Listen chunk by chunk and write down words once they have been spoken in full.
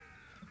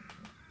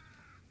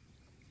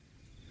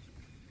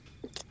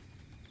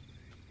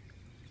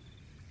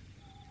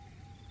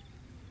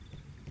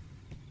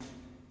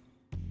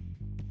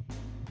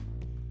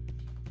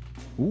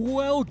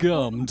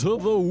Welcome to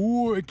the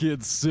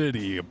wicked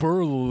city,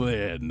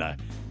 Berlin.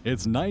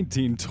 It's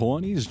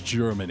 1920s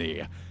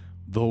Germany.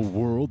 The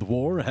World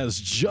War has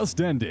just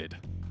ended.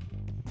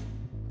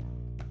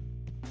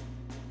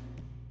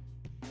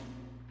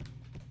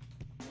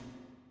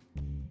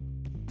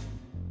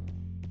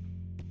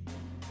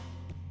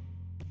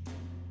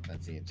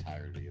 That's the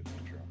entirety of the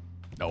intro.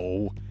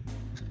 No.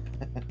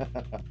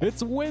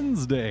 It's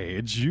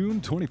Wednesday, June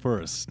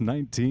 21st,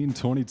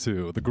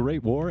 1922. The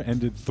Great War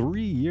ended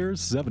 3 years,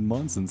 7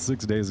 months, and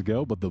 6 days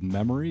ago, but the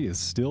memory is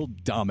still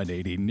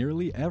dominating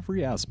nearly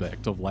every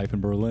aspect of life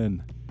in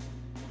Berlin.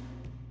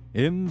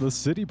 In the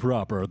city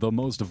proper, the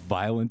most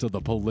violent of the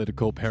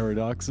political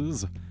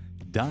paradoxes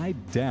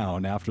died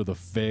down after the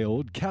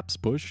failed Caps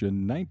push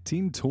in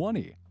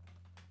 1920.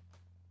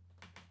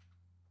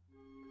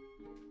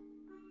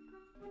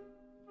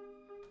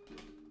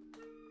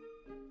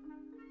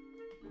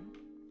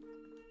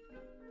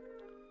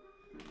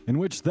 In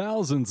which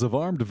thousands of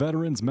armed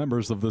veterans,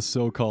 members of the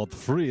so-called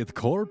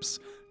Friedkorps,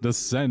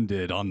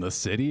 descended on the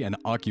city and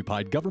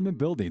occupied government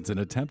buildings in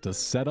an attempt to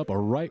set up a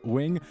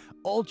right-wing,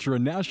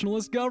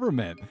 ultra-nationalist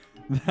government.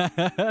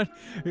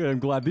 I'm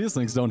glad these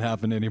things don't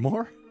happen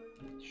anymore.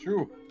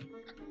 True.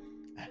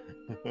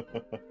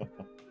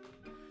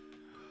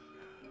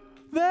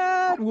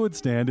 That would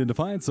stand in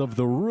defiance of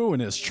the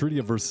ruinous Treaty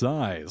of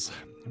Versailles.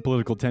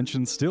 Political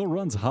tension still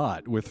runs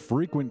hot, with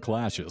frequent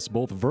clashes,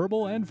 both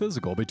verbal and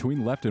physical,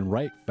 between left and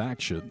right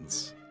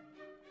factions.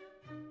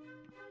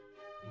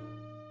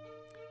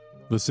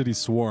 The city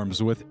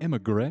swarms with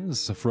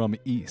immigrants from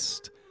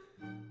east.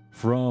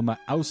 From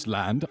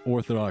Ausland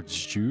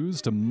Orthodox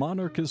Jews to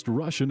monarchist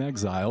Russian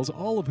exiles,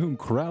 all of whom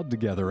crowd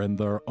together in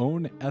their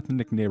own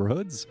ethnic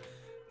neighborhoods,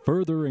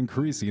 further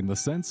increasing the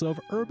sense of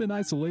urban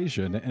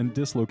isolation and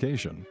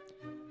dislocation.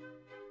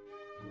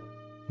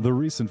 The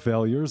recent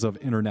failures of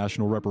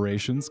international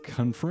reparations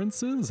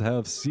conferences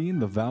have seen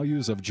the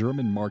values of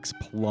German marks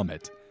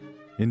plummet.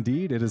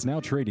 Indeed, it is now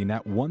trading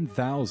at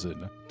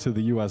 1,000 to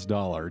the US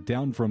dollar,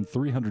 down from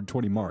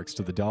 320 marks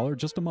to the dollar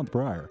just a month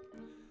prior.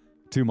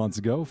 2 months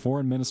ago,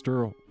 Foreign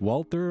Minister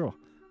Walter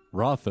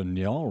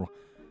Rathenau,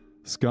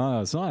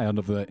 scion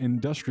of the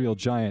industrial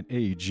giant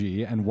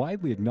AEG and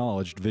widely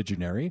acknowledged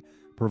visionary,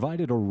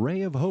 provided a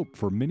ray of hope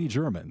for many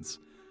Germans.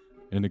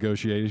 In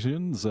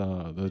negotiations,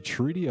 the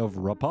Treaty of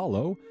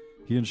Rapallo,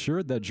 he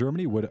ensured that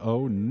Germany would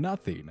owe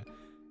nothing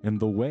in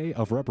the way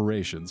of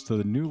reparations to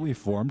the newly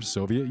formed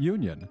Soviet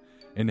Union,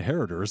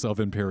 inheritors of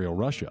Imperial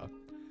Russia.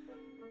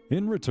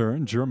 In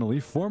return,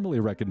 Germany formally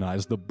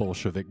recognized the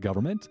Bolshevik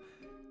government,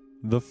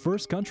 the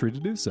first country to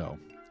do so.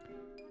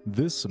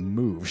 This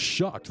move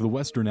shocked the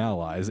Western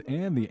Allies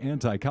and the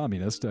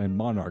anti-communist and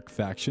monarch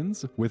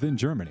factions within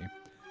Germany.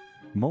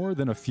 More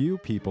than a few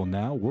people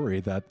now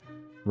worry that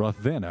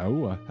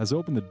Rathenau has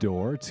opened the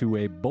door to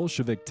a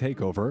Bolshevik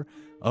takeover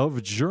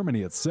of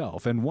Germany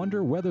itself and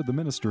wonder whether the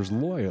minister's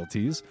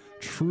loyalties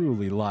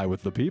truly lie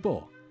with the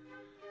people.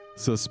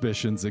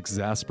 Suspicions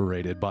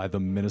exasperated by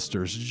the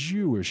minister's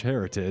Jewish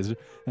heritage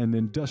and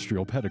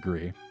industrial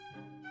pedigree.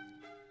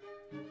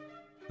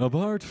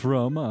 Apart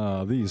from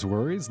these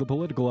worries, the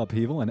political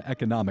upheaval and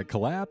economic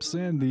collapse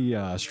and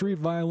the street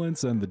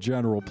violence and the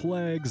general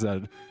plagues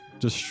that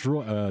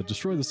destroy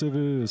the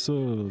civil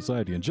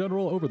society in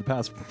general over the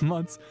past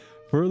months,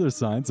 further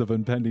signs of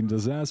impending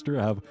disaster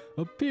have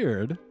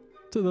appeared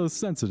to those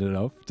sensitive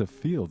enough to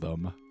feel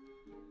them.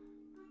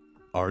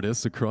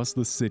 Artists across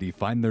the city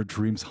find their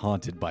dreams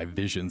haunted by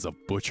visions of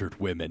butchered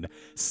women,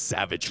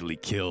 savagely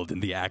killed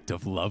in the act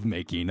of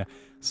lovemaking,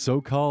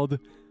 so-called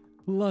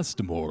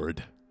lustmord.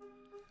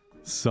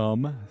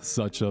 Some,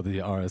 such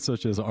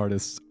as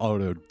artist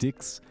Otto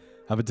Dix,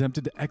 have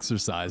attempted to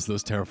exorcise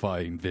those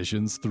terrifying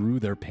visions through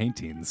their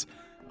paintings.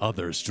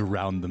 Others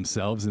drown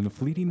themselves in the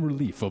fleeting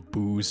relief of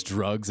booze,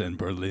 drugs, and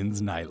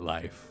Berlin's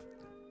nightlife.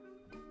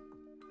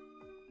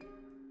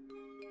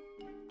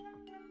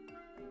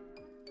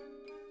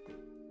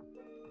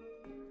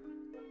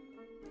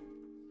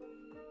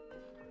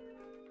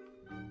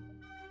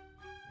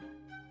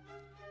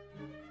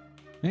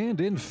 And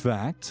in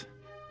fact,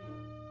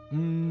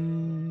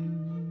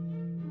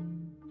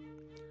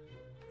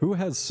 who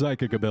has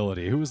psychic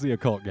ability? Who is the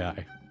occult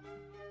guy?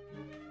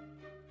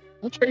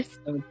 Trace.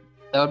 That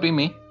would be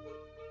me.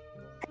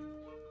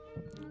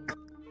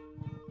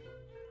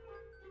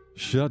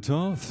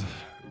 Shatoth,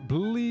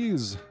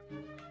 please.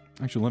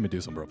 Actually, let me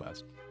do some real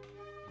fast.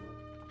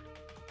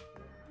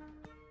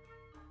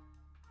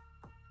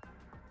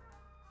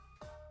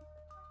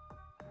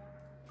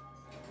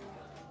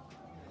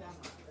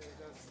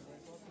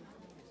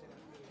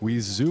 We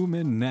zoom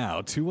in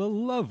now to a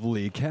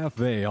lovely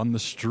cafe on the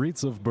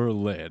streets of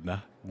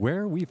Berlin,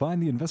 where we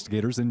find the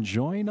investigators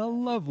enjoying a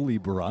lovely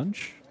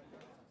brunch.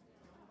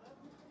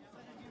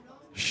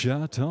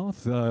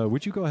 Shatoth,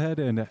 would you go ahead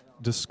and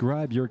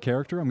describe your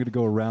character? I'm going to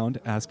go around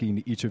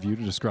asking each of you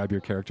to describe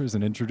your characters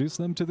and introduce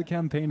them to the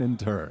campaign in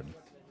turn.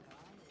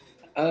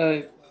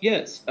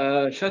 Yes.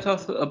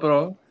 Shatoth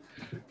Abro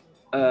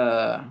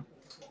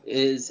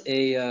is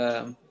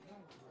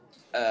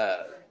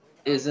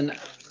an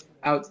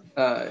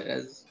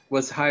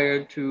was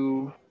hired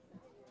to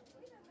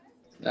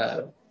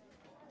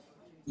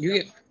you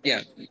get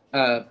yeah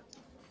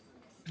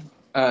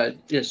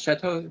yes,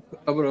 Chateau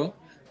Abro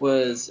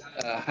was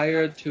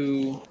hired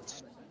to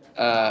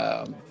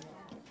um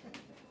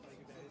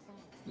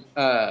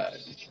uh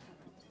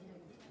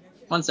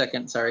one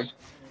second, sorry.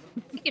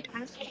 Take your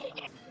time.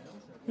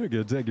 You're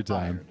good. Take your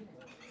time. Fired.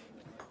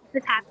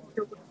 This happens.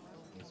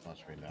 This much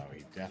we know.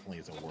 He definitely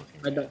is a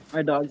working My, man.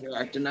 my dogs are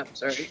acting up,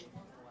 sorry.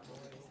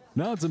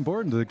 Now it's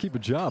important to keep a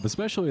job,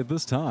 especially at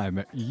this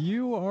time.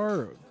 You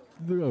are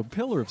the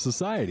pillar of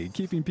society,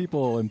 keeping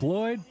people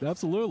employed.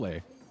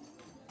 Absolutely.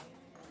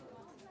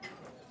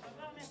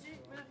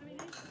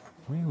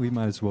 We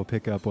might as well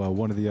pick up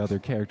one of the other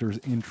characters'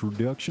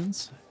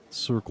 introductions.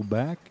 Circle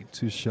back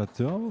to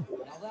Chateau.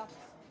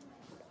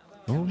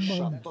 Oh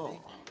my.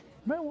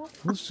 Well,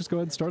 let's just go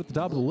ahead and start at the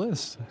top of the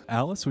list.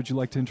 Alice, would you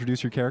like to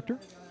introduce your character?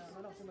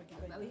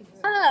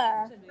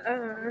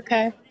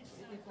 Okay.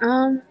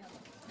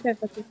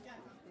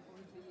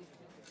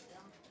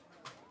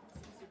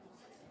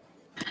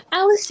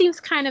 Alice seems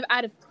kind of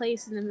out of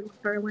place in the middle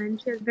of Berlin.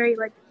 She has very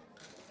like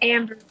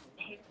amber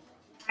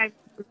hair.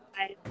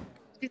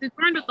 She's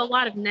adorned with a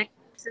lot of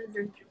necklaces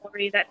and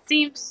jewelry that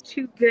seems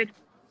too good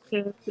for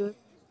her character.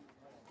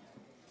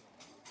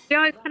 She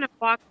always kind of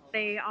walks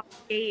away off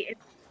the gate.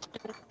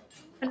 It's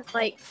kind of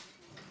like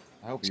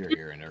I hope you're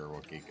hearing her,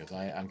 Wookie, because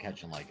I'm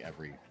catching like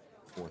every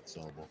fourth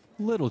syllable.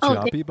 Little Oh,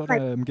 choppy, but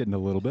like- I'm getting a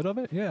little bit of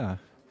it. Yeah.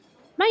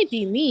 might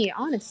be me,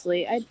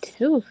 honestly. I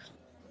too.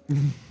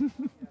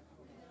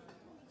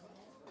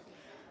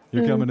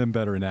 You're coming in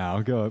better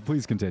now. Go.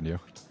 Please continue.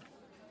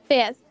 But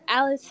yes,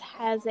 Alice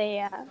has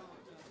a,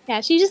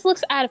 she just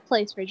looks out of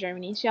place for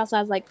Germany. She also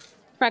has like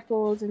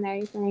freckles and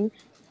everything,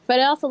 but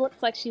it also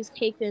looks like she's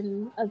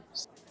taken a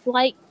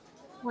slight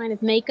line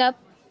of makeup,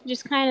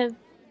 just kind of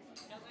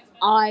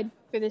odd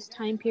for this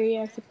time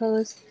period, I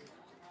suppose.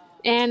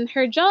 And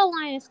her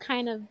jawline is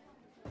kind of,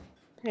 how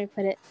do I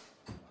put it?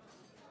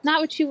 Not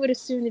what you would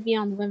assume to be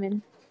on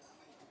women.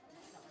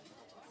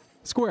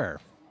 Square.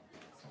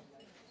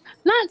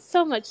 Not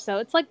so much so.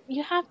 It's like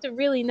you have to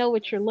really know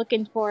what you're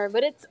looking for,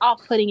 but it's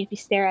off-putting if you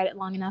stare at it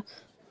long enough.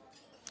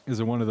 Is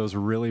it one of those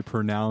really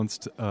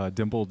pronounced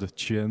dimpled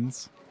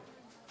chins?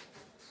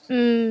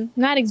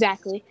 Not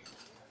exactly.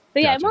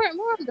 But yeah, Gotcha.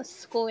 more on the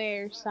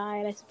square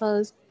side, I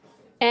suppose.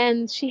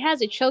 And she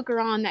has a choker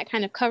on that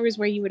kind of covers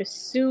where you would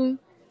assume,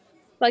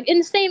 like in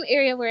the same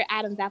area where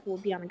Adam's apple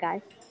would be on a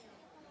guy.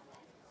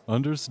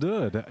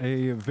 Understood.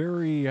 A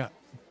very,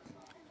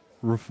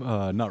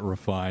 not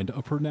refined,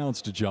 a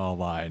pronounced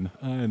jawline.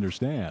 I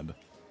understand.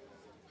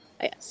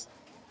 Yes.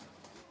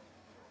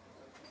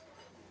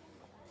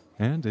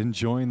 And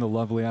enjoying the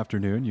lovely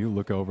afternoon, you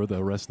look over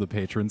the rest of the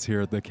patrons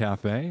here at the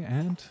cafe,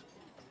 and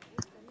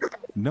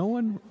no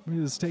one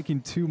is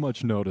taking too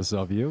much notice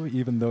of you.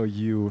 Even though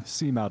you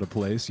seem out of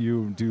place,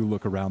 you do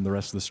look around the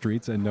rest of the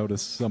streets and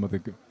notice some of the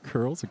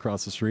girls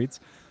across the streets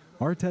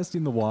are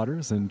testing the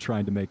waters and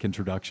trying to make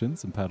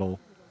introductions and peddle.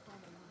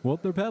 Well,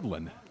 they're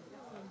peddling.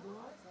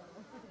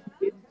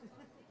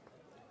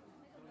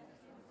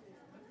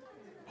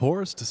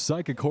 Horst,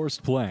 Psychic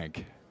Horst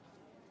Plank.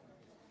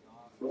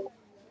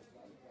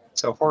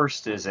 So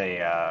Horst is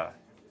a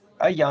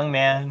young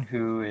man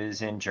who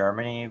is in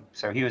Germany.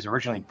 So he was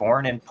originally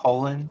born in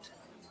Poland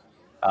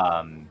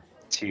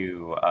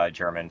to a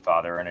German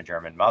father and a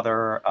German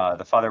mother.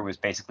 The father was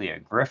basically a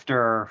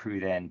grifter who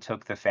then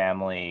took the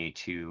family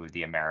to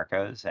the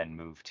Americas and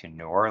moved to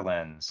New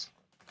Orleans.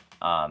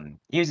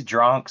 He was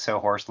drunk, so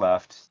Horst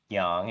left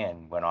young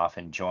and went off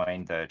and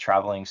joined the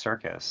traveling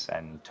circus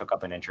and took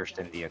up an interest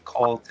in the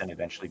occult and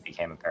eventually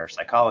became a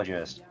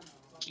parapsychologist.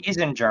 He's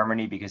in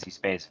Germany because he's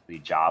basically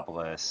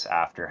jobless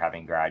after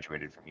having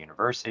graduated from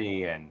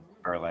university, and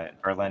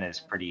Berlin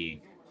is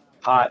pretty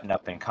hot and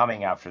up and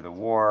coming after the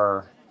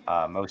war.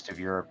 Most of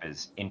Europe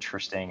is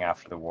interesting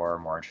after the war,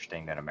 more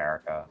interesting than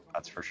America,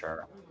 that's for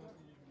sure.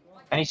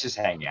 And he's just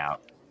hanging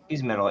out.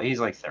 He's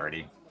like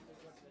 30.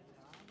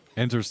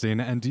 Interesting.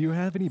 And do you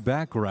have any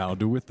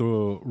background with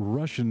the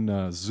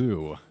Russian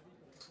zoo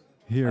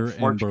here in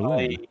Berlin?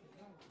 Unfortunately,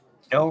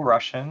 no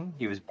Russian.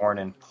 He was born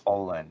in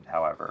Poland,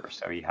 however,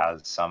 so he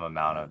has some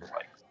amount of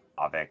like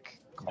Slavic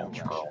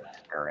cultural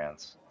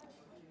experience.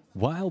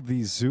 While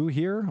the zoo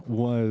here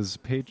was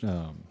paid,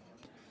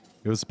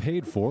 it was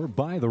paid for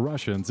by the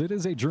Russians. It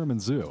is a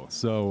German zoo,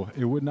 so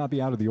it would not be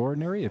out of the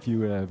ordinary if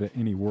you have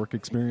any work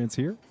experience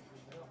here.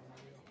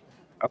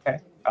 Okay,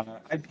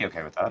 I'd be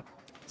okay with that.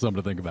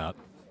 Something to think about.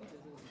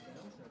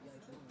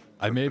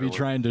 I may be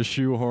trying to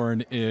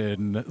shoehorn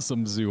in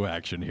some zoo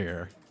action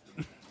here.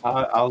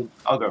 I'll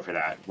go for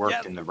that.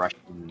 Worked in the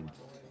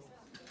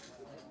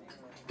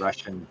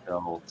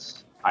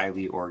Russian-built,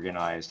 highly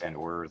organized and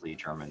orderly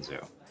German zoo.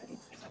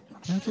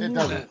 It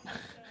doesn't.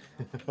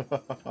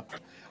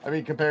 I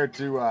mean, compared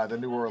to the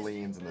New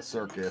Orleans and the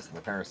circus and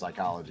the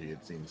parapsychology,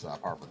 it seems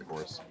par for the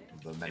course.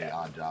 The many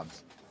odd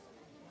jobs.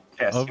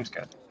 Yeah, Of- seems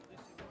good.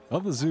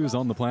 Of the zoos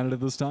on the planet at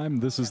this time,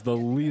 this is the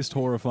least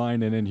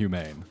horrifying and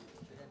inhumane.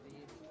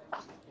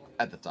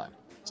 At the time.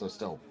 So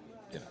still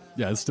you know.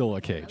 Yeah, it's still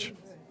a cage.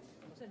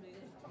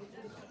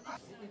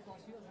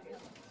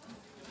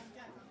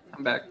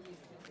 I'm back.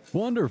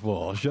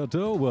 Wonderful.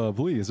 Chateau,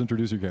 please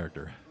introduce your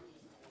character.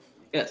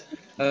 Yes.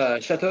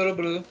 Chateau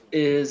Bleu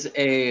is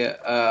a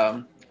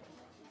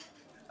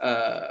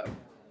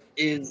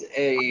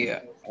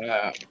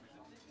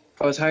I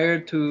was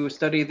hired to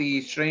study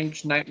the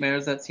strange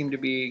nightmares that seem to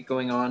be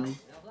going on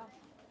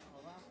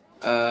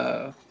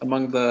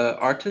among the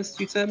artists,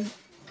 you said?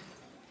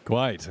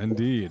 Quite,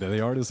 indeed.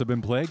 The artists have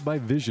been plagued by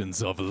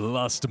visions of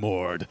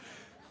Lustmord.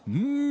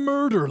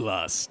 Murder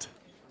lust.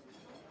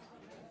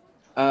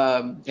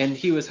 And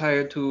he was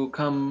hired to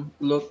come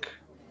look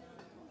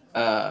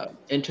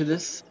into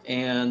this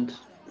and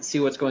see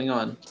what's going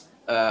on.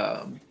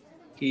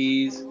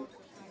 He's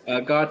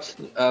got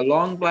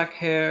long black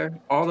hair,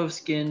 olive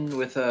skin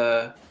with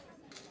a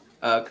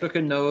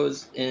crooked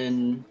nose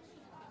in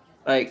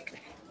like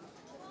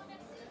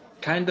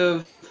kind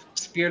of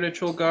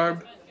spiritual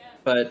garb,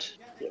 but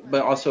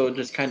also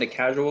just kind of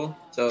casual.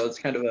 So it's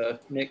kind of a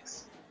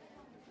mix.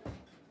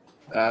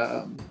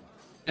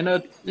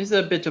 And he's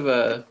a bit of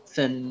a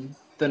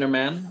thinner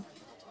man.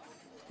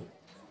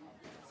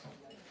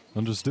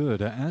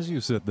 Understood. As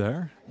you sit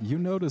there, you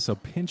notice a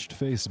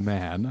pinched-faced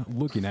man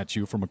looking at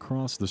you from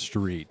across the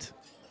street.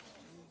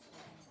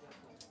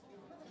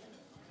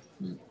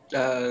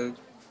 They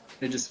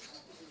just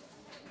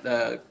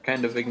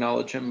kind of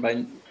acknowledge him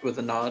with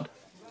a nod.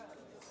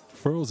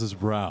 Furrows his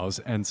brows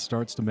and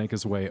starts to make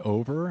his way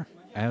over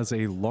as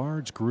a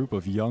large group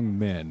of young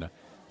men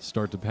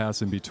start to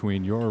pass in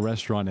between your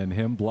restaurant and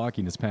him,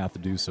 blocking his path to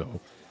do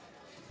so.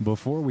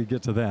 Before we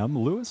get to them,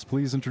 Lewis,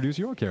 please introduce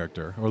your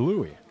character, or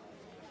Louis.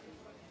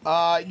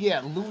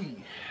 Yeah,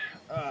 Louis.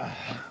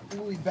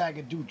 Louis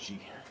Bagaducci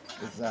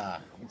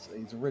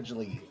he's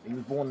originally, he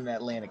was born in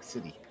Atlantic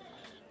City.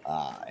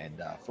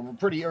 And from a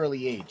pretty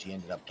early age, he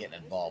ended up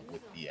getting involved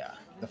with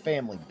the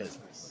family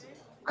business.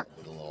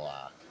 With a little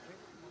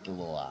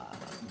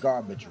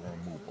garbage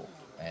removal.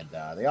 And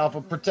they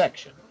offer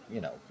protection,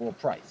 for a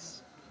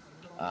price.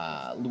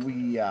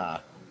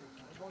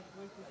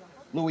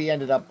 Louis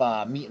ended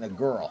up meeting a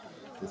girl,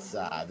 this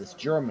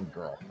German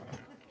girl,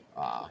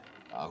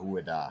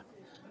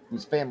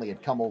 whose family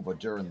had come over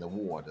during the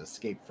war to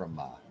escape from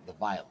the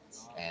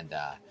violence, and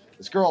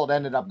this girl had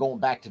ended up going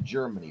back to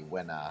Germany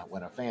when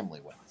her family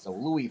went. So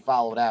Louis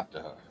followed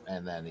after her,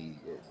 and then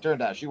it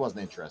turned out she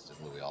wasn't interested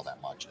in Louis all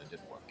that much, and it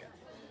didn't work out.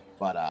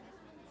 But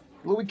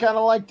Louis kind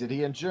of liked it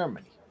here in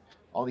Germany.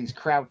 All these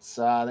krauts,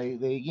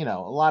 they a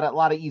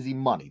lot of easy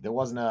money. There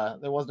wasn't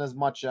as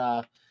much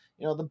the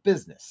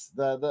business,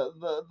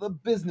 the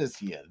business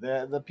here,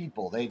 the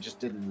people, they just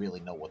didn't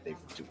really know what they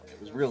were doing. It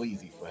was real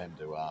easy for him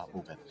to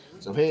move in.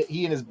 So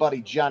he and his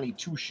buddy Johnny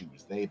Two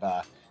Shoes, they've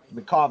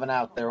been carving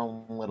out their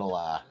own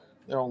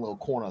little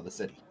corner of the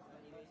city.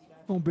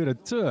 A bit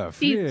of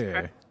turf,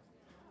 yeah.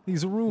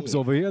 These roofs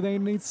over here, they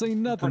ain't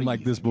seen nothing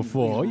like this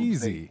before.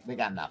 Easy. They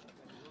got nothing.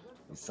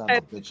 These sons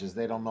of bitches,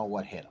 they don't know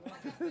what hit them.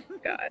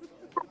 God.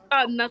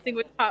 Nothing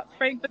with Pop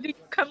Frank, but you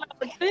come out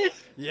with this.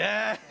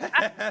 Yes!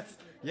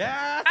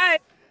 Yes! I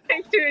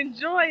think to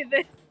enjoy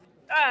this.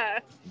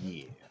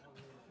 Yeah.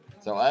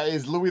 So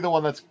is Louis the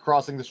one that's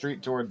crossing the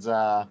street towards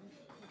oh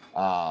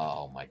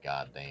my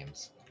god,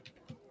 names.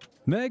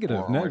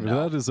 Negative. No.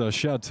 That is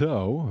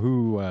Chateau,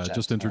 who just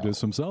Chateau.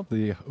 introduced himself,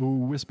 the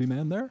wispy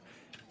man there.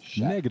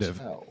 Chateau.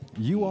 Negative.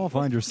 You all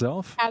find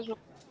yourself. Casual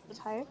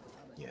attire.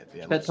 Yeah.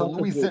 That's So also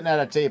Louis good. sitting at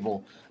a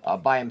table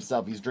by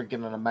himself. He's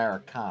drinking an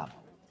Americano.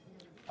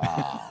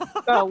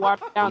 Gotta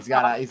walk down.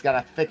 He's got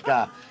a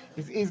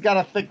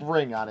thick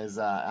ring on his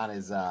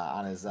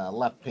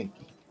left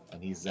pinky,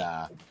 and he's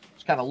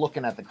just kind of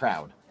looking at the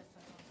crowd.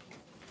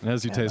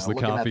 As you and, taste the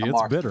looking at coffee, the it's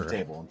marks on the bitter.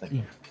 table and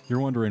thinking, You're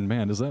wondering,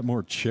 man, is that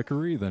more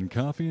chicory than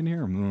coffee in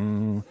here?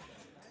 And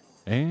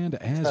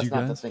as That's you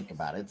not to guys, think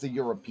about it. It's a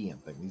European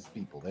thing. These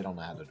people, they don't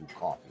know how to do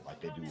coffee like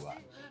they do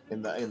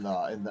in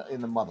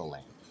the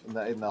motherland,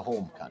 in the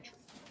home country.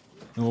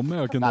 well,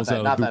 American Not knows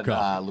how that, to do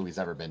coffee. Louis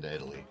ever been to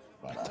Italy,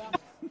 but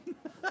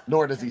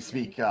nor does he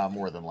speak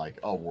more than like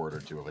a word or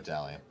two of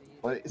Italian.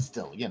 But it's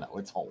still,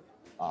 it's home,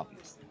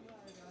 obviously.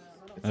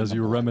 It's As in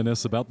you the blood.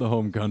 reminisce about the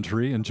home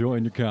country,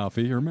 enjoying your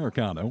coffee, your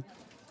Americano,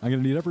 I'm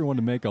going to need everyone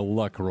to make a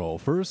luck roll.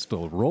 First,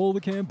 to roll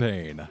the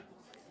campaign.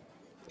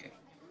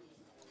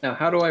 Now,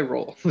 how do I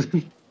roll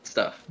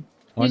stuff?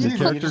 On You your just You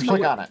character just sheet,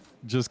 click on it.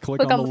 just click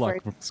Click on on the the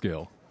luck word.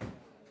 skill.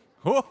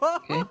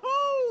 Okay.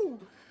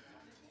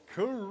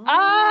 Critical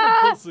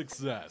Ah!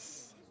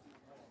 success.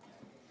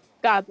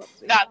 God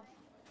loves me.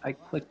 I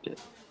clicked it.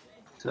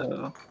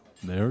 So,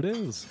 There it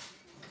is.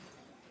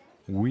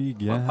 We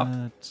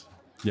got...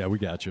 Yeah, we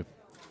got you.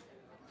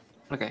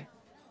 okay.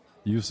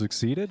 You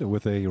succeeded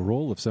with a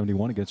roll of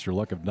 71 against your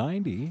luck of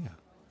 90.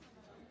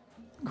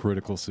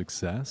 Critical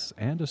success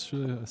and a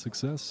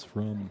success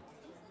from...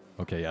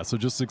 Okay, yeah, so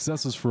just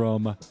successes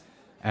from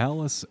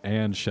Alice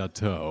and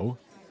Chateau.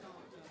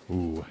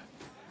 Ooh.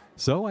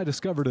 So I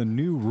discovered a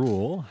new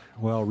rule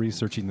while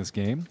researching this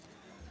game.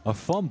 A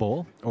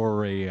fumble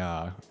or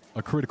a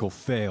A critical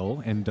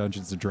fail in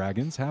Dungeons &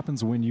 Dragons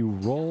happens when you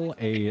roll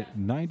a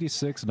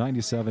 96,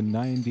 97,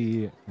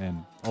 90,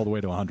 and all the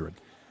way to 100.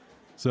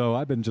 So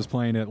I've been just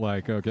playing it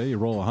like, okay, you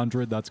roll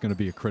 100, that's going to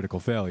be a critical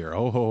failure.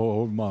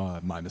 Oh,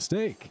 my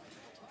mistake.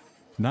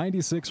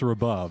 96 or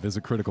above is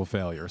a critical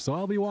failure. So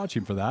I'll be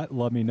watching for that.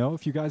 Let me know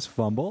if you guys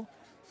fumble,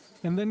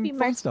 and then Be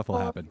fun stuff will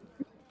merciful. happen.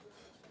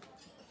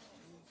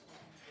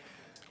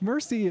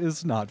 Mercy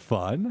is not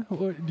fun.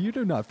 You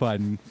do not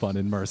find fun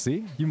in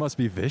mercy. You must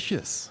be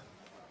vicious.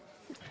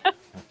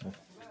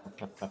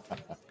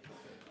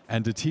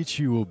 And to teach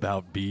you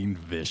about being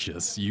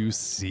vicious, you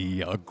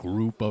see a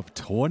group of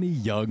 20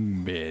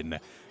 young men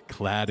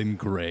clad in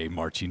gray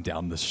marching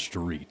down the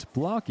street,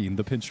 blocking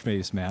the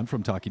pinch-faced man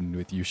from talking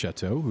with you,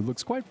 Chateau, who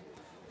looks quite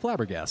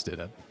flabbergasted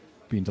at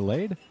being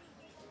delayed.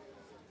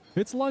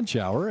 It's lunch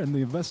hour, and the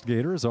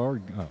investigators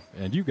are,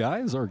 and you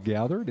guys are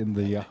gathered in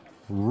the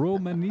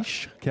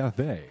Romaniche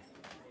Cafe.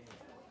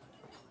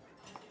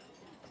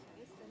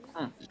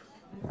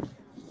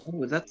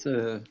 Oh, that's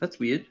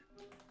weird.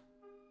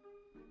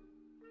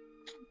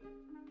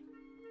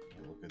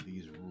 Look at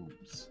these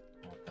rooms.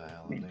 What the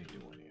hell are they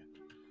doing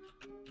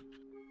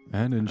here?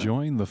 And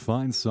enjoying the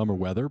fine summer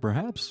weather,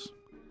 perhaps.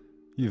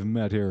 You've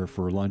met here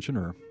for luncheon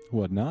or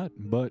whatnot,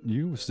 but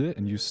you sit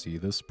and you see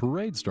this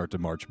parade start to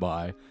march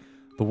by.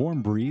 The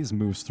warm breeze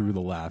moves through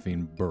the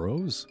laughing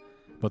burrows,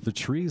 but the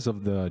trees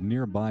of the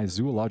nearby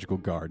zoological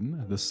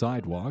garden, the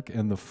sidewalk,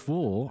 and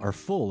the are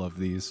full of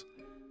these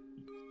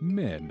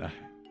men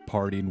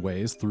parting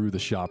ways through the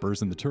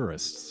shoppers and the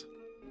tourists.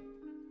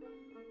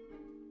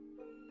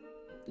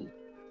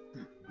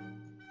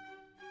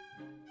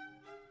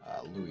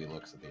 Louis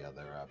looks at the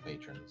other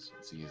patrons,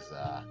 sees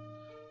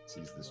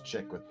this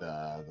chick with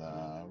the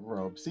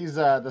robe, sees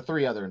the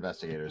three other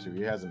investigators who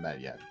he hasn't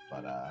met yet,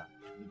 but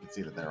you can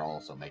see that they're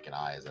also making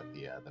eyes at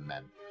the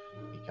men.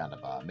 He kind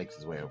of makes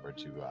his way over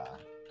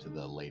to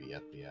the lady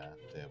at the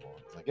table.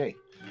 It's like, hey,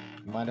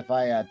 you mind if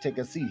I take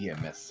a seat here,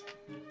 miss?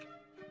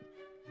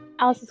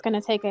 Alice is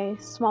gonna take a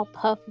small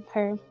puff of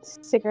her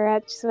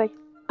cigarette. She's like,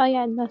 "Oh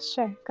yeah, no,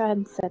 sure. Go ahead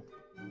and sit."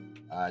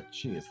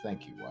 Cheers,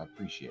 thank you. I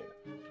appreciate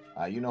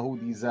it. You know who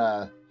these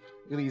look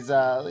at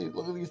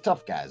these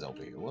tough guys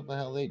over here. What the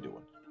hell are they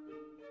doing?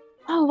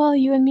 Oh well,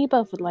 you and me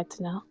both would like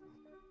to know.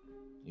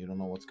 You don't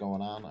know what's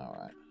going on? All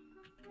right.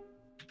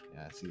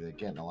 Yeah, I see they're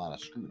getting a lot of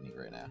scrutiny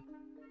right now.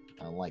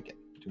 I don't like it.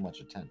 Too much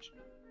attention.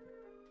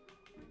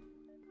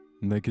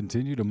 And they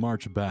continue to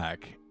march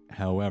back.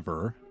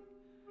 However,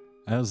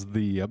 as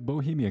the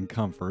bohemian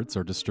comforts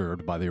are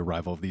disturbed by the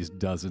arrival of these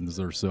dozens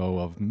or so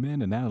of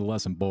men and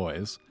adolescent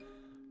boys,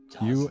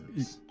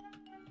 Dozens.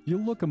 you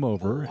look them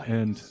over,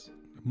 and Boys.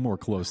 more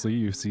closely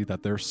you see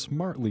that they're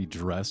smartly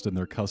dressed in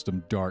their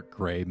custom dark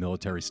gray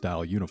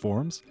military-style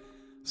uniforms.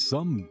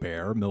 Some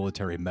bear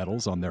military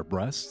medals on their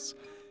breasts,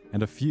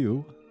 and a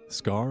few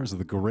scars of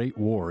the Great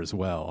War as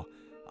well.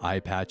 Eye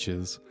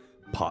patches,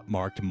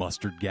 pot-marked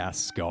mustard gas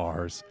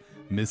scars,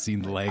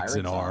 missing legs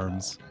and Pirates are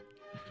arms. now, okay.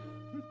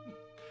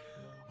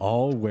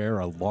 All wear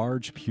a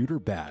large pewter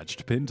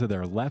badge pinned to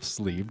their left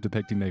sleeve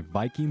depicting a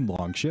Viking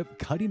longship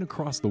cutting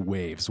across the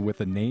waves with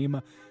the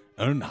name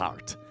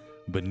Earnhardt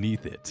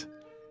beneath it.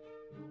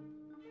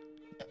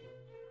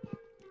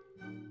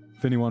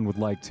 If anyone would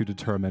like to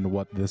determine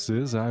what this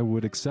is, I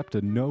would accept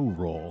a no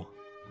roll.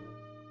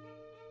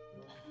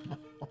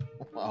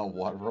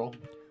 What roll?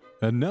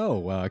 A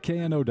no,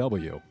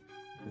 K-N-O-W.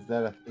 Is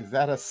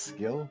that a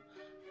skill?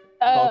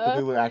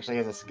 Cthulhu actually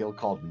has a skill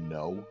called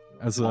no.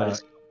 As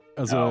What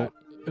an No.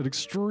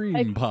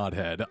 extreme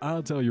pothead,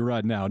 I'll tell you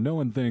right now, no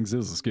one thinks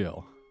is a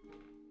skill.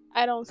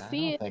 I don't I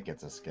see don't it. think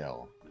it's a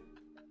skill.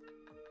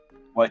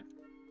 What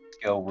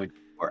skill would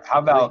work? How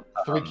about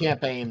Three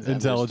campaigns and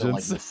there's still,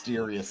 Intelligence. like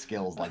mysterious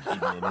skills like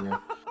hidden in here.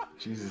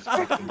 Jesus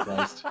fucking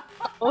Christ.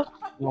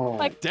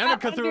 Like Damn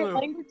it, 500 Cthulhu.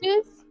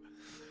 languages?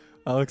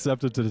 I'll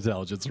accept it to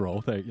intelligence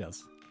roll.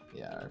 Yes.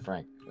 Yeah,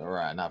 Frank.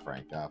 Or not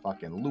Frank.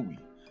 Fucking Louis.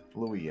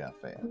 Louis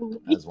failed, Louis.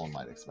 as one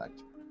might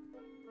expect.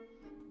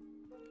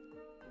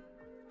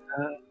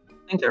 I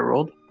think I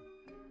rolled.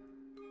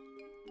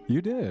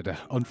 You did.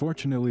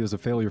 Unfortunately, as a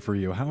failure for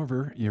you.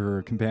 However,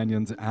 your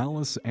companions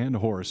Alice and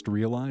Horst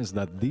realize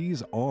that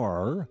these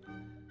are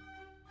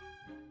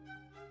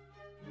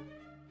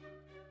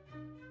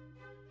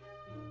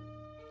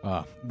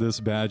this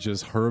badge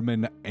is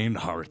Herman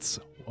Einhart's.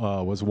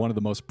 Was one of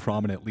the most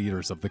prominent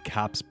leaders of the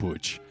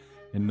Kapsputsch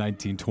in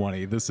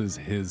 1920. This is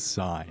his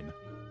sign.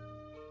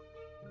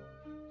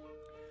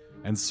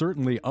 And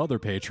certainly other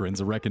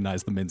patrons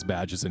recognize the men's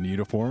badges in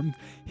uniform.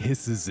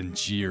 Hisses and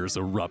jeers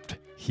erupt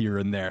here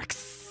and there.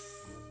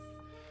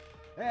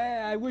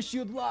 Hey, I wish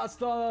you'd lost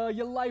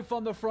your life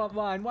on the front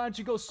line. Why don't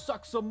you go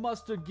suck some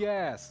mustard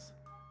gas?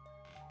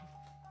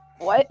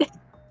 What?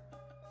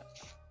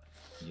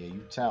 Yeah,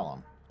 you tell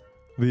him.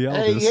 The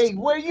Hey, eldest. hey,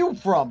 where you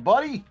from,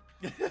 buddy?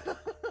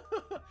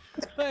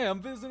 Hey,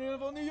 I'm visiting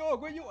from New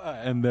York. Where you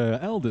at? And the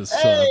eldest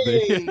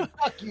Hey,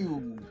 fuck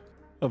you.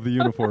 of the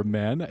uniformed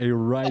man, a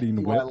riding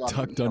I whip love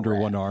tucked you, under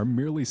Iraq. one arm,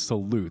 merely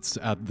salutes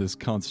at this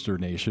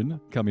consternation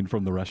coming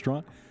from the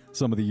restaurant.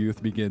 Some of the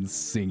youth begin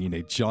singing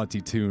a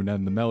jaunty tune,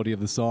 and the melody of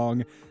the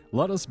song,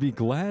 "Let us be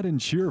glad and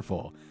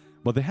cheerful."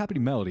 But the happy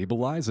melody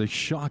belies a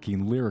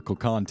shocking lyrical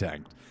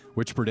content,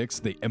 which predicts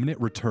the imminent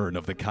return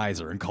of the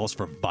Kaiser and calls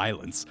for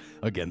violence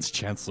against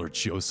Chancellor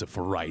Joseph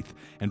Reith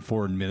and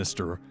Foreign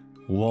Minister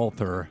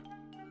Walther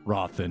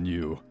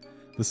Rothenau.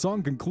 The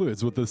song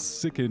concludes with the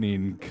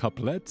sickening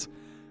couplet,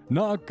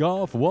 "Knock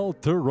off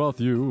Walter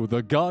Rothenau,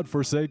 the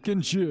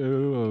God-forsaken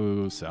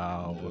Jew."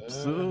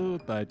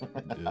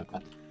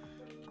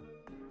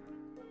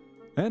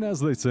 And as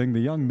they sing, the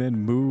young men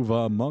move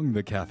among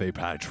the cafe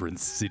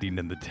patrons sitting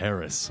in the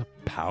terrace,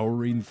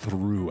 powering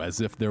through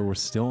as if they were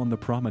still on the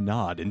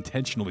promenade,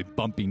 intentionally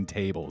bumping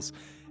tables,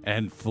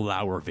 and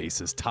flower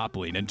vases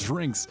toppling and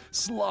drinks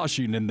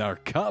sloshing in their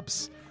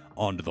cups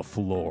onto the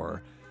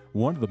floor.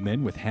 One of the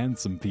men with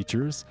handsome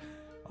features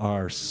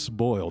are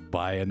spoiled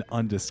by an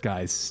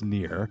undisguised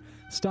sneer,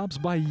 stops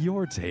by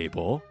your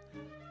table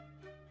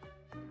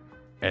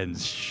and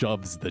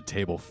shoves the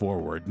table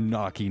forward,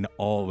 knocking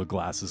all the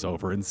glasses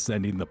over and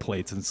sending the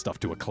plates and stuff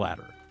to a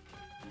clatter.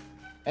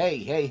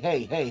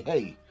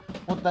 Hey.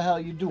 What the hell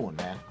you doing,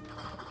 man?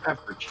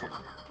 Temperature.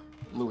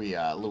 Louis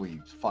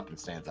fucking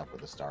stands up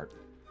with a start.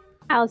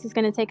 Alice is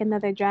gonna take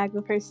another drag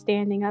with her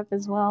standing up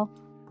as well.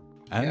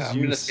 As I'm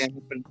you gonna s- stand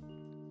up and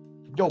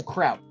Yo,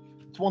 Kraut,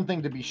 it's one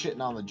thing to be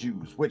shitting on the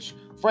Jews, which,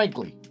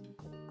 frankly,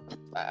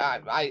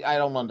 I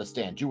don't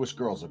understand. Jewish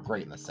girls are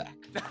great in the sack.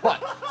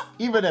 But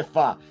even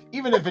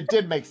if it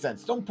did make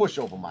sense, don't push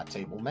over my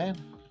table, man.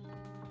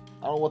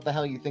 I don't know what the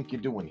hell you think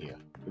you're doing here,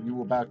 but you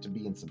were about to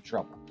be in some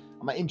trouble.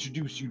 I'm gonna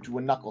introduce you to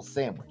a knuckle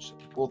sandwich,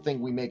 a cool thing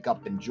we make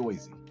up in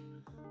Jersey.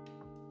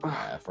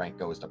 Frank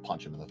goes to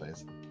punch him in the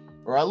face.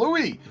 All right,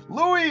 Louis!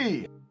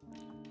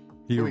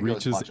 he Louis goes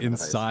reaches punch him in the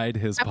face. inside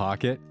his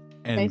pocket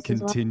and Face as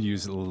well.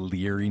 continues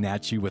leering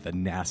at you with a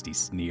nasty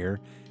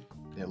sneer.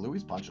 Yeah,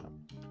 Louis punching him.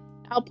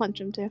 I'll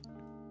punch him too.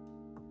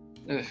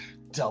 ugh,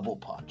 Double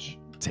punch.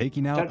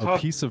 Taking out That's a hot.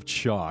 piece of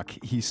chalk,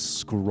 he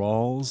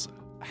scrawls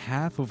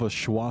half of a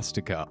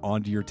swastika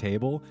onto your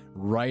table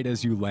right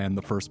as you land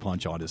the first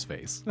punch on his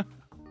face.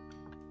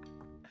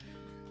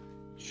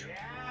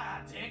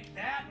 Yeah, take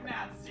that,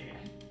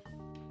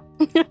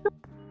 Nazi.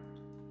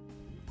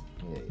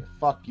 Yeah,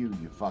 fuck you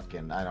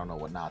fucking, I don't know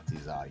what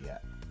Nazis are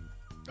yet.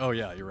 Oh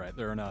yeah, you're right.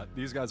 They're not.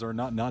 These guys are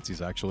not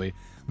Nazis, actually.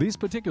 These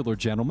particular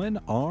gentlemen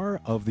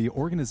are of the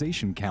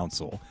Organization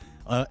Council,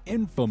 an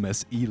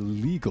infamous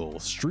illegal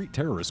street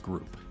terrorist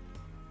group.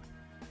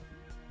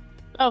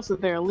 Oh, so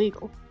they're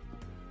illegal.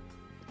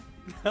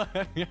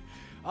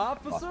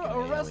 Officer,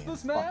 Fucking arrest aliens,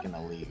 this man. fucking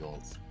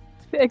illegals.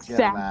 Get 'em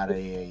Exactly. out of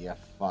here, you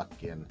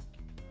fucking...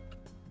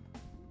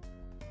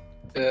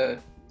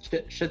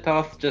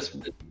 Shitoff just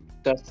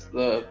dusts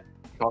the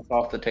cloth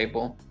off the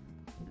table.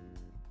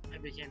 I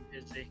became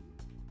busy.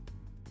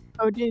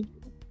 Oh, dude.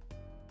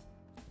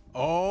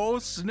 Oh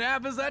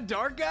snap! Is that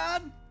Dark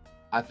God?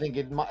 I think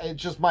it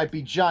just might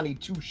be Johnny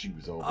Two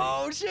Shoes over here.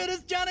 Oh shit!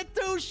 It's Johnny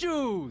Two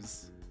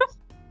Shoes.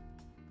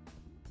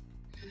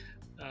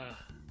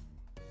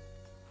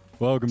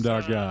 Welcome,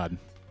 Dark Sorry. God.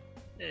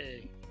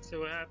 Hey, so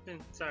what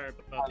happened? Sorry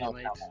Oh, about no,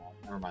 being late.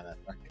 never mind that.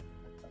 I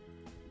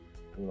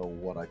don't know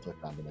what I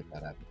clicked on to make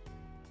that happen.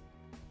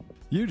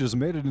 You just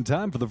made it in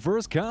time for the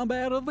first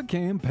combat of the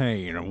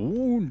campaign.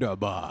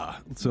 Wunderbar.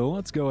 So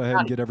let's go ahead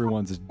and get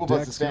everyone's Two of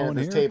us are decks standing going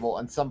at this here. table,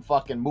 and some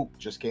fucking mook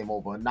just came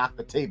over and knocked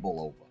the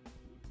table over.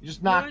 You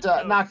just What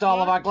knocked the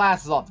all of our fuck?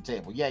 glasses off the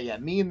table. Yeah.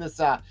 Me and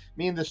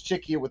this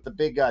chick here with the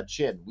big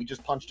chin. We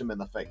just punched him in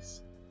the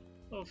face.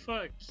 Oh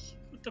fuck!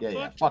 What the Yeah.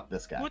 fuck? Fuck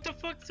this guy. What the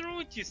fuck's wrong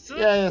with you, son?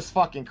 Yeah, this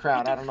fucking crowd.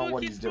 What the I don't know fuck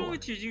what is he's wrong doing.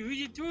 with you? What are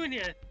you doing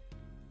here?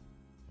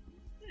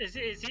 Is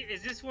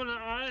this one of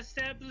our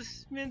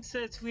establishments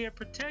that we are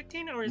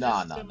protecting, or is No,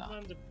 this no, some no.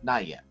 other-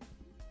 Not yet.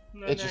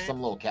 No, It's no, just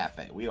some little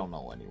cafe. We don't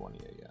know anyone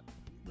here yet.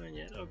 Not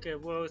yet. Okay,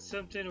 well, it's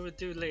something we'll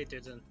do later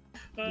then.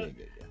 Yeah.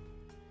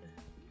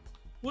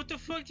 What the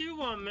fuck do you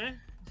want, man?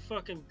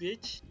 Fucking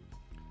bitch.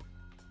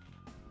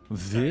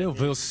 We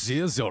will see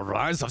the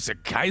rise of the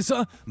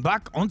Kaiser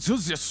back onto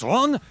the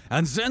throne,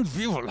 and then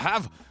we will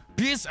have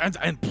peace and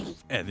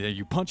then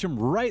you punch him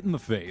right in the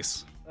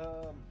face.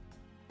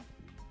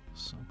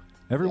 So,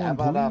 Yeah, everyone,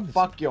 how about please,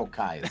 fuck your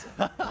Kaiser?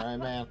 All right,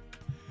 man.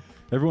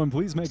 everyone,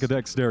 please make a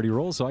dexterity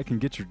roll so I can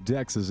get your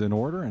dexes in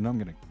order, and I'm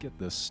gonna get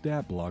the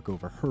stat block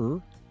over her.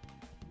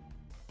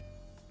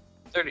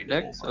 30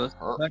 decks, so that's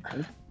Over not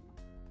good.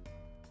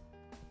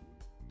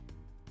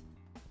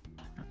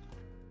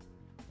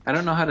 I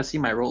don't know how to see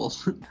my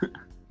rolls.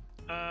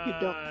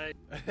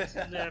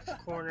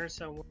 Left corner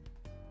somewhere.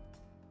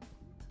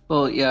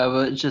 Well, yeah,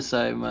 but it's just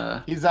I'm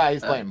He's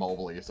playing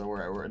mobily, so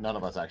we're none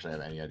of us actually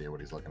have any idea what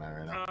he's looking at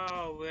right now.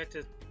 Oh, we have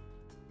to.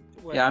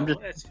 Well, Yeah, I'm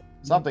just- It's,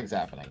 Something's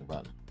happening,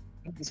 but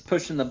just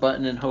pushing the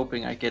button and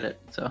hoping I get it.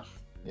 So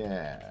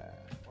yeah.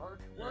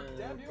 Work, no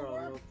damn you,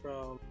 problem, work. no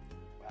problem.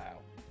 Wow.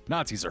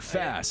 Nazis are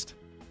fast.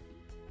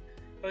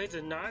 Oh, he's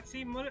a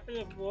Nazi? Whoa.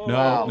 No,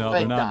 Well, no,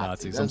 they're fake not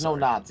Nazis, I'm There's no sorry.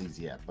 Nazis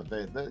yet, but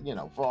they you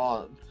know, for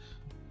all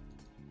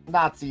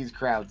Nazis,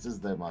 Krauts, is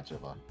there much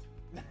of a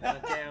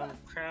Damn,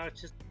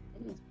 Crouch.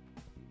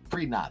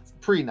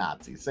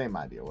 Pre-Nazi, same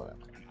idea, whatever.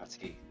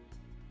 Nazi.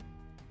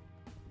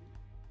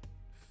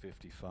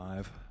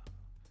 55.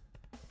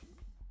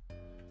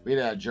 We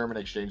had a German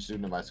exchange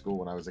student in my school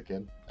when I was a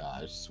kid.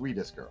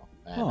 Swedish girl.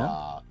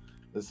 And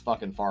this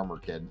fucking farmer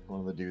kid, one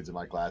of the dudes in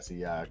my class,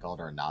 he called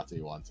her a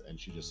Nazi once, and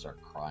she just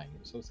started crying. It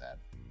was so sad.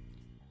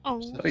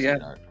 Oh, Such a Oh, yeah.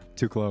 sweetheart.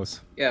 Too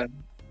close. Yeah.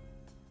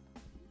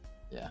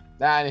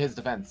 Nah, in his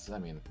defense, I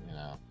mean, you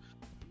know.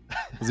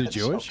 Was he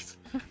Jewish?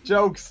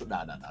 Jokes. No,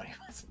 he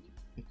wasn't.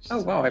 He's Oh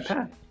just wow, I Jewish.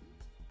 passed.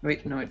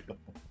 Wait, no,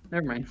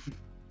 never mind.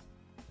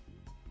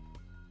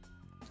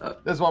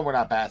 This one we're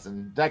not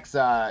passing. Dex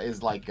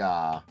is like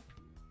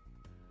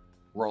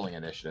rolling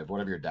initiative.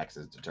 Whatever your dex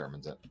is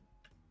determines it.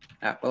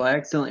 Well, I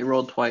accidentally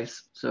rolled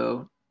twice,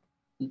 so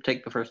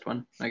take the first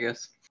one, I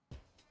guess.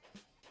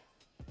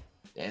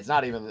 Yeah, it's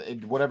not even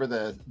whatever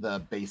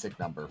the basic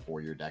number for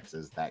your dex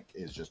is. That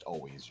is just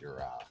always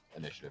your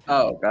initiative. You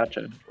Oh, can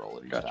gotcha. roll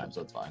it each Gotcha. time,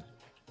 so it's fine.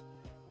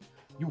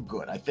 You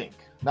good? I think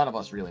none of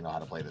us really know how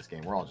to play this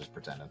game. We're all just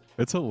pretending.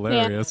 It's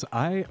hilarious.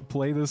 I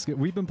play this.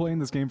 We've been playing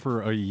this game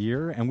for a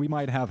year, and we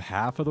might have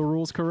half of the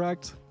rules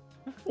correct.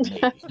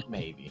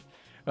 Maybe.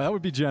 That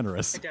would be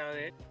generous. I doubt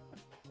it.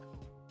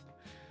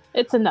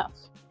 it's enough.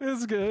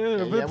 It's good.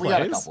 Yeah, If it we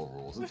got a plays. couple of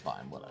rules. It's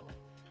fine. Whatever.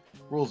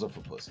 Rules are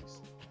for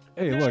pussies.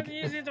 Hey, You're look. not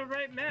using the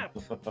right map.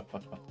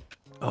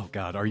 Oh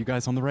God, are you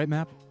guys on the right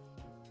map?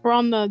 We're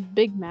on the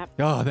big map.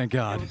 Oh, thank That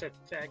God. was a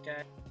fat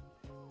guy.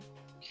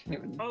 Can't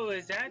even- Oh,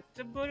 is that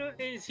the Buddha?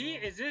 Is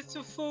this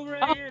the fool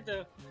right Oh. here?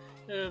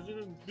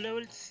 The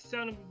bloated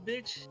son of a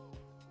bitch?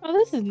 Oh,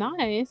 this is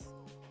nice.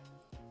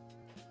 Oh,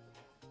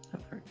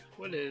 there we go.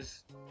 What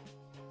is?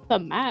 The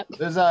map.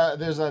 There's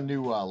a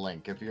new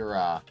link if you're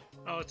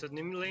Oh, it's a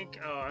new link?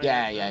 Oh,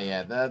 I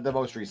yeah. The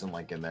most recent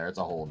link in there. It's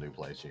a whole new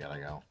place you gotta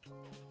go.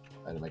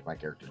 I had to make my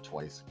character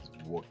twice.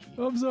 Wookie.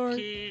 I'm sorry.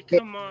 Okay,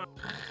 come on.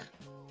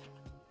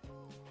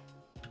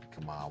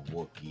 Come on,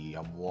 Wookie.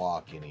 I'm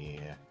walking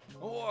here.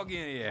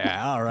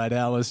 Yeah. All right,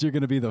 Alice. You're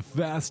gonna be the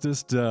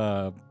fastest.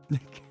 You're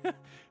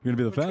gonna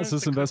be the Which one's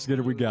fastest the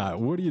investigator we Cthulhu? got.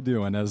 What are you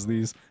doing as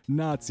these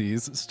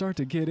Nazis start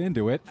to get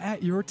into it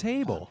at your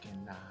table?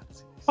 Fucking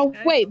Nazis. Oh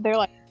wait, they're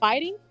like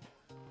fighting.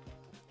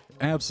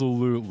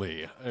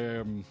 Absolutely.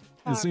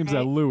 It seems that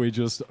Alright. Louis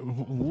just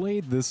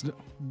laid this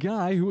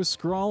guy who was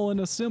scrawling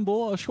a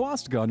symbol, a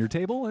swastika, on your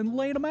table and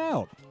laid him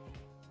out.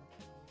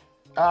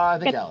 I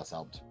think Alice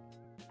helped.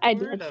 I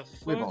Where did. the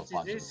We fuck both is punched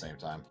at the this? same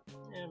time.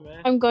 Yeah,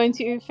 man. I'm going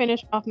to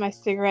finish off my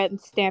cigarette and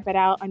stamp it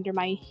out under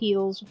my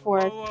heels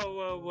before.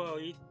 Whoa.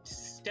 You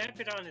stamp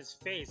it on his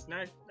face,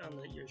 not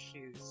on your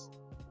shoes.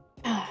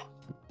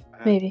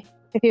 Maybe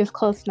if he was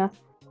close enough.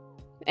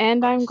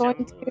 And I'm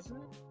going to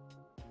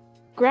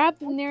grab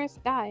the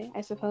nearest guy,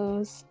 I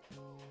suppose,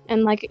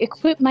 and like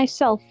equip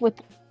myself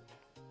with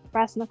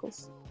brass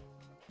knuckles.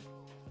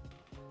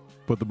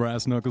 Put the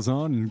brass knuckles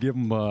on and give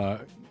him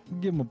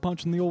a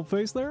punch in the old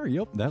face there.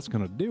 Yep, that's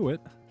gonna do it.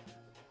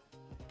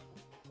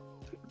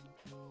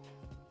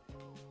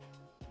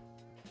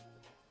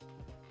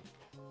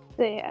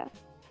 So yeah.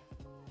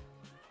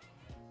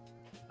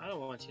 I don't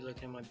want you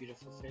looking at my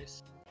beautiful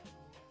face.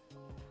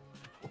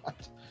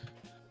 What?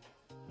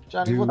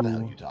 Johnny, what the hell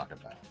Do- are you talking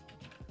about?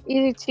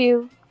 Either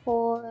two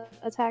full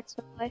attacks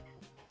per play.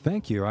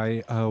 Thank you.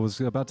 I was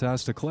about to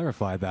ask to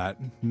clarify that.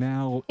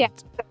 Now, Yeah.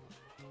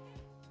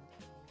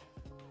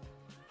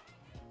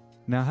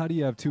 Now, how do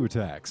you have two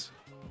attacks?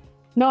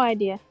 No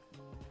idea.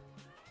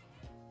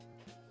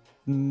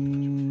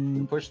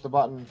 Mm, Push the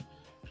button.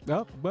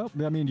 oh, well,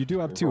 I mean, you do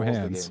have It two rolls the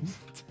hands.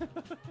 game.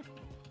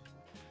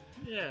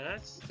 Yeah,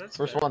 that's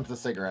First fair. one's the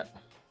cigarette.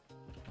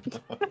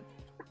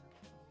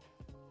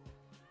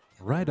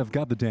 Right, I've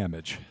got the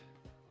damage.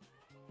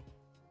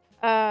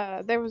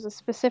 There was a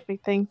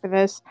specific thing for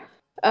this.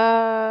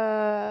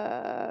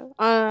 No,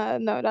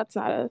 that's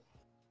not a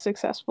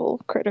successful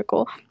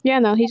critical. Yeah,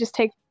 no, he just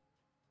takes.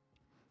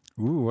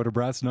 Ooh, what do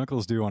brass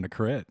knuckles do on a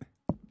crit?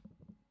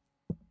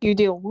 You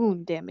deal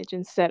wound damage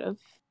instead of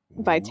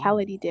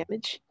vitality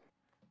damage.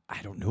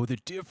 I don't know the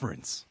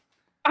difference.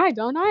 I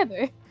don't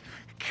either.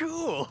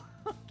 Cool.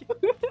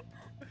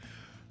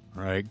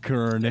 All right,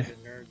 Kern, The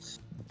nerds.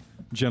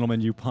 gentleman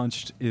you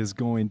punched is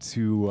going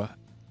to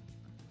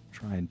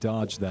try and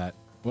dodge that.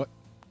 What?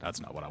 That's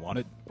not what I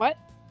wanted. What?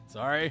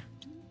 Sorry.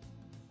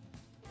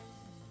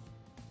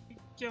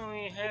 You don't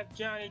even have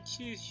Johnny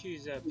Cheese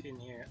Shoes up in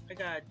here. I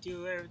gotta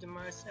do everything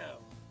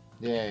myself.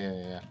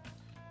 Yeah.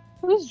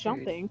 Who's Sweet.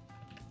 jumping?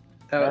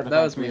 That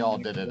Artifact, was me. We all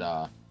did it,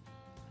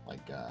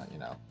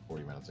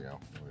 40 minutes ago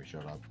when we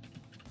showed up.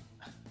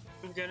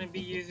 I'm gonna be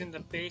using the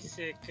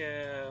basic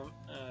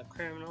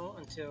criminal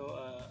until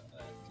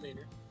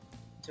later,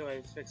 until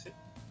I fix it.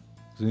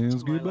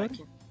 Sounds to my good, bud.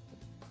 liking.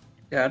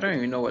 Yeah, I don't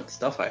even know what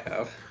stuff I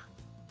have.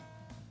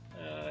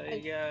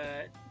 You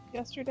got.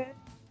 Yesterday.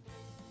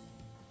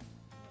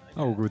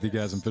 I'll work with you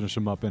guys and finish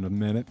them up in a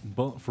minute.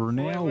 But for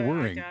now, wait,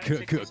 we're I in gotta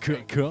take this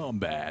drink.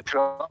 combat.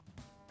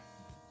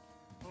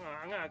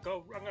 I'm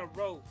gonna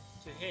roll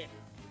to hit.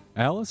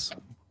 Alice,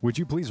 would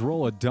you please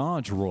roll a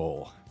dodge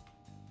roll?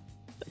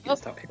 You can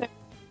stop here.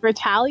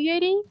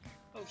 Retaliating?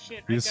 Oh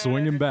shit! He's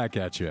swinging back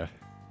at you.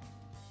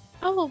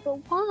 Oh, but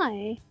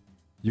why?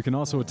 You can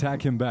also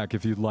attack him back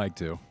if you'd like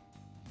to.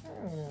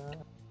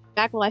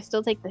 Back, will I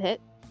still take the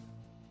hit?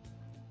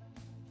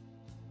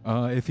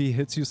 If he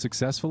hits you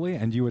successfully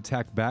and you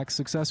attack back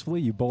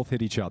successfully, you both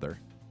hit each other.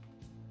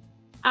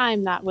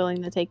 I'm not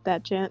willing to take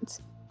that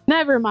chance.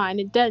 Never mind,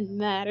 it doesn't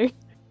matter.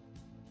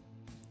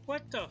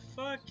 What the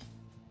fuck?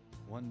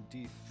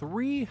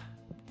 1d3.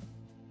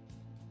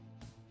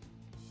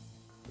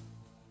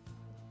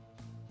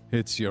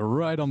 Hits you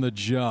right on the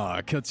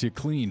jaw, cuts you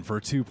clean for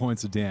 2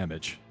 points of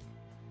damage.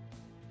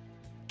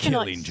 Kinda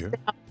like Killinger. spit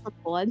out some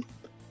blood.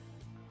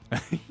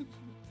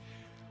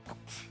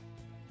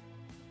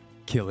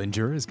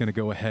 Killinger is going to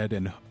go ahead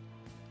and,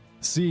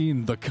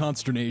 seeing the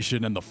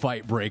consternation and the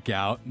fight break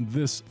out,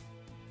 this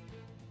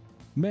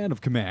man of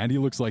command, he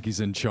looks like he's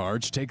in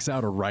charge, takes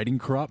out a riding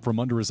crop from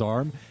under his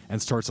arm and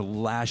starts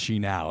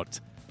lashing out.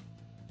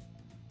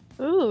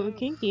 Ooh,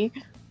 kinky.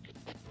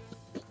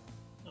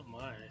 Oh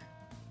my.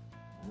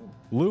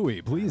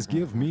 Louis, please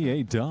give me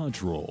a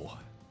dodge roll.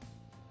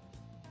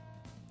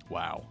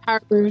 Wow.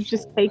 Harper's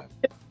just take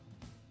it.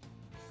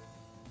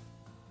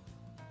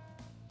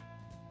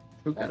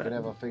 If I could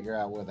ever figure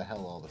out where the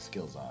hell all the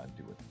skills are, I'd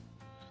do it.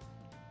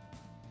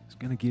 It's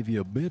going to give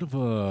you a bit of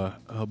a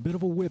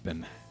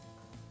whipping.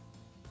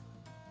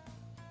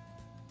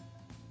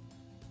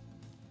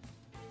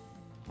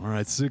 All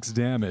right, 6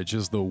 damage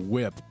as the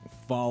whip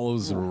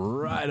follows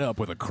right up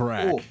with a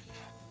crack. Oof.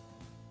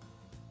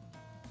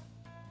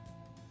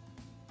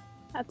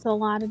 That's a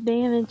lot of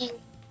damage.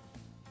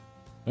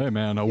 Hey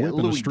man, a Yeah, whip in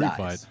a Louis street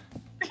dies.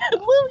 fight.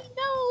 Louis,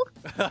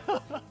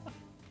 no!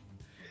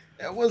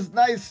 It was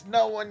nice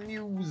knowing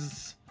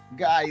yous,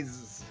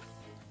 guys.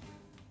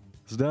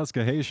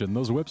 Zdowska Haitian,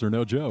 those whips are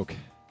no joke.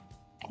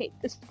 I hate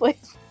this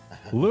place.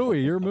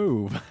 Louis, your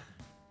move.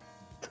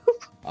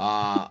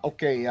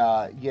 Okay,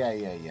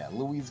 yeah.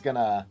 Louis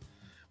gonna...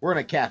 We're in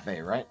a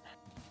cafe, right?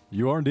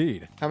 You are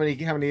indeed. How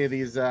many of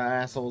these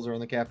assholes are in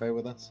the cafe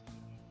with us?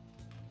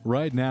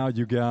 Right now,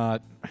 you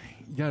got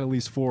at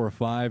least 4 or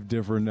 5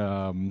 different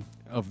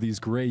of these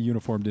gray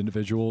uniformed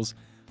individuals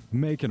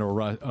making a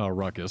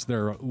ruckus.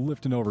 They're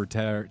lifting over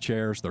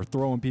chairs. They're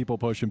throwing people,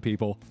 pushing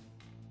people.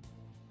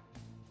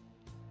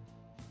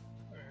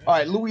 All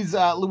right, Louis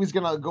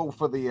gonna go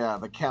for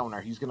the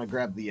counter. He's gonna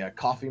grab the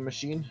coffee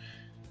machine.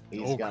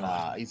 He's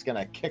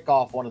gonna kick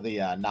off one of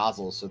the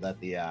nozzles so that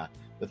the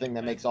thing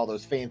that makes all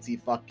those fancy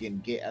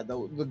fucking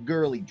the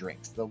girly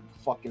drinks, the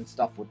fucking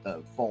stuff with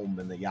the foam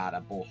and the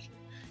yada bullshit.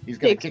 He's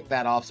gonna kick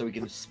that off so he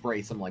can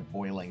spray some like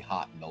boiling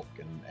hot milk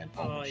and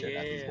foam and shit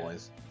at these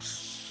boys.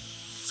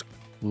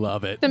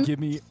 Love it. Give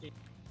me.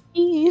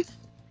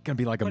 Gonna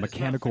be like a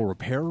mechanical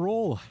repair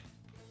roll.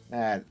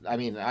 I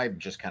mean, I'm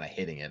just kind of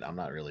hitting it. I'm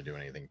not really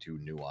doing anything too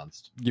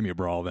nuanced. Give me a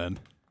brawl then.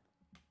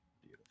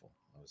 Beautiful.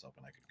 I was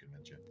hoping I could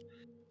convince you.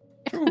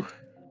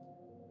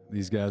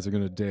 These guys are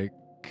gonna take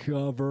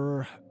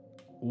cover.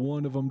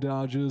 One of them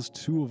dodges.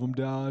 2 of them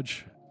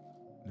dodge.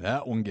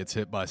 That one gets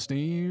hit by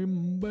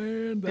steam,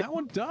 and that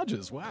one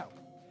dodges. Wow.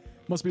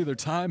 Must be their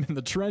time in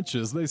the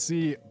trenches. They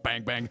see,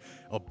 bang, bang,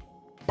 a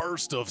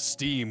burst of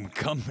steam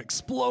come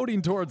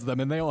exploding towards them,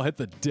 and they all hit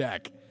the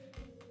deck.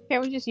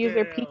 Can't we just use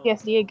their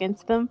PTSD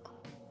against them?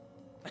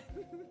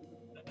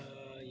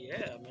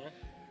 Yeah, man.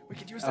 We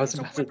could use I was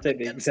about to say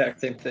the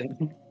exact same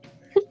thing.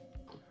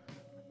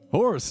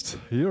 Horst,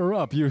 you're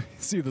up. You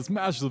see this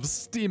massive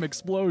steam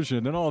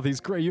explosion, and all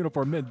these gray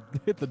uniform men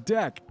hit the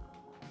deck.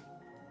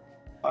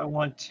 I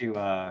want to,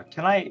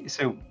 could I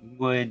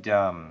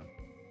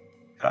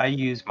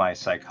use my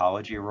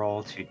psychology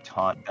roll to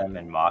taunt them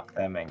and mock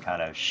them and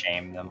kind of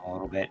shame them a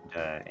little bit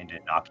into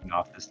knocking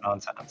off this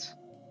nonsense?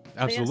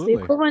 Absolutely. Yes,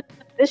 the equivalent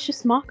of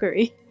vicious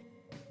mockery.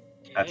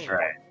 That's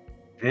right.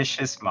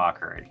 Vicious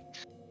mockery.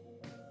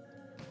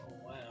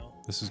 Oh, wow.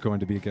 This is going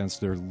to be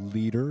against their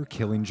leader,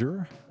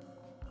 Killinger.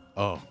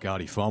 Oh, God,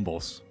 he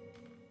fumbles.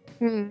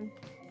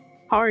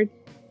 Hard.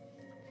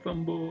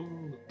 Fumble.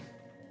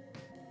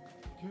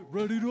 Get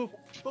ready to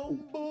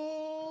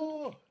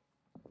fumble!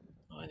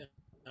 I got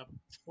a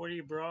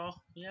 40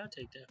 brawl. Yeah, I'll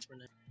take that for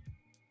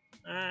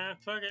now.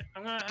 Fuck it.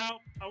 I'm gonna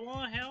help. I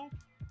want to help.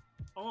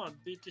 I want to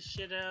beat the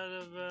shit out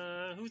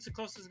of, who's the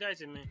closest guy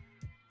to me?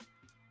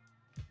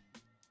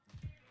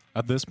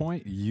 At this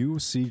point, you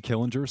see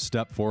Killinger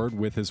step forward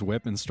with his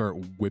whip and start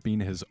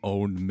whipping his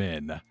own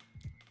men.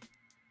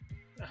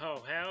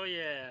 Oh, hell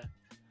yeah.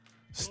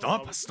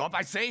 Stop,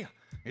 I say.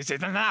 Is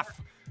it enough?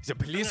 The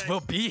police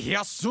will be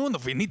here soon.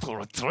 We need to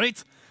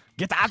retreat.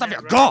 Get out of here.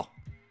 Go!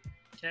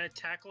 Can I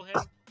tackle him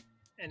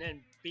and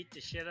then beat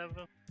the shit out of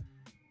him?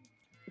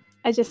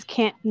 I just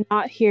can't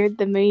not hear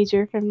the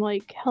major from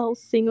like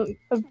Helsing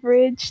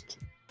Abridged.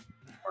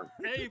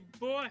 Hey,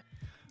 boy.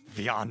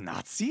 We are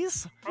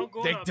Nazis? I'm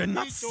going They to do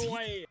not beat see. the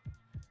way.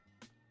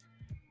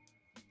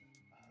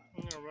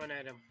 I'm gonna run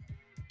at him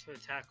to a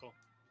tackle.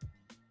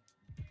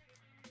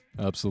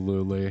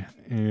 Absolutely.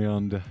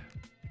 And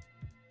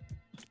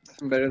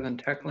Better than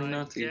tackling My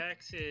Nazis.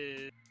 dex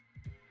is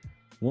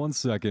 1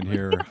 second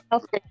here.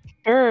 Okay.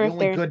 Sure, The if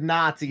only there's good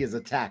Nazi is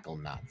a tackle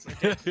Nazi.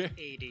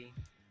 80.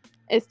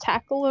 is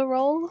tackle a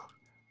roll.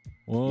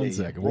 One Yeah,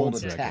 second. roll One to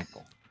second.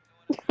 tackle.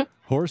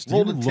 Horst,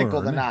 Roll you to tickle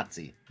the learn.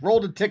 Nazi.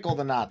 Roll to tickle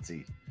the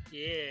Nazi.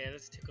 Yeah,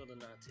 let's tickle the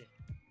Nazi.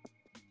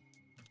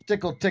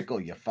 Tickle,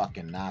 you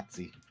fucking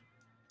Nazi.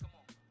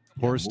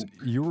 Horst,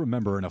 you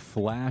remember in a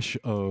flash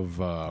of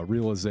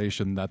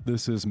realization that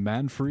this is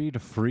Manfred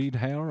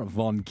Friedherr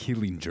von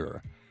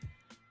Killinger.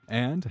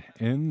 And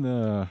in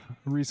the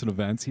recent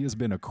events, he has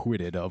been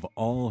acquitted of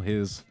all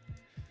his,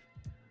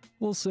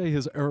 we'll say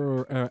his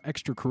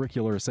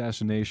extracurricular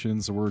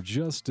assassinations were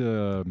just,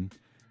 there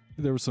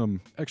was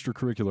some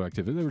extracurricular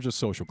activity. They were just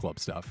social club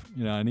stuff,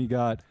 you know, and he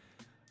got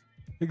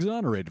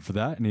exonerated for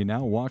that, and he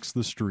now walks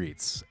the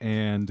streets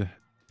and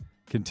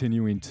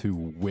continuing to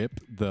whip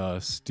the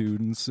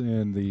students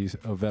and the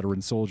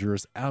veteran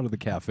soldiers out of the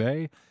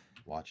cafe.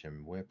 Watch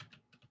him whip.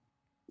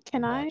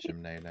 Can I? Watch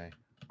him nay.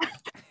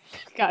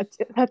 God,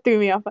 that threw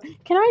me off.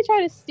 Can I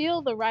try to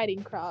steal the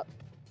riding crop?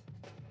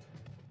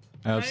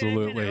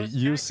 Absolutely.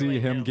 You see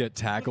tackling him him. get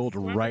tackled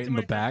What right happened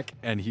in to the my back,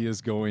 and he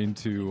is going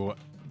to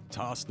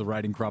toss the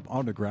riding crop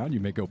on the ground. You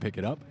may go pick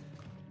it up.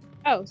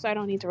 Oh, so I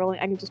don't need to roll it.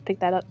 I can just pick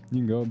that up. You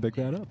can go and pick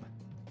that up.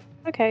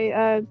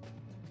 Okay,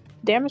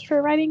 damage for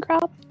a riding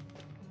crop?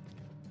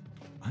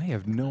 I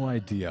have no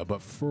idea,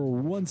 but for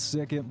 1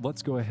 second,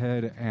 let's go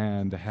ahead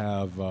and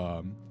have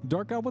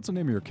Dark God. What's the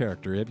name of your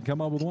character? Have you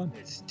come up with one?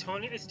 It's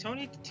Tony. It's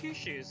Tony Two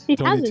Shoes. He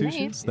Tony has a Two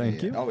name. Shoes.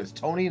 Thank you. Oh, it's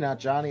Tony, not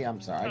Johnny. I'm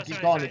sorry. I Oh, keep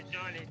sorry, calling you.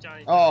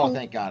 Johnny. Oh,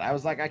 thank God. I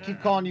was like, I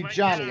keep calling you My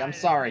Johnny. God, I'm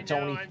sorry, I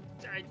know, Tony.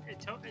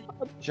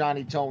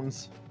 Johnny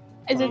Tones.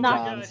 Is Tony it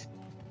not? Johns.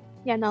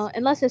 Yeah, no.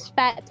 Unless it's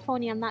Fat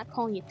Tony, I'm not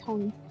calling you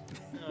Tony.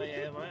 Oh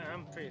yeah,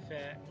 I'm pretty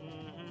fat.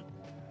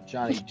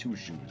 Johnny Two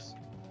Shoes.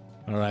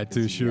 All right,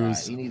 Two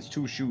Shoes. He needs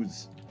 2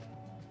 shoes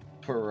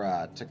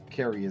per to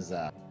carry his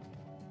I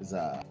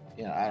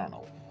don't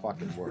know,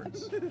 fucking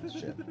words.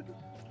 Shit.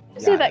 You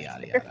see that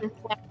Yada, character from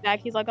Flashback?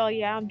 He's like, oh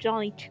yeah, I'm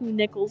Johnny 2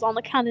 nickels on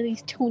account of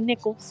these 2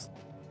 nickels.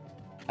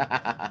 On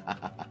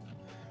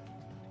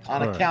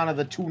Alright. account of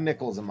the 2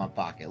 nickels in my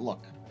pocket.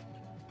 Look.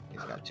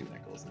 He's got 2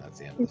 nickels, and that's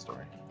the end of the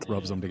story.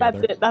 Rubs them That's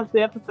together. it. That's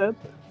the episode.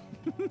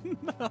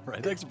 All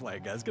right, thanks for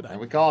playing, guys. Good And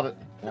night. we called it.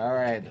 All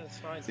right. That's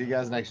fine. See you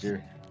guys next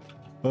year.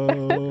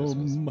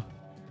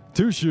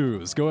 Two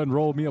Shoes, go ahead and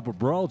roll me up a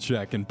brawl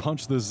check and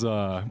punch this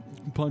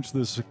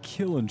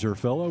Killinger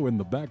fellow in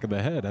the back of the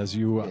head as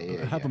you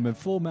have him in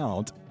full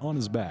mount on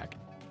his back.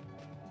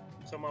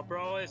 So my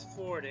brawl is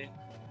 40.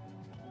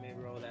 Let me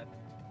roll that.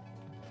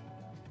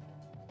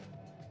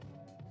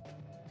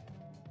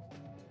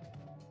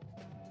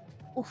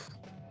 Oof.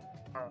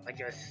 Oh, I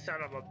guess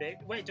son of a bitch.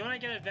 Wait, don't I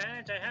get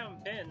advantage? I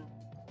haven't been.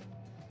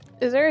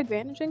 Is there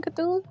advantage in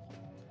Cthulhu?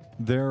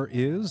 There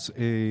is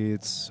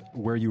it's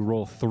where you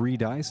roll 3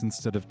 dice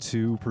instead of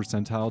 2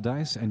 percentile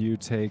dice, and you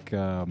take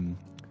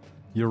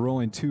you're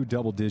rolling 2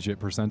 double-digit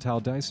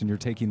percentile dice, and you're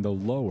taking the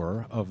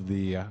lower of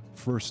the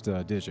first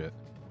digit.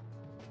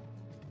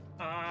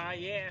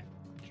 Yeah.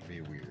 Should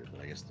be weird,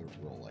 but I guess they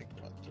roll like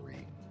what 3,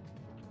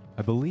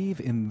 I believe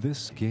in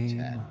this game.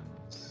 10.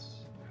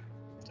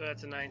 So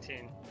that's a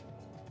 19.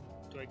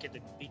 Do I get to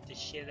beat the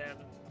shit out of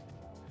him?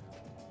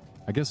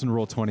 I guess in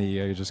roll 20,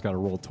 yeah, you just got to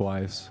roll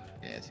twice.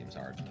 Yeah, it seems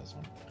hard in this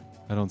one.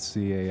 I don't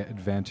see a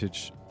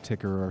advantage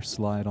ticker or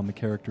slide on the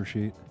character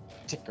sheet.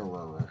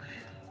 Tickerer.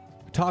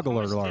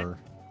 Toggler.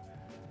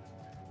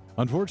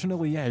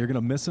 Unfortunately, yeah, you're going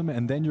to miss him,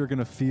 and then you're going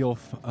to feel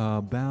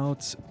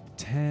about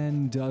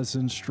 10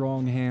 dozen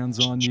strong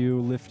hands on you,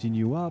 lifting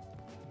you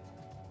up.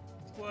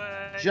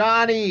 What?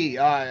 Johnny!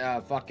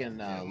 Fucking Louis goes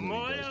to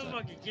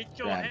Motherfucker, get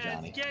your grab hands,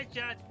 Johnny. get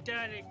your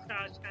dirty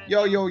cross hands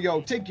Yo,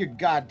 off. take your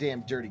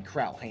goddamn dirty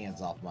kraut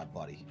hands off my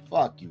buddy.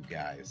 Fuck you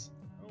guys.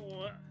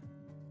 What?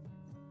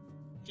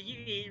 Did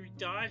you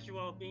dodge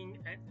while being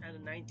at a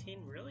 19?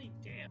 Really?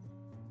 Damn.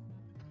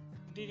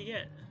 What did he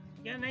get?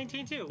 He got a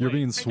 19 too. You're Wait,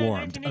 being I got a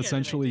swarmed. 19, he got a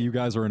Essentially, 19. you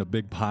guys are in a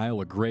big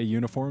pile of gray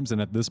uniforms,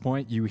 and at this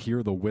point, you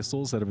hear the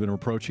whistles that have been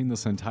approaching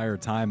this entire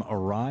time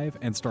arrive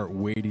and start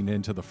wading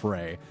into the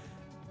fray.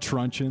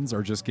 Truncheons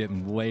are just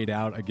getting laid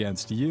out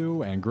against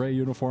you, and gray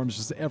uniforms,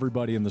 just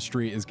everybody in the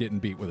street is getting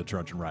beat with a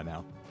truncheon right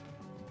now.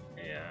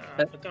 Yeah.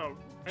 I'm gonna roll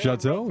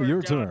Chateau, for a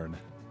your job. turn.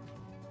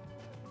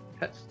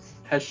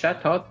 Has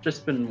Chateau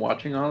just been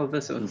watching all of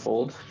this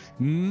unfold?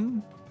 Hmm?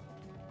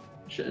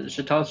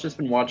 Chateau's just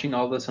been watching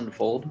all this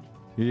unfold?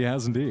 He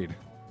has indeed.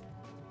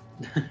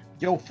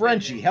 Yo,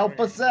 Frenchie, help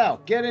us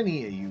out. Get in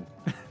here, you.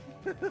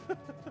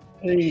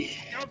 Hey.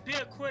 Don't be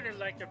a quitter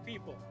like the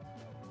people.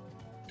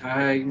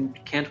 I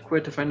can't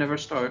quit if I never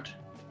start.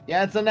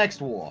 Yeah, it's the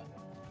next war.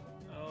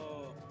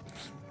 Oh.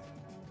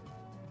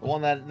 The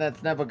one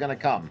that's never gonna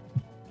come.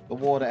 The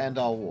war to end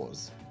all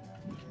wars.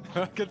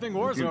 Good thing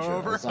wars are future,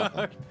 over. or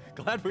something.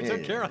 Glad we Yeah,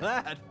 took care of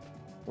yeah. that.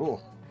 Ooh,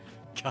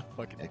 God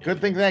fucking. yeah,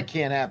 good thing that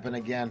can't happen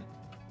again.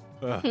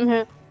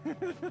 Ugh.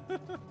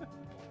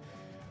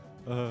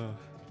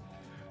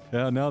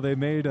 Yeah, no, they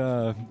made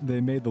the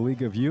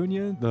League of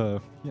Union,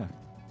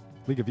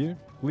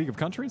 League of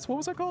Countries. What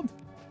was that called?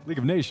 League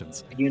of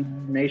Nations.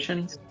 United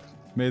Nations?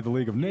 Made the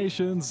League of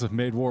Nations,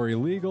 made war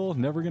illegal.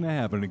 Never gonna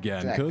happen again,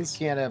 Exactly. because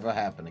Can't ever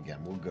happen again.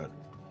 We're good.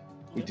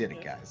 We did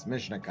it, guys.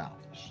 Mission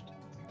accomplished.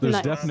 there's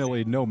Nice.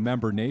 definitely no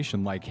member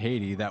nation like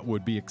Haiti that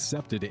would be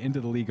accepted into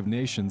the League of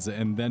Nations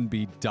and then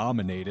be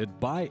dominated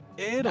by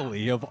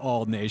Italy of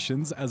all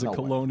nations as a No way.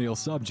 colonial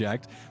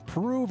subject,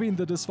 proving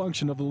the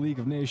dysfunction of the League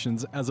of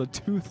Nations as a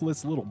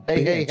toothless little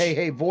Hey, bitch.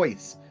 hey,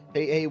 voice.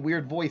 Hey,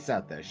 weird voice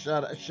out there.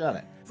 Shut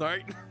it.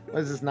 Sorry.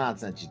 What is this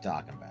nonsense you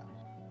talking about?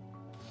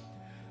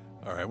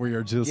 All right, we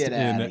are just Get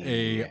in outta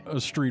here.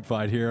 a street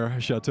fight here.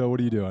 Chateau, what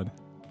are you doing?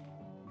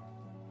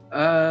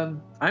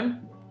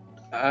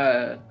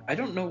 I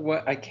don't know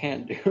what I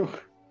can do.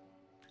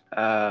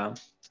 I don't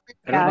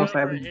Yeah. know if I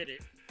have. Never hit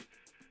it.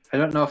 I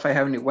don't know if I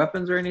have any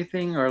weapons or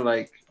anything, or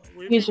like.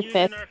 We've Use been your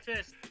using fist. our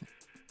fist.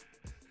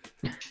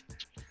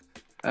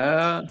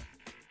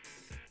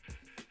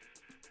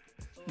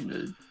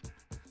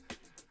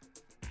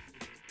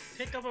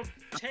 Pick up a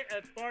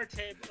bar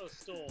table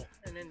stool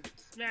and then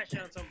smash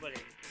on somebody.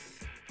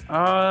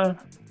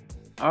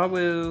 I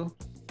will.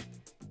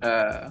 Through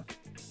a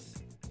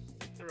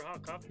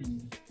hot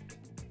coffee.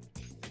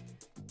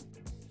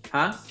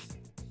 Huh?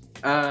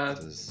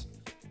 This is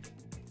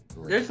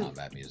great there's a-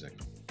 combat music.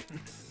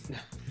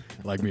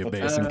 Like me a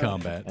base in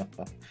combat.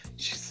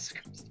 Jesus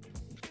Christ.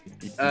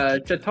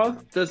 Chateau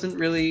doesn't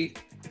really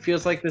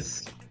feels like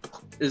this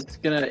is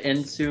gonna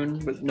end soon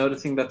with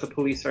noticing that the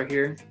police are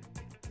here.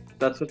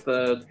 That's what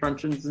the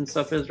truncheons and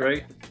stuff is,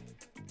 right?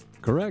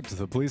 Correct.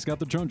 The police got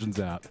the truncheons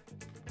out.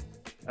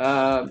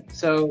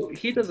 So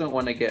he doesn't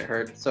want to get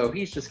hurt, so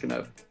he's just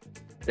gonna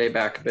stay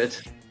back a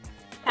bit.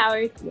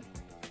 Coward.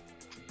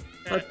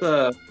 Let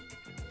the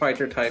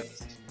fighter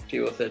types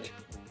deal with it.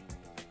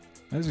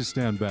 As you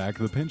stand back,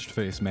 the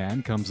pinched-faced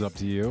man comes up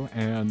to you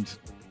and,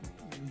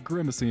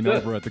 grimacing Ugh.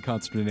 over at the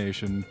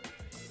consternation,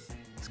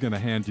 is going to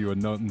hand you a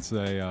note and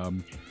say,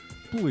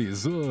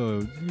 please,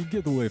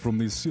 get away from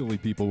these silly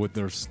people with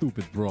their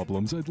stupid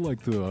problems. I'd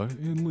like to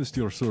enlist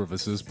your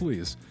services,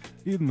 please.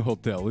 Eden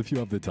Hotel, if you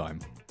have the time.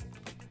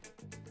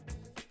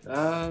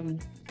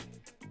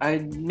 I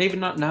maybe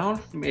not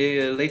now.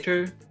 Maybe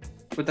later.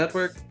 Would that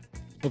work?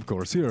 Of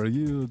course, here,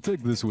 you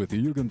take this with you.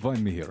 You can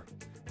find me here.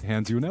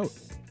 Hands you a note.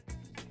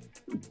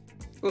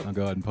 Cool. I'll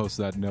go ahead and post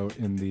that note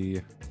in the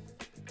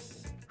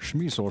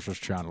Shmesources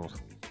channel.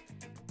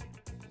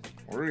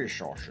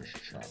 Resources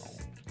channel.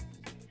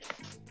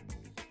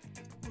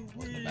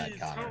 Wasn't a bad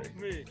Please Connery. help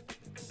me.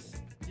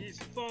 He's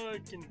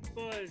fucking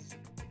buzzed.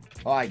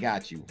 Oh, I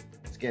got you.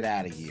 Let's get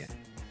out of here.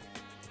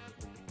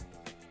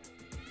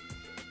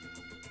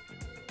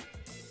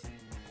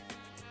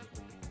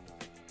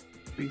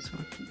 Please.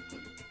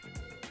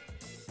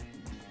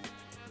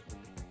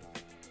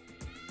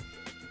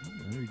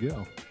 There you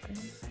go.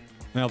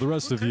 Now, the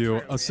rest of you,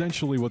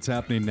 essentially what's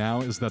happening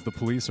now is that the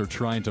police are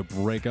trying to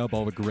break up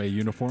all the gray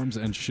uniforms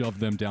and shove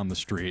them down the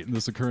street.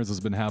 This occurrence has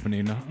been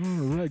happening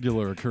on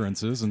regular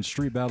occurrences, and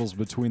street battles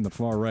between the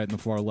far right and the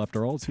far left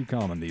are all too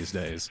common these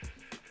days.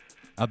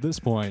 At this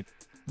point,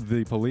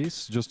 the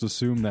police just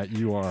assume that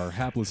you are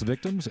hapless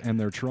victims, and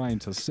they're trying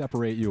to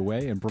separate you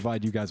away and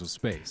provide you guys with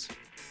space.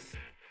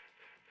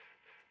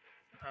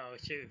 Oh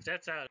shoot,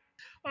 that's out.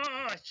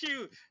 Oh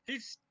shoot,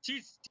 he's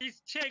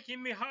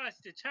taking me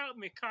hostage. Help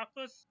me,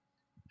 coppers.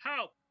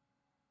 Help.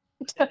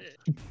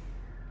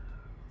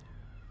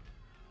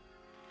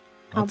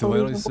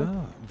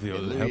 Unbelievable.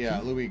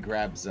 Louis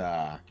grabs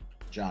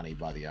Johnny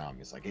by the arm.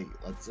 He's like, "Hey,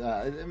 let's.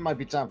 It might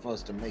be time for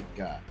us to make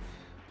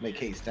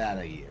haste out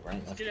of here,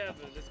 right? Let's get out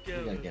of it. Let's We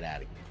go. gotta get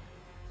out of here."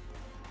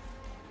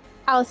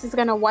 Alice is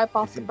gonna wipe He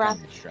off the seemed breath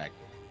kind of distracted.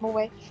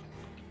 away.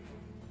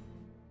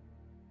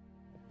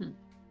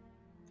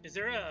 Is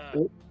there a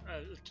Oh.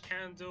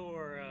 candle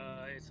or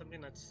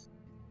something that's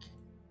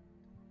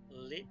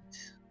lit,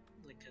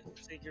 like a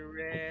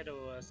cigarette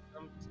or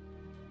something?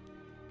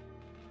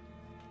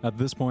 At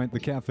this point, the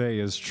cafe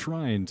is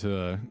trying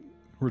to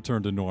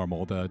return to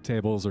normal. The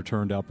tables are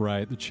turned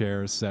upright, the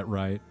chairs set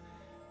right.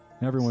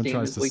 Everyone Steam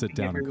tries is to sit leaking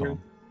down and everywhere.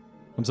 calm.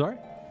 I'm sorry?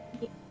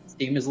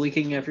 Steam is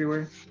leaking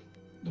everywhere.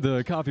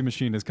 The coffee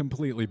machine is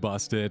completely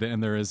busted,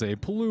 and there is a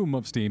plume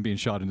of steam being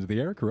shot into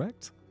the air,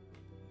 correct?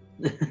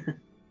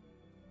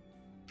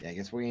 Yeah, I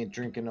guess we ain't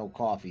drinking no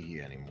coffee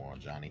here anymore,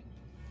 Johnny.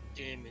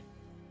 Damn it.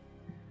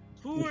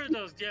 Who are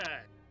those guys?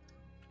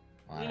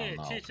 I We don't need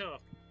know. to teach off.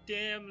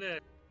 Damn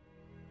list.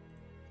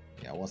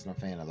 Yeah, I wasn't a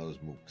fan of those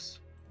mooks.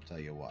 I'll tell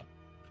you what.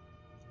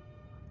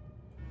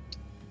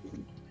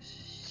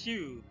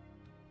 Shoot.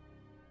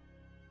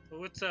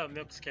 What's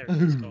Milk's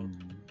character's called?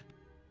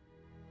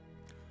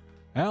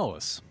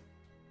 Alice,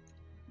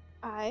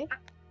 I.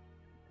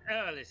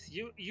 Alice,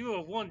 you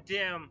are one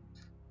damn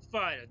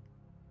fighter.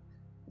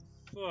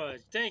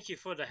 Thank you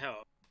for the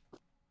help.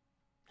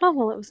 Oh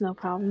well, it was no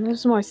problem.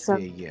 There's more stuff.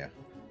 Yeah.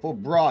 For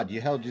broad,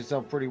 you held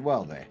yourself pretty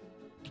well there.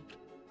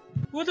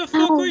 What the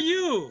fuck Ow. were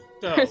you,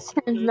 though?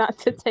 Pretend not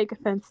to take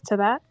offense to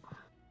that.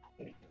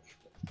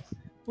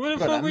 What the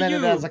Good, I fuck were meant you?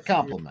 it as a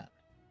compliment.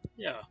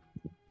 Yeah.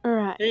 All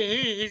right.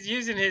 He's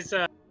using his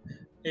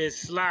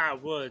sly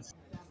words.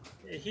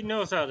 He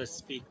knows how to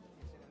speak.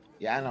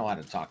 Yeah, I know how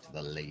to talk to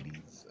the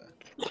ladies.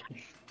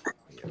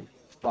 You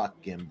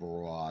fucking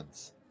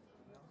broads.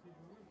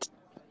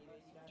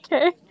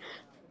 Okay.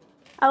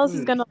 Alice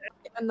is gonna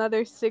light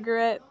another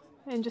cigarette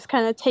and just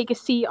kind of take a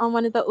seat on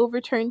one of the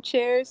overturned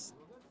chairs.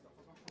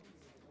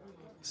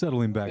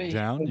 Settling back Hey.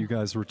 down, you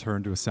guys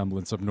return to a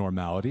semblance of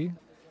normality.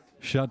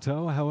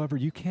 Chateau, however,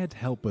 you can't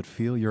help but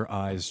feel your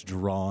eyes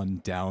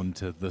drawn down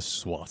to the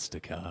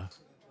swastika.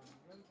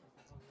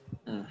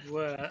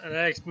 Well,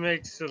 that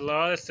makes a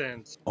lot of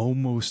sense.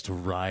 Almost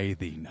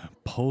writhing,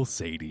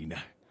 pulsating.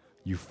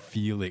 You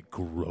feel it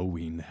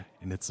growing,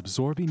 and it's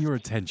absorbing your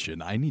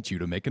attention. I need you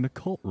to make an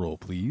occult roll,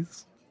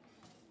 please.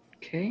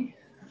 Okay.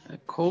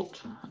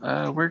 Occult.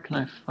 Where can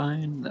I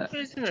find that?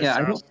 Isn't a Yeah,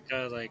 I don't.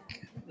 swastika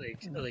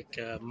like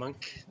a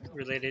monk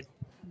related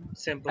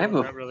symbol? I have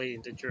a- Not really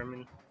into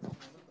German.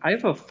 I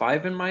have a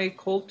 5 in my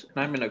occult, and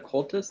I'm an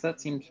occultist.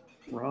 That seems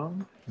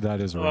wrong. That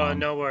is Oh, wrong.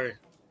 no worry.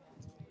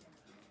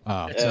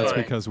 That's fine.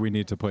 because we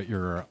need to put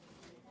your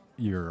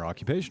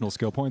occupational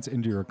skill points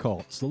into your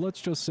occult. So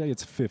let's just say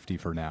it's 50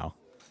 for now.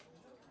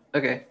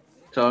 Okay.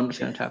 So I'm just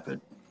gonna tap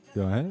it.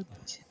 Go ahead.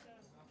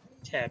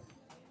 Tap.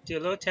 Do a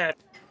little tap.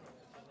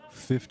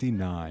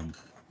 59.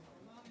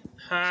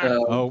 Ha.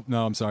 So Oh,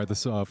 no, I'm sorry.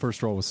 This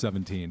first roll was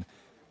 17.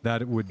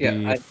 That would be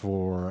Yeah,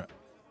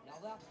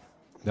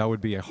 that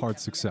would be a hard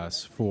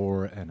success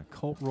for an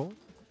occult roll.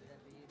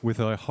 With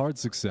a hard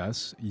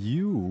success,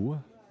 you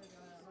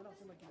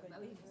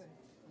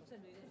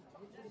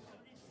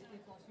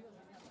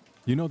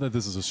know that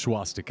this is a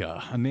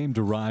swastika, a name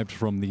derived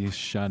from the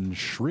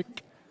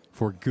Sanskrit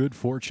for good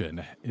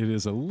fortune. It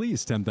is at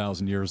least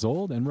 10,000 years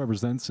old and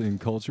represents in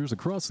cultures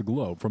across the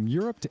globe, from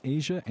Europe to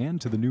Asia and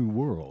to the New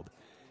World.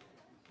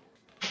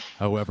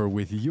 However,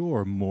 with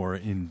your more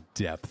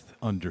in-depth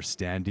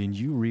understanding,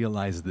 you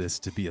realize this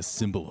to be a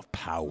symbol of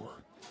power.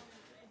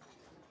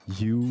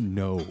 You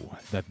know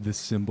that this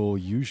symbol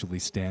usually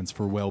stands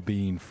for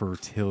well-being,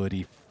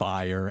 fertility,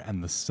 fire,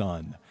 and the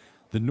sun.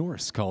 The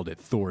Norse called it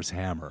Thor's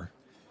hammer.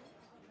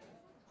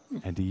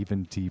 And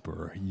even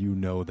deeper, you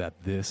know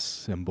that this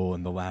symbol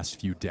in the last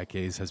few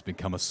decades has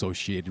become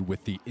associated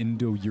with the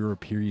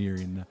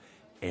Indo-European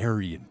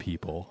Aryan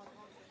people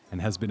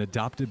and has been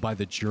adopted by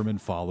the German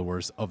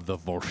followers of the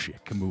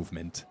Bolshevik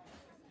movement.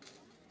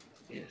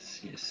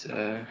 yes.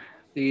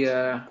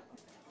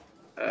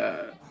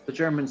 The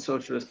German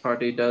Socialist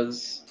Party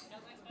does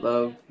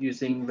love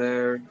using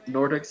their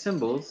Nordic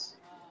symbols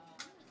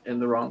in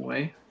the wrong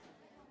way.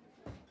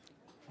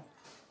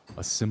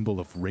 A symbol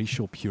of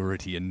racial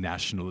purity and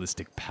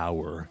nationalistic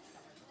power.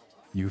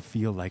 You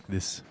feel like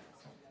this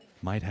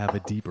might have a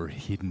deeper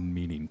hidden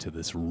meaning to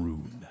this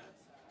rune.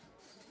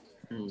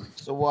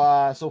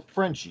 So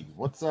Frenchie,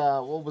 what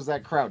was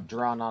that crowd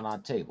drawn on our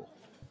table?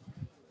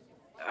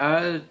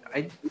 I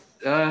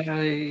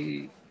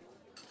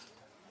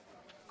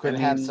Could I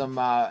have mean- some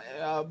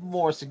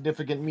more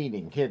significant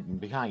meaning hidden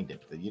behind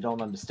it that you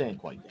don't understand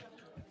quite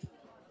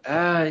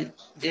yet.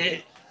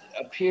 It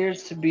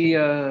appears to be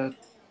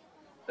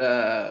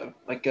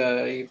like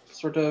a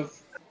sort of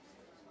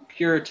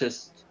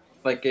puritist,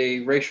 like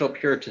a racial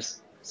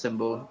puritist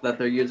symbol that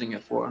they're using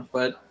it for.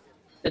 But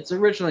it's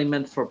originally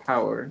meant for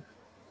power.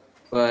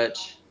 But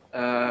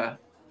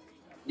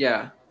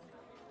yeah,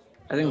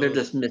 I think they're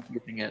just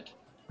misusing it.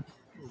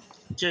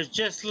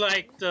 Just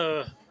like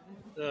those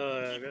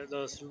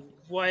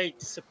white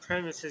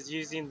supremacists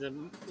using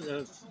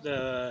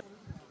the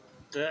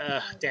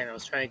damn, I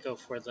was trying to go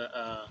for the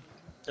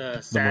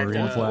sad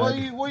Marine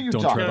flag. What are you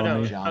Don't talking tread on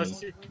about, me.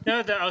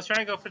 Johnny? I was trying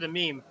to go for the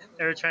meme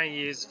they were trying to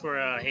use for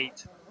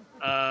hate.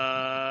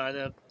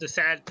 The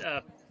sad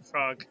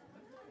frog.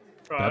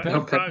 Pepe?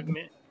 Frog.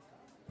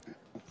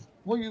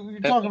 What you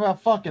talking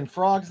about fucking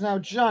frogs now,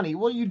 Johnny?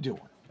 What are you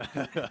doing?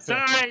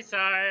 Sorry,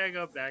 I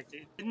go back to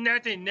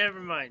nothing. Never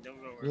mind. Don't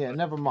go worry. Yeah,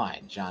 never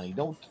mind, Johnny.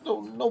 Don't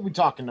be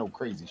talking no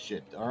crazy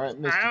shit. All right,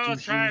 Mister I Two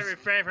was trying to Shoes.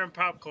 refrain from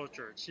pop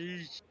culture.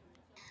 Jeez.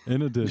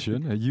 In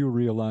addition, you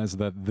realize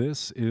that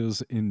this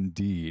is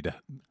indeed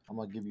I'm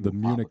gonna give you the a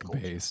pop culture.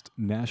 Munich-based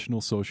National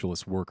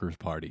Socialist Workers'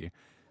 Party,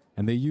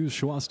 and they use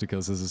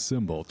swastikas as a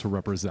symbol to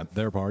represent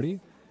their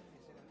party.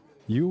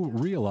 You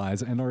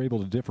realize and are able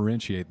to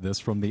differentiate this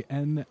from the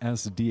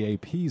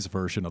NSDAP's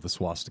version of the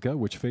swastika,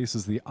 which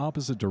faces the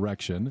opposite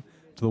direction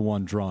to the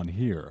one drawn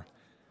here.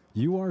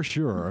 You are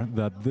sure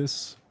that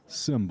this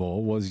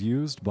symbol was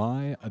used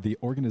by the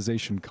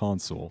Organization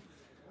Council,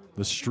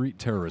 the street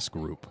terrorist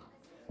group,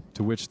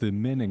 to which the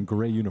men in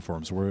gray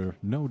uniforms were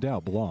no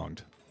doubt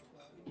belonged.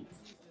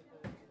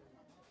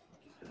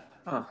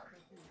 Huh.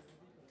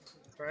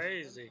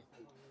 Crazy.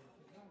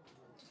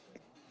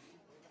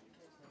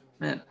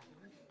 Man,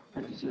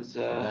 this is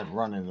That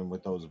running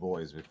with those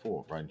boys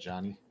before, right,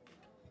 Johnny?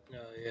 Oh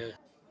yeah.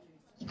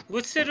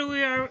 What city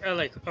we are?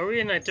 Are we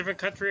in a different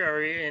country? Are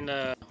we in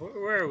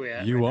where are we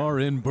at? You right are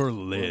in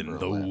Berlin, the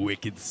Berlin.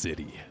 wicked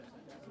city.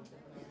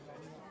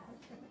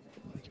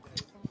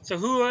 So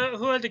who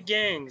are the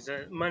gangs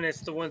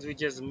minus the ones we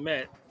just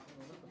met?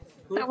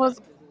 That was.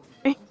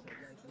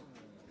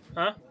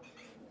 Huh?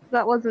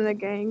 That wasn't a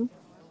gang.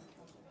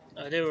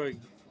 They were.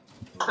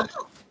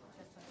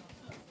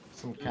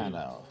 some kind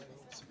of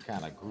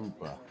group.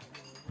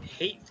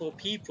 Hateful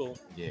people.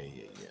 Yeah.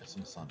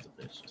 Some sons of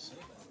bitches.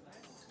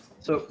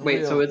 So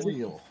wait, so it's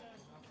real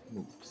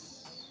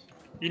mooks.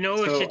 You know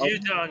what we So, should do,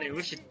 Donnie?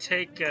 We should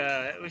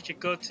we should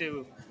go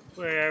to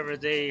wherever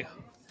they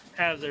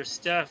have their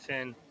stuff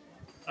and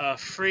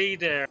free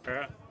their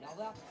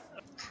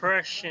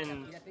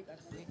oppression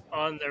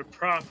on their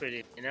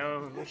property. You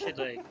know, we should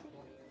like.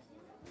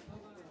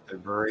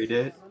 Liberate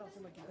it.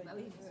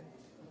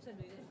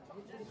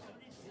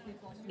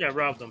 Yeah,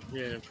 rob them.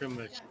 Yeah, pretty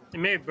much. They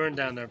may burn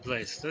down their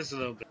place. Just a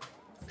little bit.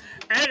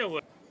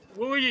 Anyway,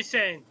 what were you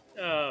saying,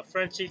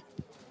 Frenchie?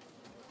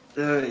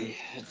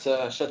 It's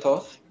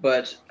Chateau,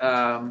 but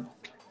Yeah,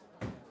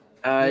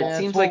 it seems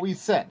that's what like we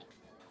said.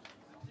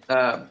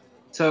 Hey.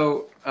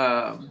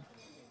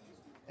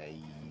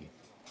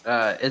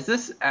 Is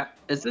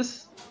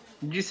this?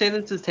 Did you say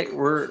this is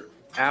we're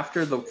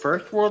after the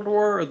First World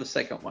War or the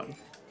Second one?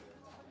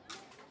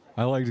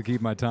 I like to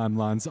keep my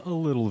timelines a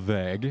little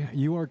vague.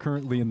 You are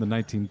currently in the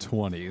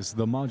 1920s.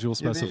 The module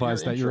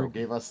specifies that your you're.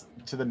 intro gave us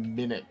to the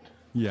minute.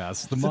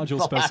 Yes, the The module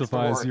last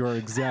specifies war. you are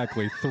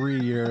exactly 3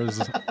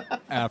 years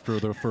after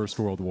the First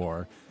World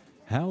War.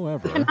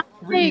 However,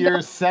 3 you go.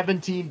 years,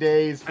 17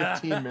 days,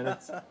 15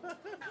 minutes.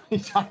 You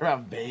talking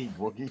about vague,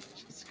 Wookie?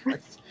 Jesus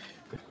Christ.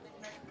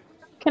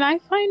 Can I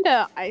find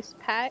a ice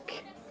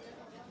pack?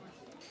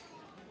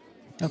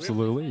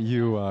 absolutely,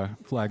 you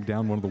flag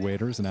down one of the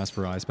waiters and ask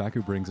for ice pack,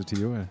 who brings it to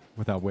you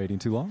without waiting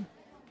too long.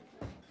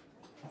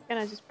 Can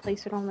I just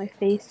place it on my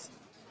face?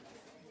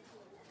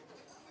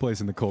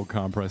 Placing the cold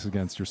compress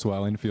against your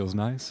swelling feels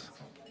nice.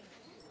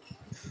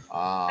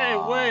 Hey,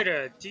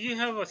 waiter, do you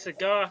have a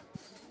cigar?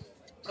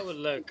 I would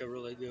like a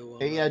really good one.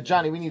 Hey,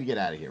 Johnny, we need to get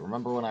out of here.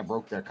 Remember when I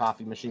broke their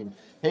coffee machine?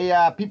 Hey,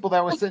 people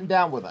that were sitting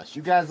down with us,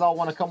 you guys all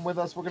want to come with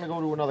us? We're going to go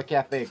to another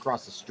cafe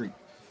across the street.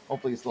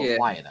 Hopefully it's a little Yeah.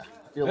 quieter.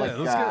 I feel like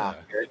let's go.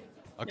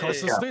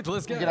 Across the Yeah. street,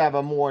 let's we go. could have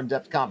a more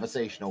in-depth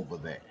conversation over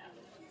there.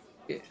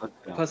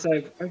 Plus,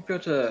 I've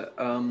got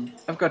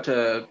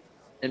a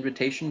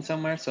invitation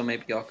somewhere, so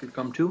maybe y'all could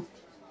come too.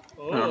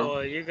 Oh,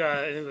 you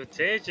got an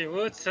invitation.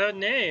 What's her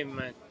name,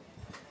 man?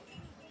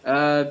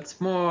 It's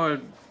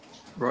more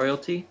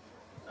royalty.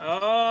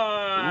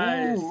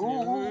 Oh,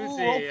 Ooh,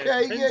 Susie,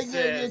 okay, yeah.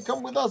 princess.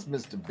 Come with us,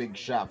 Mr. Big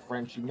Shot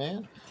Frenchie,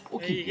 man. We'll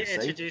Hey, keep you you get safe.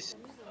 introduced.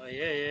 Oh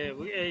yeah.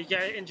 You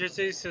gotta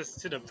introduce us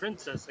to the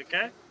princess,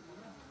 okay?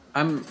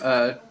 I'm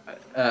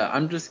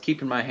just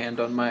keeping my hand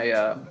on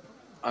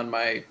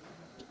my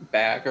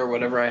bag or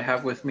whatever I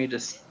have with me,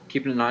 just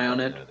keeping an eye on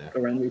it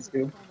around these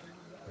two.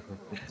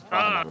 It's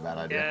probably not a bad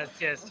idea.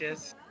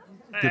 Yes.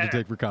 Good to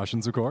take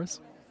precautions, of course.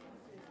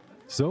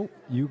 So,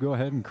 you go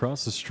ahead and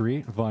cross the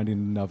street, finding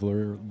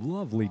another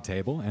lovely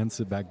table, and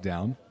sit back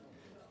down,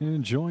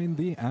 enjoying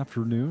the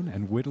afternoon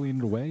and whittling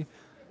it away.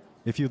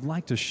 If you'd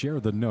like to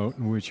share the note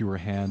in which you were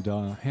handed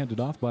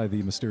off by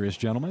the mysterious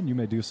gentleman, you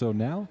may do so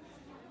now.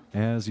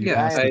 As you Yeah,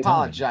 pass I the time.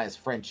 apologize,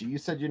 Frenchie. You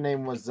said your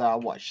name was,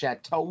 what,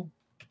 Chateau?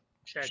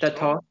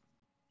 Chateau the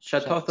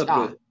Chateau.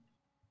 Bleu.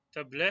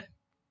 Table.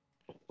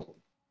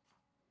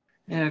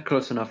 Yeah,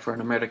 close enough for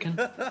an American.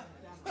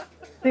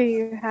 Do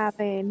you have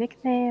a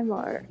nickname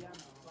or?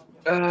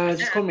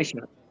 Just call me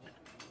Shaq.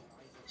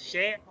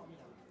 Shaq.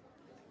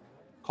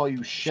 Call you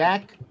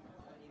Shaq?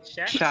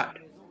 Shaq. Shaq.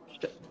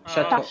 Oh,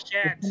 Chateau.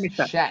 Shat. Call me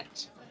Shaq.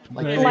 Shat.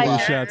 Maybe Like-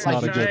 Shat's like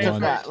not a you good just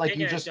one. got- like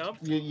Taking you a just, dump?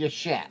 you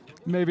shat.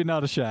 Maybe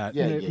not a Shat.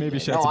 Yeah, Maybe yeah.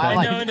 Shat's No, a I bad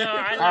like- one. No,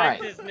 I like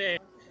Alright. this name.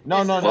 No,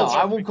 This is I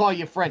also- won't call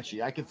you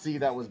Frenchie. I could see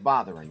that was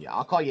bothering you.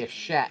 I'll call you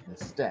Shat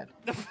instead.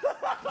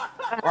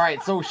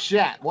 Alright, so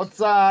Shat, what's,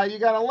 you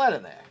got a letter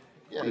there?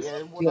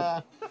 Yeah,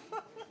 what,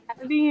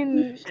 I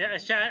mean,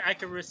 Shat, I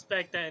can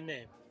respect that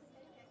name.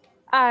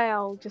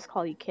 I'll just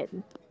call you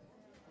Kitten.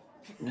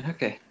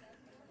 Okay.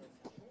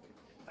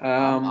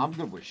 I'm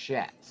good with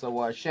Shat.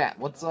 So, Shat,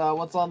 what's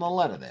on the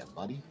letter there,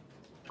 buddy?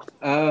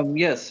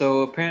 Yes,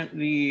 so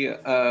apparently,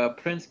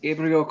 Prince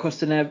Gabriel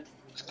Kostadinov,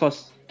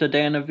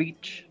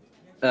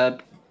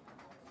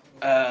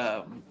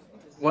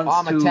 wants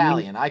I'm to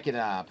Italian. I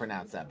can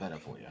pronounce that better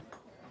for you.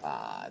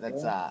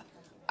 That's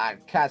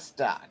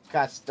Casta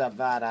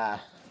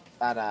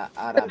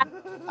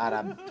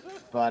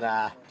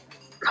but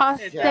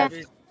Constant of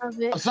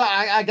I'm it.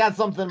 sorry, I got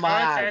something in my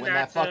eye when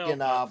that Constant,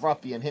 fucking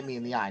ruffian hit me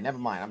in the eye. Never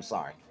mind, I'm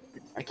sorry.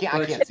 I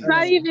can't see It's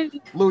not this. even.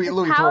 Louis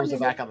throws Italian. it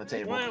back on the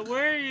table.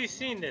 Where are you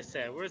seeing this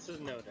at? Where's the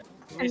note at?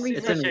 Let me And see. we-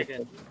 Let me check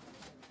it.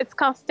 It's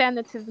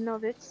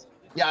Konstantinovich.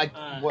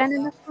 Yeah, what?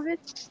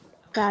 Konstantinovich.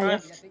 Yeah.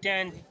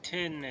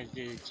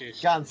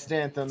 Konstantinovich.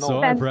 Constantinople.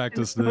 So I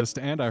practiced this,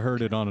 and I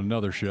heard it on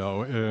another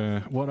show.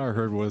 What I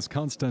heard was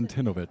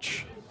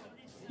Konstantinovich.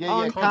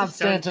 Yeah,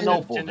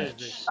 Constantinople.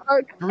 Konstantinovich.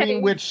 Okay.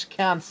 Greenwich,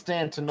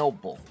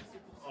 Constantinople.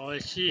 Oh,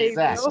 she.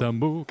 Exactly.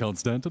 Istanbul,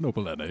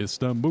 Constantinople,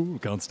 Istanbul,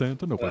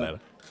 Constantinople.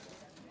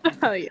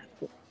 Oh yeah.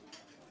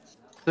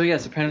 So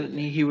yes,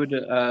 apparently he would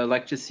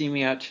like to see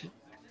me at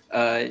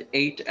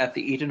 8 at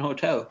the Eden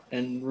Hotel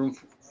in room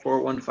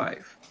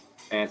 415.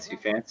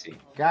 Fancy.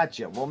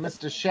 Gotcha. Well,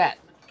 Mr. Shat,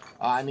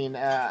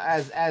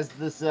 as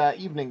this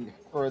evening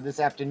or this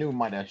afternoon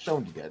might have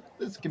shown you that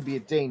this can be a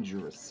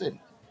dangerous city.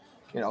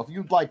 If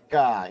you'd like,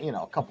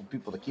 a couple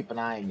people to keep an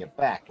eye on your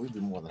back, we'd be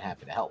more than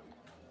happy to help.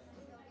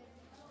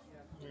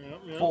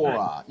 For,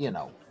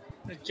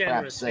 a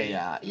generous perhaps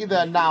fee. either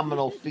a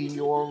nominal fee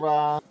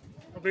or,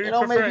 We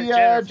prefer maybe a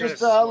generous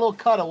just a little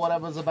cut of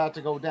whatever's about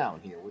to go down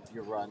here with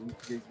your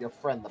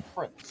friend, the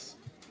Prince,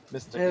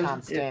 Mr. Yeah,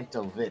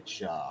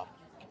 Konstantovich,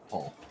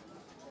 Paul.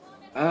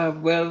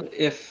 Well,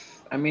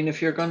 if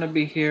you're gonna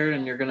be here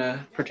and you're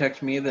gonna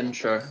protect me, then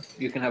sure,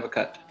 you can have a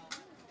cut.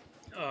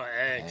 Oh,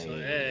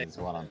 excellent. Hey, that's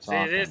what I'm See,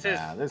 talking this is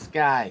about. This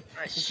guy,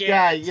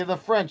 shit. you're the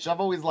French. I've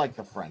always liked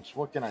the French.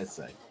 What can I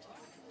say?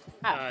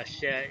 Oh,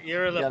 shit.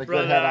 You're You the got a good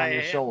brother head on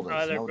your shoulders,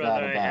 other no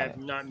brother doubt I about have it.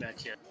 not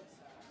met yet.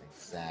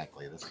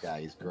 Exactly. This guy,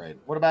 he's great.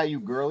 What about you,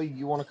 girlie?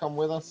 You want to come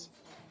with us?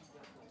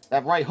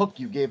 That right hook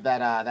you gave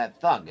that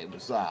thug, it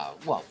was,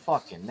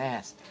 fucking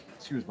nasty.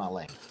 Excuse my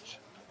language.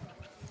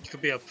 You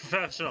could be a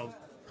professional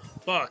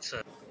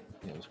boxer.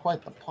 It was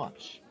quite the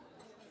punch.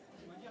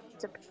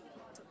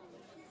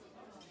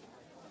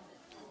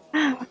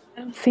 I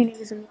don't see any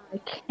reason why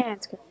I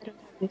can't, because I don't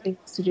have anything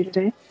else to do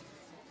today.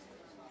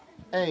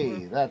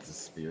 Hey, that's a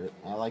spirit.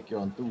 I like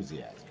your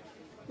enthusiasm.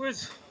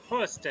 Where's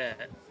Horst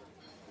at?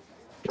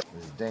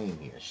 This dame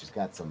here, she's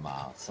got some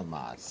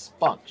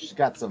spunk. She's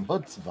got some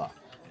chutzpah,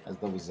 as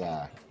those,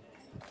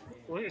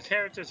 What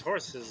character's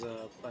Horst is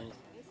playing?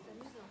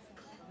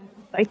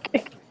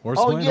 Like, Horse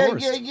Oh, playing yeah,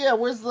 Horst.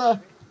 yeah.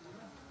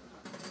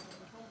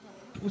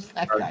 Who's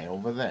that guy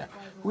over there?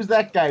 Who's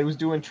that guy who's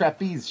doing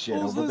trapeze shit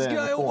Who's over this there in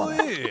guy the corner?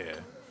 over here?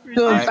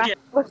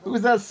 Yeah.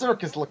 Who's that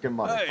circus-looking Hey,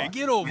 motherfucker?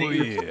 get over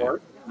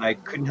here. I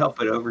couldn't help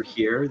but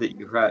overhear that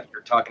you're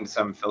talking to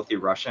some filthy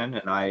Russian,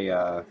 and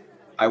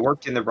I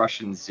worked in the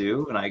Russian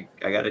zoo, and I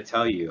got to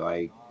tell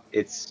you,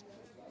 it's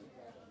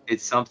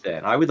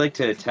something. I would like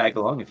to tag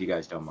along if you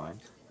guys don't mind.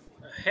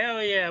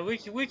 Hell yeah, we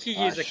could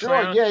use a Sure,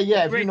 clown. yeah. If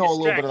you Great know a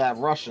little bit of distraction.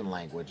 that Russian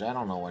language, I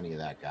don't know any of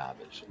that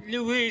garbage.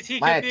 Luis, he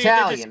My could be a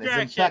Italian is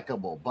distraction.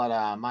 impeccable,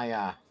 but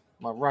my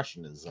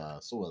Russian is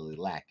sorely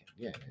lacking.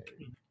 Yeah.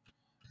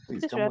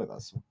 Please come with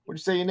us. What'd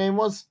you say your name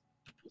was?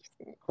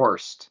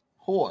 Horst.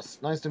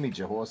 Horst. Nice to meet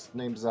you, Horst.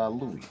 Name's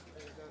Louis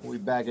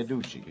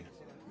Bagaducci.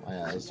 My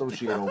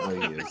associate over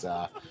here is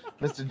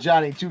Mr.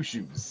 Johnny Two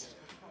Shoes.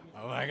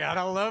 Oh my god,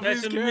 I love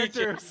Nice these to meet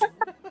you. characters.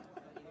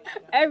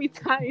 every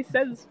time he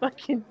says his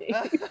fucking name.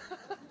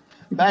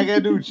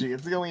 Bagaducci.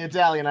 It's the only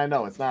Italian I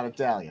know. It's not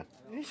Italian.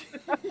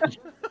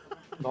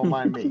 Don't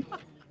mind me.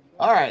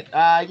 All right.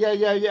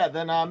 Yeah.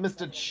 Then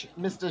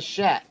Mr.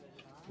 Shat.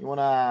 You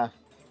wanna?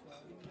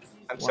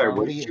 I'm sorry, Well,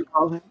 what did you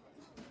call him?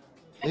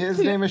 His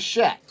name is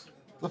Shat,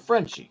 the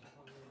Frenchie.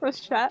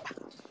 What's that?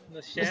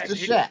 Mr.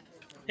 Shat.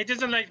 He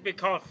doesn't like to be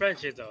called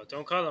Frenchy though.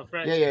 Don't call him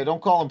Frenchy. Yeah.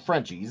 Don't call him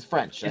Frenchie. He's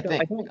French, I I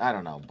think. don't- I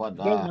don't know, but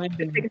I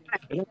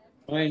don't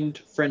mind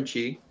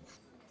Frenchie.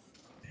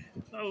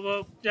 Oh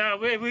well, yeah,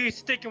 we're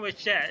sticking with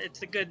Shat.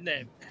 It's a good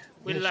name.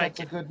 We yeah, like Shat's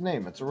a it. good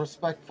name. It's a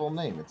respectful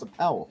name. It's a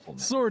powerful name.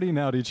 Sorting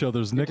out each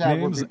other's Your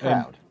dad would nicknames be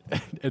proud.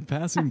 and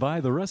passing by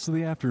the rest of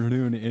the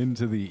afternoon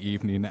into the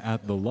evening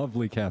at the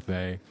lovely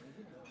cafe.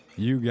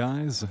 You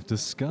guys We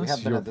discuss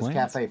have been your at this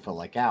plans, cafe for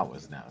like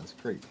hours now. It's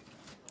creepy.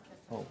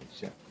 Holy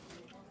shit.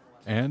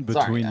 and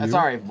Sorry, between you,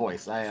 sorry,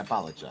 voice. I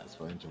apologize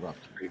for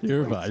interrupting.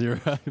 you're fine. You're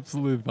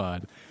absolutely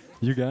fine.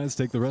 You guys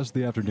take the rest of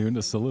the afternoon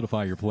to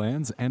solidify your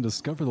plans and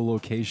discover the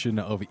location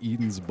of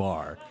Eden's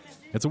Bar.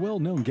 It's a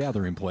well-known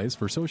gathering place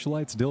for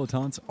socialites,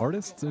 dilettantes,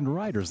 artists, and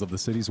writers of the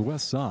city's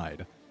west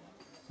side.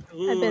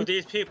 Ooh,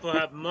 these people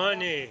have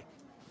money.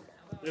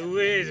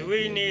 Louise,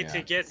 we Yeah, need yeah.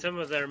 to get some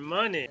of their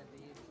money.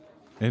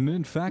 And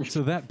in fact,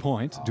 to that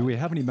point, do we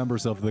have any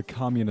members of the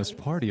Communist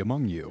Party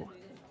among you?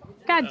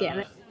 God damn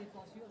it.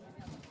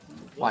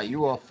 Why,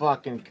 you a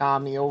fucking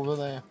commie over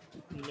there?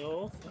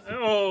 No.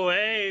 Oh,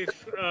 hey,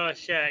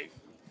 Shaq.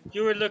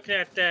 You were looking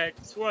at that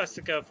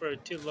swastika for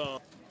too long.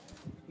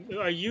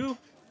 Are you?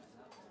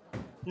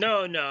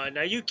 No,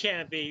 you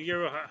can't be.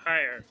 You're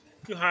hired.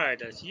 You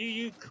hired us.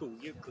 You cool.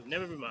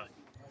 Never mind.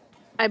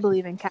 I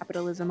believe in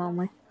capitalism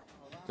only.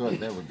 Good,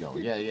 there we go.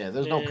 Yeah.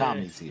 There's no Yeah.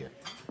 commies here.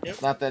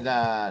 Yep. Not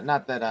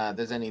that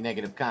there's any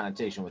negative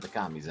connotation with the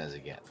commies as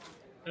of yet.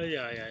 Oh,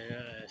 yeah,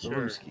 The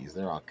sure. Ruskies,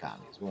 they're all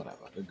commies. Whatever.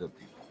 They're good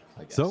people,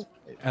 I guess. So,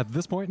 at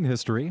this point in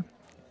history,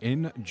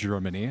 in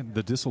Germany,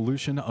 the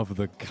dissolution of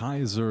the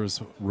Kaiser's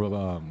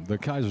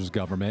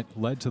government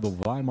led to the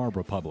Weimar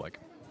Republic.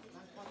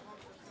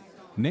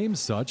 Named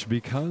such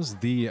because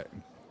the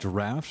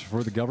draft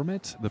for the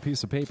government, the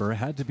piece of paper,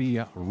 had to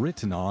be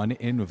written on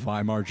in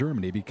Weimar,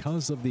 Germany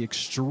because of the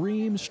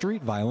extreme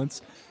street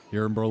violence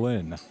here in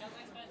Berlin.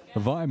 The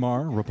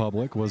Weimar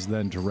Republic was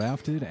then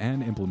drafted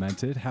and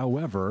implemented.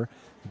 However,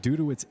 due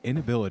to its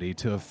inability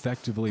to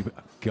effectively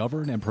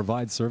govern and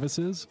provide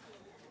services,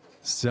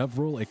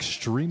 several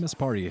extremist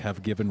parties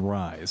have given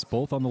rise,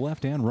 both on the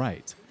left and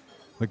right.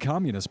 The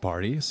Communist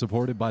Party,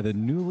 supported by the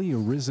newly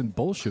arisen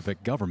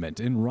Bolshevik government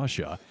in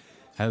Russia,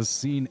 has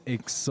seen a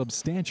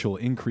substantial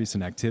increase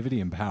in activity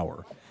and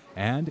power,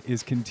 and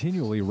is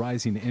continually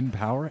rising in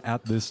power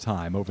at this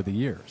time over the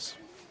years.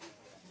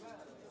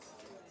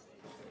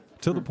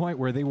 to the point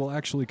where they will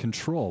actually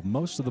control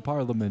most of the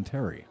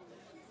parliamentary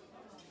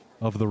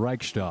of the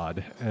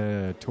Reichstag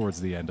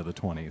towards the end of the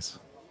 20s.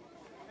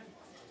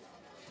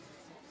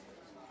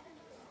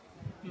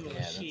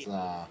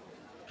 Yeah,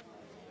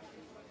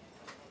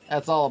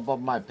 that's all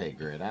above my pay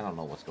grade. I don't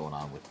know what's going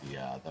on with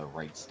the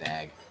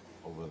Reichstag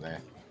over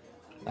there.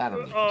 I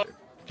don't know.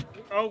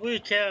 All we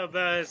care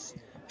about is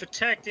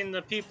protecting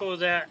the people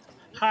that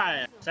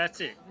hire us.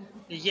 That's it.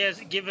 You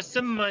guys give us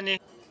some money,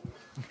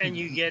 and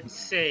you get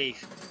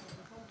safe.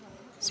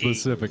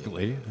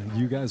 Specifically,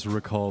 you guys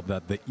recall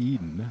that the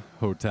Eden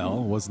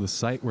Hotel was the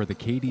site where the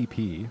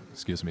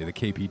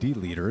KPD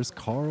leaders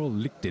Karl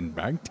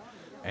Lichtenberg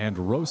and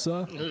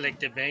Rosa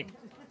Lichtenberg.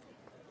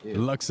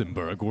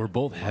 Luxemburg were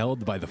both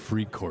held by the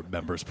Free Court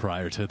members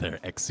prior to their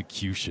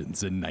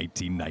executions in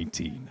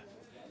 1919.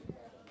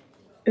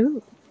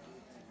 Ooh.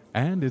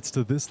 And it's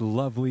to this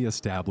lovely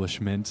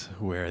establishment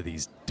where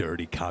these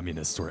dirty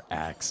communists were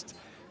axed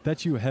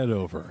that you head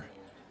over.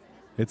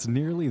 It's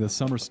nearly the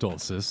summer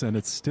solstice, and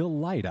it's still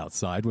light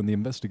outside when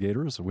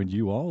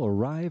you all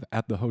arrive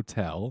at the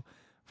hotel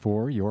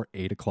for your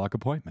 8 o'clock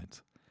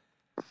appointment.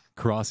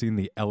 Crossing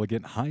the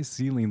elegant,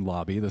 high-ceiling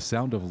lobby, the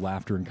sound of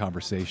laughter and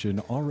conversation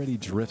already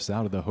drifts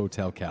out of the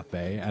hotel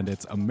cafe and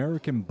its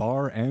American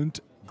bar and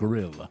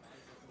grill.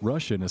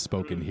 Russian is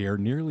spoken here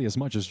nearly as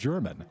much as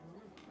German.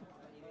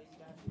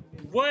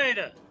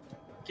 Waiter,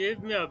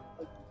 give me a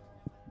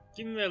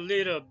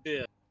little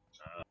beer.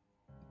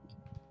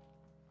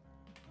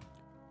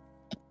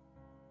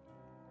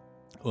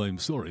 I'm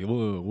sorry,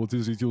 what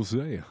is it you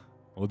say?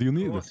 What do you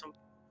need?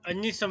 I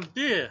need some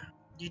beer.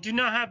 You do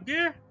not have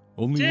beer?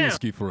 Only Damn.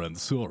 whiskey, friend.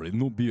 Sorry,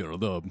 no beer.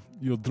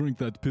 You drink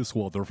that piss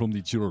water from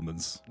the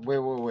Germans.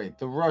 Wait.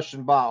 The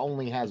Russian bar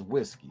only has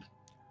whiskey.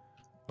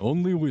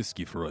 Only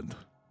whiskey, friend.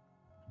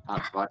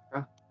 Hot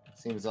vodka.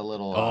 Seems a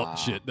little.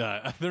 Shit.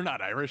 They're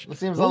not Irish. It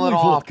seems a Only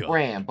little vodka.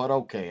 off-brand, but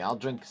okay. I'll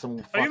drink some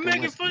fucking Are you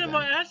making whiskey fun of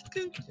then. my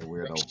accent? You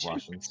weirdo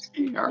Russians.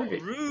 All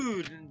right.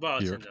 Rude in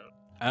Boston, Here. though.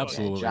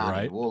 Absolutely Okay, Johnny,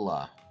 right.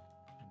 we'll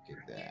kick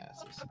the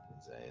asses.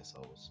 These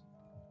assholes.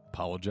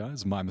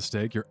 Apologize. My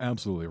mistake. You're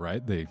absolutely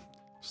right. They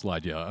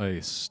slide you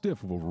a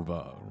stiff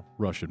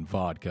Russian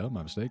vodka.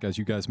 My mistake. As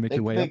you guys make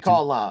your way They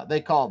up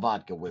they call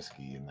vodka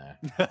whiskey in there.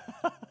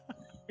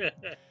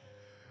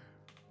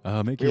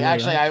 make your way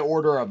up. I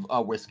order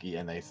a whiskey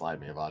and they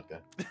slide me a vodka.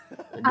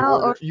 And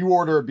you I'll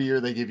order a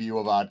beer, they give you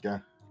a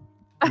vodka.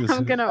 I'm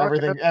gonna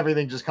order.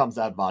 Everything just comes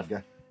out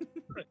vodka.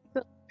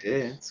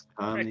 It's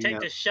I coming take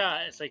up. the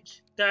shot. It's like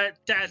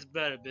that's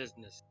better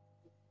business.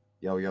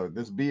 Yo,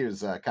 this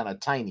beer's kind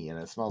of tiny and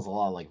it smells a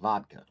lot like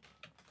vodka.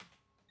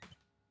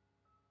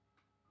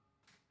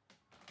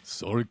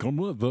 Sorry,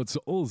 comrade. That's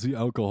all the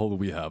alcohol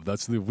we have.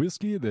 That's the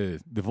whiskey, the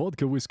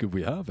vodka whiskey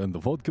we have, and the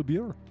vodka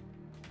beer.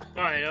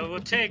 All right,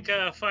 we'll take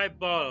 5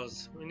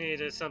 bottles. We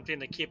need something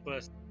to keep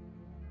us.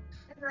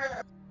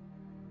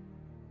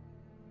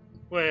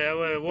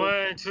 Wait.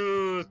 1,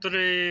 2,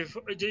 3.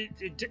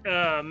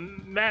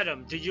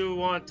 Madam, do you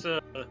want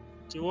a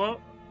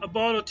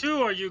bottle too,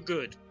 or are you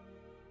good?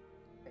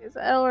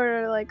 I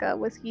order like a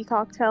whiskey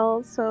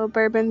cocktail, so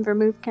bourbon,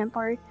 vermouth,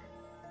 Campari.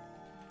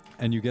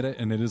 And you get it,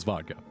 and it is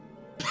vodka.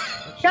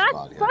 It's just God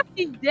vodka.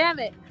 fucking damn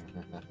it!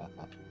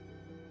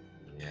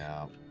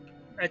 Yeah.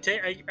 I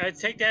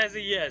take that as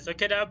a yes.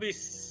 Okay, that'll be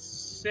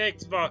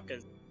 6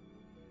 vodkas.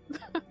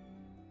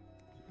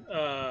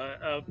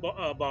 A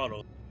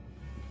bottle.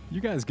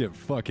 You guys get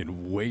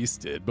fucking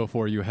wasted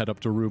before you head up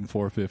to room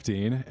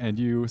 415, and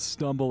you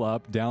stumble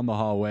up down the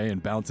hallway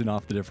and bouncing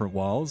off the different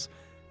walls,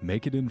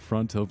 make it in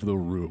front of the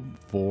room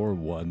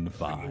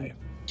 415.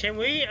 Can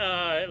we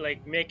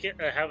make it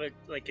have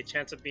a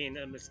chance of being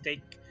a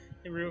mistake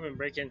in room and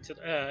break into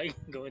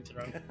go into the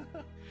room?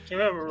 Can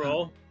we have a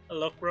roll? A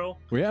luck roll?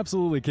 We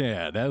absolutely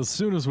can, as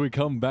soon as we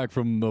come back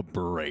from the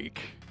break.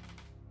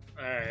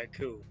 Alright,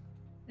 cool.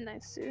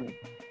 Nice dude.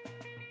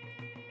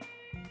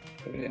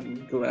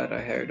 I'm glad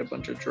I hired a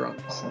bunch of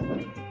drunks.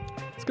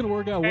 It's gonna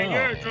work out Hey,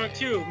 well. you're drunk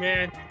too,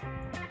 man.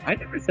 I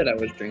never said I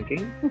was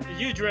drinking.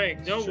 You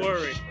drank, don't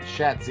worry.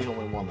 Shat's the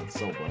only one that's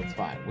sober. It's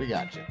fine. We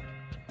got you.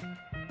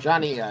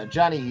 Johnny,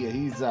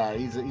 he's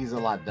a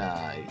lot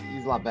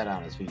better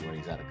on his feet when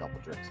he's had a couple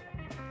drinks.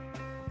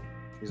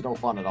 He's no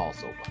fun at all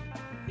sober.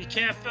 You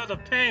can't feel the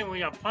pain when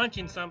you're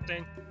punching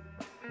something.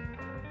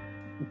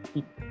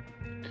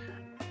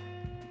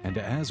 And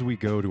as we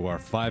go to our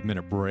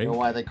 5-minute break, You know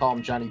why they call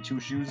him Johnny Two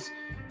Shoes?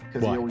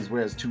 Because Why? he always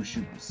wears 2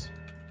 shoes.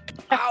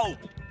 Ow!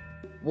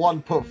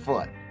 One per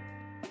foot.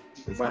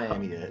 This Wow.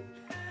 man here,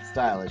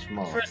 stylish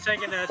mo. For a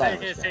second, I thought you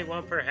were gonna say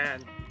 1 per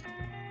hand.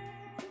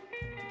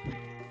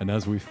 and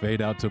as we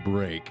fade out to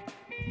break,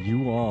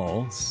 you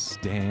all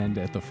stand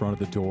at the front of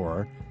the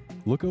door,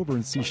 look over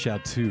and see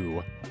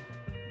Chateau.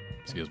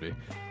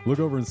 Look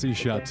over and see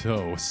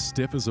Chateau,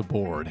 stiff as a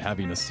board,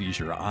 having a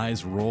seizure,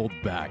 eyes rolled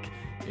back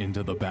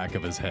into the back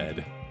of his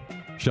head.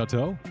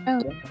 Chateau?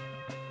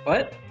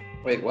 What?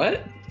 Wait, what?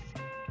 Is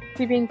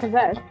he being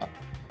possessed?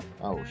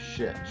 Oh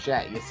shit,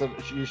 Shat, you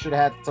should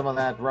have had some of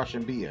that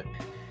Russian beer.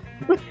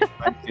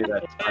 Let's do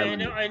that.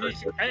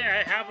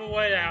 I have a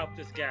way to help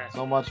this guy.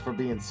 So much for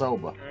being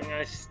sober. I'm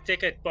gonna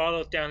stick a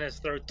bottle down his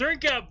throat.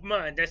 Drink up,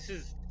 man.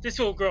 This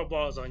will grow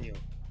balls on you.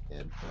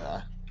 And,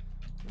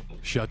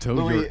 Chateau,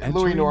 Louis you're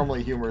entering...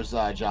 normally humors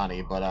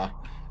Johnny, but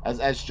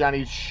as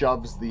Johnny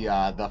shoves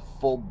the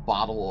full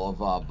bottle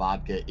of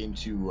vodka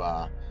into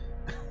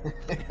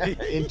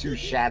into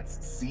Shat's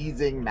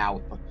seizing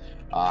mouth,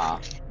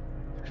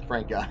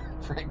 Frank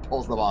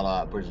pulls the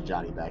bottle, pushes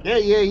Johnny back. Yeah.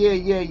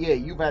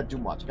 You've had too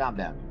much. Calm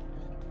down.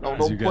 No,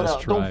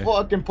 don't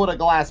fucking put a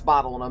glass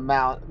bottle in a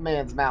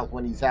man's mouth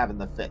when he's having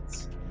the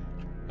fits.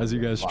 As you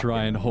guys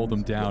try and hold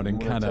him down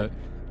and kind of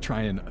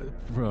try and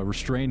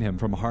restrain him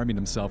from harming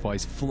himself while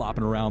he's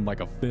flopping around like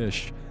a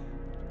fish.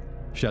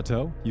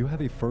 Chateau, you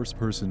have a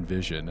first-person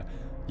vision.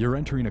 You're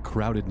entering a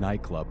crowded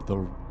nightclub.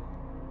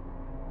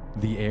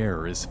 The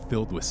air is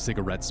filled with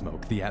cigarette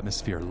smoke, the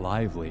atmosphere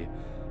lively.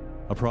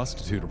 A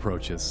prostitute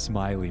approaches,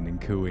 smiling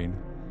and cooing.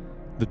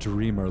 The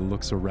dreamer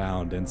looks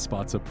around and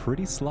spots a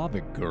pretty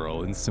Slavic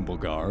girl in simple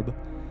garb.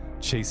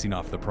 Chasing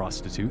off the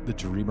prostitute, the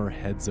dreamer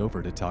heads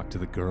over to talk to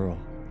the girl.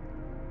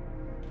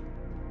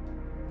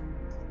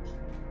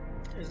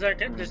 There's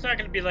not going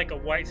to be like a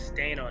white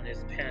stain on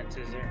his pants,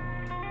 is there?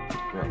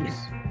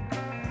 Gross.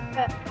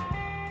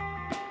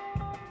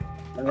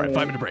 All right,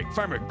 5-minute break.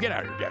 5-minute, get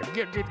out of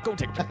here. Yeah, go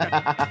take a break.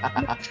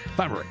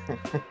 5-minute break.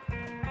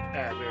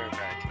 Alright, be right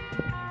back.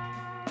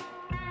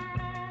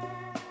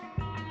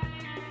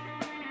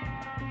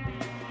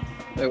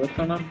 Wait, what's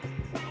going on?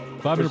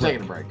 5-minute break.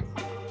 Taking a break.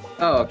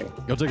 Oh, okay.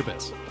 Go take a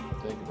piss.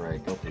 Take a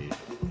break. Go pee.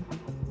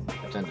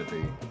 Pretend to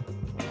pee.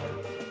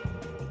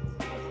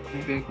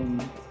 Maybe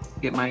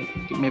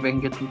I can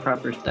get some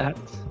proper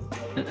stats.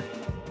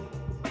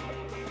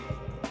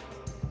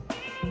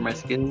 For my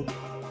skills.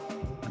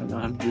 I don't know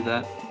how to do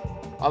that.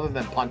 Other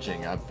than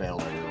punching, I've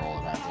failed every roll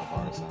of that so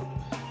far, so,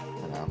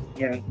 you know.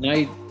 Yeah, now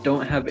I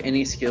don't have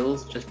any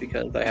skills just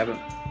because I haven't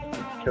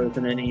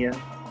chosen any yet.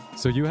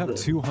 So you have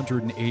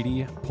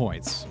 280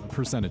 points,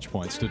 percentage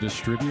points, to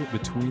distribute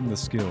between the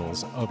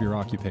skills of your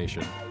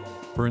occupation.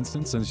 For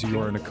instance, since you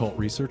are an occult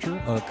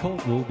researcher,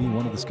 occult will be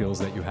one of the skills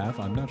that you have.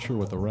 I'm not sure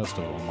what the rest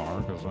of them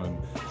are because I'm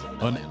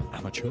an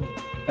amateur.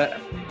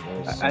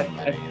 There's so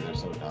many, and they're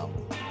so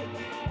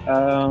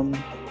dumb.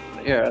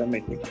 Yeah, let me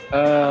think.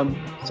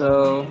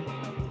 So,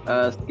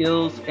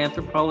 skills,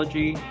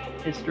 anthropology,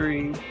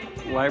 history,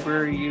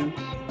 library use,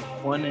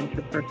 one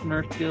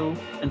interpersonal,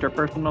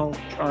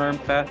 charm,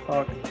 fast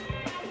talk,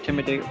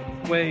 intimidate,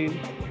 wave.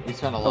 We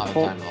spent a lot of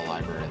time in the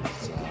library in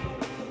this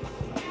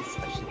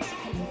sessions.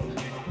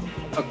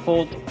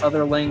 Occult,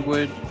 other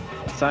language,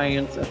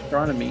 science,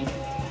 astronomy,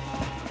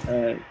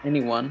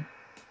 anyone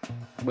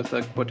with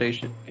a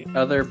quotation.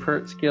 Other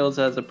skills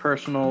as a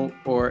personal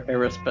or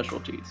era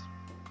specialties.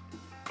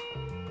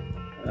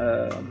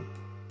 So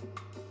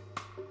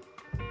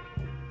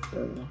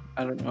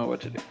I don't know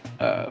what to do.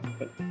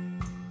 But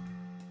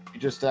You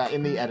just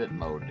in the edit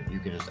mode, you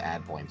can just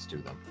add points to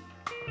them.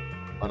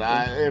 But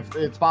if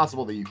it's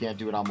possible that you can't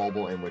do it on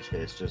mobile, in which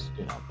case, just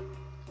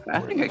I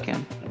think I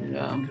can.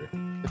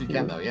 If you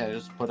can though, yeah,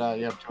 just put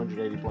you have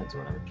 280 points or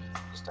whatever.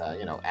 Just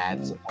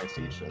add some points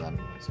to each of them,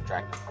 and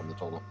subtract them from the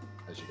total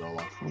as you go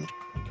along.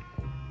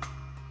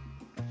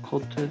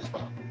 Cultist.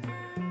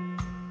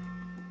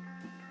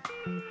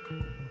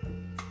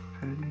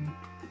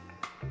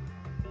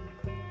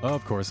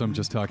 Of course, I'm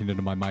just talking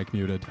into my mic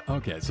muted.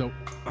 Okay, so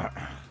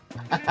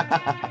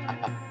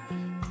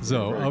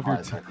of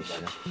your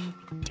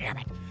Damn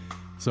it.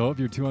 So of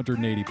your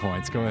 280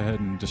 points, go ahead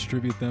and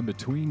distribute them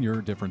between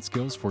your different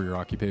skills for your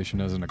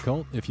occupation as an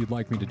occult. If you'd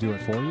like me to do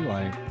it for you,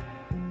 I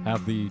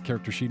have the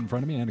character sheet in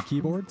front of me and a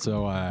keyboard.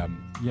 So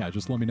yeah,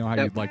 just let me know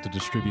how you'd like to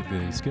distribute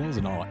the skills,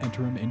 and I'll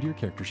enter them into your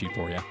character sheet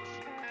for you.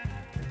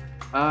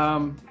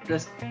 Can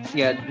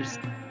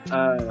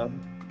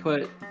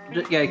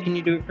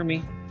you do it for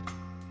me?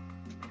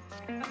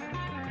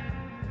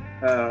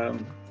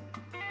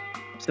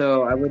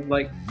 So I would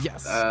like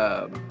Yes.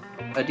 a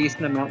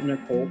decent amount in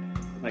occult,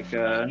 like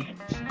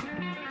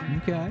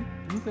Okay.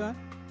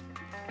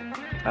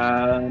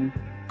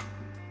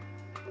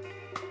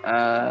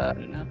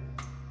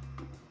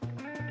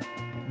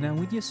 Now,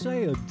 would you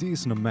say a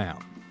decent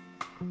amount?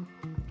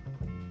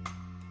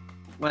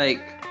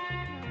 like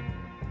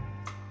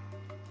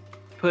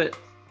put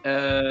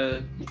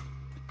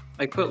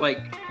like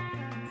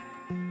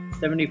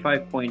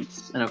 75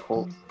 points in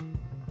occult.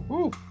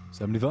 Ooh,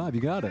 75,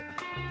 you got it.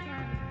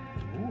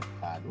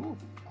 ooh.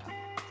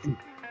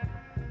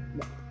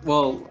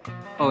 Well,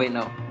 oh wait,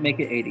 no, make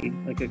it 80,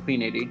 like a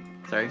clean 80.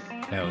 Sorry.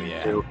 Hell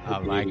yeah, I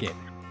like it.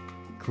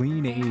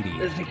 Clean 80.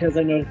 It's because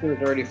I noticed there was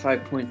already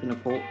 5 points in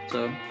occult,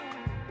 so.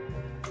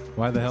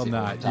 Why the hell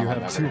not? You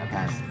have two.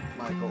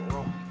 Michael,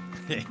 roll.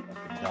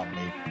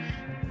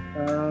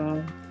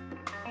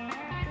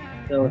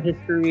 So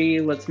history,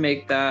 let's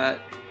make that.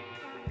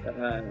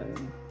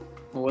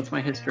 Well, what's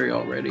my history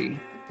already?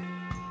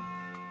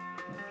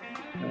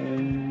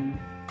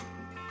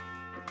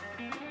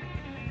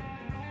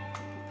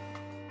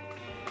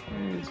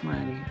 Where's my?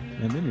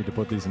 And they need to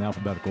put these in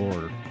alphabetical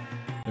order.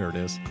 There it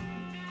is.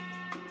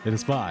 It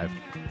is 5.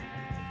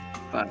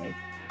 5.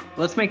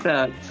 Let's make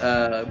that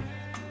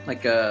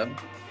make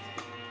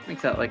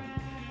that like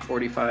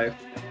 45.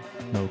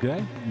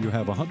 Okay, you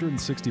have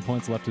 160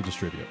 points left to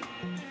distribute.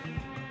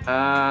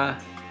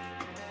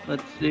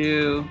 Let's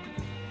do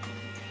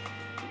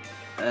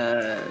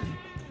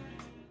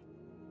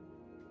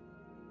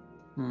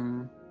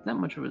not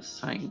much of a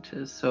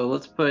scientist. So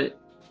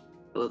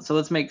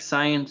let's make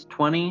science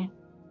 20.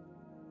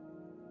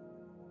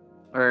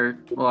 Or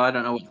well, I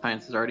don't know what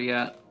science is already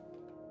at.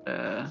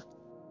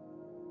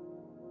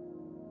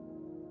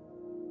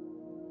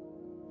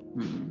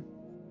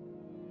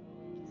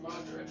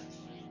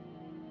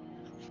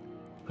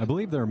 I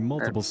believe there are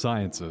multiple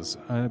sciences.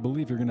 I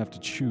believe you're going to have to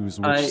choose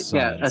which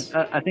science.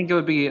 I think it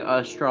would be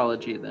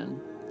astrology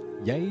then.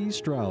 Yay,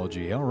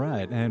 astrology. All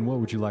right. And what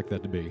would you like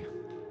that to be?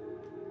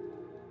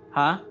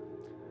 Huh?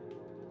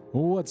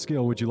 What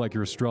skill would you like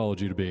your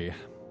astrology to be?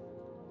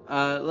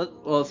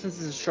 Well, since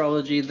it's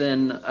astrology,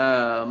 then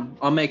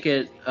I'll make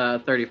it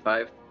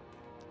 35.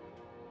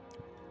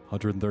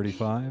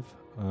 135.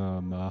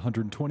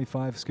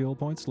 125 skill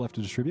points left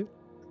to distribute.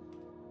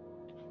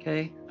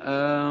 Okay.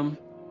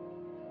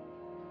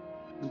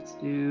 Let's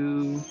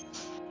do.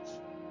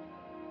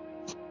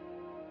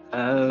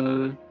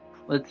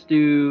 Let's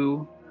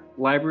do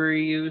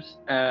library use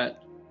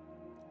at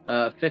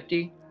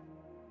 50.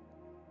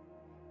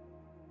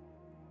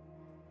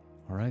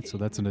 All right, so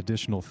that's an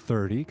additional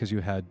 30 because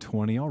you had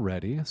 20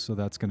 already. So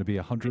that's going to be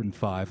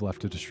 105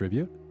 left to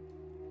distribute.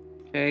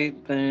 Okay,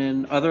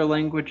 then other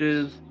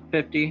languages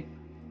 50.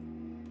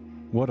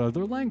 What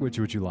other language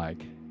would you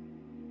like?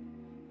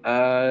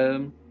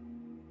 I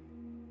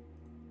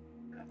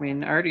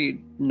mean, I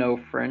already know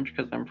French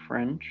because I'm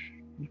French,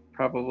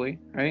 probably,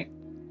 right?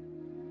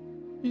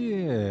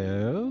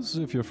 Yes,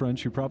 if you're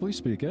French, you probably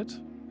speak it.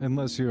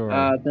 Unless you're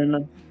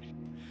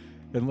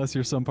unless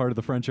you're some part of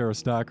the French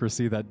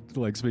aristocracy that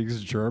like speaks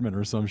German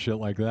or some shit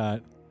like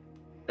that.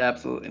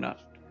 Absolutely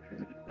not.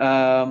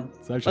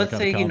 Let's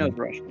say he knows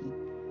Russian.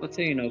 Let's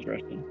say he knows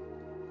Russian.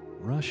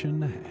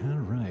 Russian, all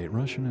right,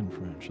 Russian and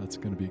French. That's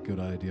going to be a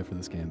good idea for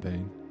this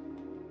campaign.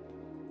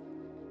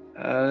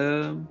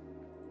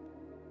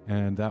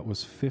 And that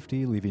was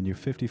 50, leaving you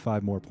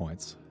 55 more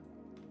points.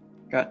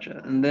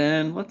 Gotcha. And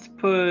then let's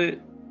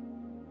put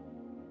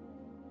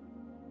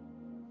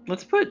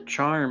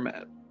charm.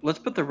 Let's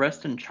put the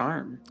rest in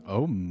charm.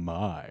 Oh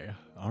my.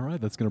 All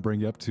right, that's going to bring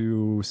you up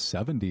to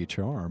 70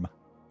 charm.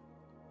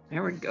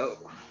 There we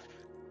go.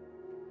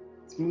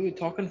 Smooth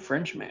talking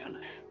French man.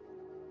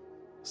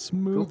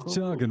 Smooth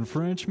talking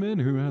Frenchman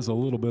who has a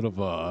little bit of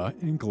a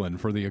inkling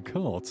for the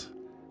occult.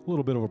 A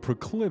little bit of a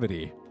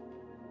proclivity.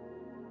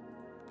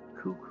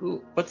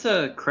 Cool. What's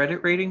a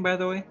credit rating, by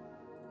the way?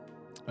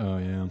 Oh,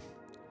 yeah.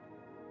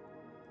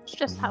 It's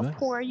just how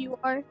poor you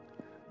are.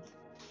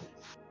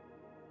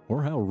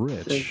 Or how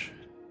rich.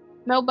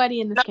 Nobody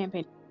in this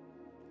campaign.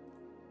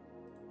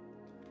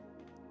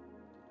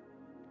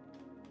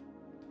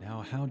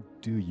 Now, how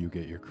do you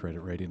get your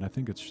credit rating? I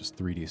think it's just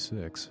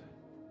 3d6.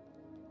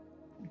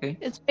 Okay.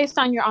 It's based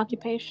on your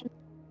occupation.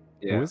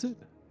 Yeah. Who is it?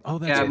 Oh,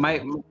 that's I'm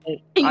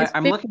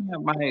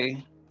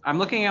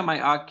looking at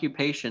my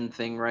occupation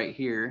thing right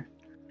here,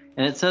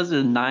 and it says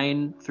a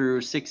 9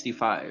 through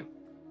 65.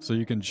 So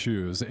you can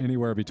choose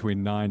anywhere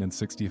between 9 and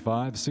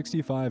 65.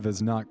 65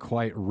 is not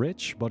quite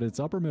rich, but it's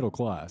upper middle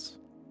class.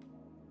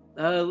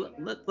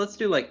 Let's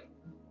do like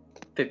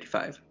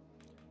 55.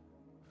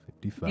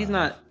 55. He's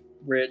not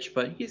rich,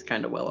 but he's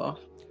kind of well off.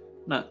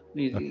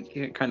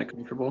 He's kind of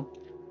comfortable.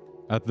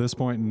 At this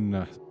point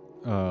in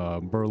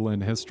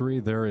Berlin history,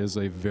 there is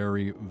a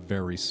very,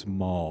 very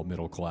small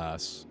middle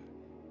class.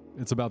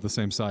 It's about the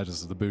same size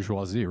as the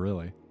bourgeoisie,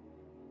 really.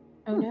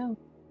 Oh no.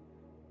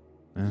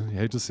 You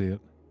hate to see it.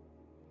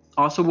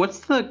 Also, what's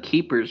the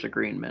keeper's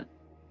agreement?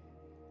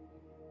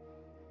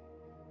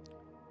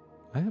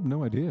 I have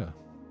no idea.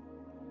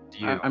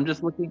 I'm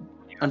just looking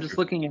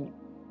at.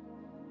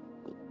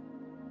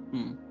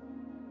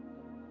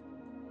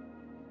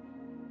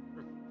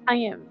 I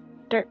am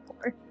dirt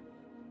poor.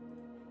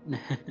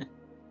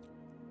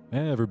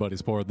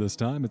 Everybody's poor this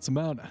time. It's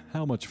about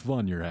how much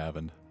fun you're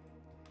having.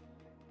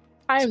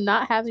 I am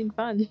not having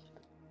fun.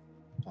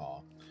 Aw.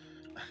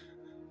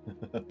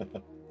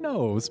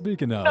 No,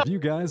 speaking of, you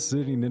guys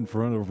sitting in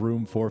front of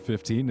room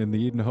 415 in the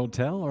Eden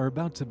Hotel are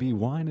about to be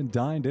wine and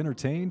dined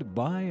entertained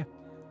by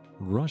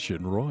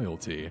Russian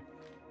royalty.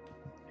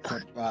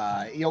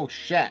 Yo,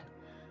 Shat.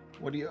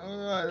 What do you...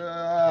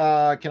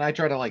 can I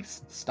try to, like,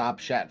 stop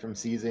Shat from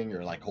seizing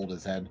or, like, hold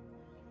his head?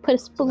 Put a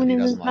spoon in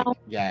his like, mouth.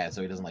 Yeah,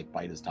 so he doesn't, like,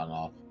 bite his tongue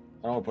off.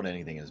 I don't want to put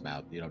anything in his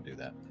mouth. You don't do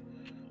that.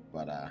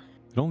 But,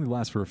 It only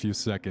lasts for a few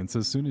seconds.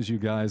 As soon as you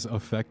guys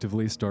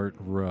effectively start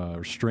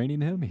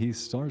restraining him, he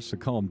starts to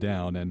calm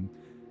down and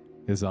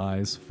his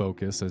eyes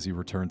focus as he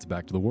returns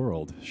back to the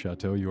world.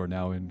 Chateau, you are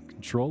now in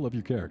control of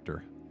your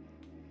character.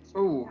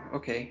 Oh,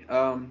 okay.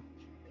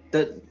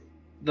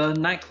 The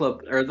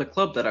nightclub or the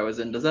club that I was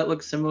in, does that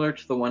look similar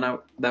to the one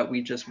that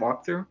we just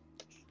walked through?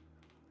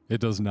 It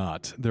does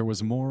not. There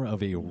was more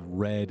of a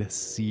red,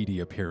 seedy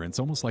appearance,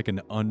 almost like an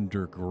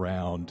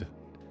underground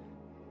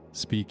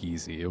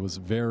speakeasy. It was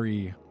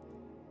very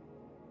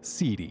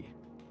seedy.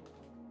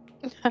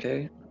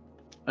 Okay.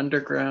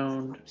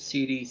 Underground,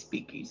 seedy,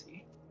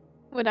 speakeasy.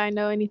 Would I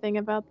know anything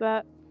about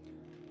that?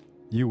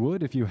 You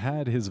would if you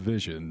had his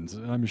visions.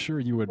 I'm sure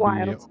you would be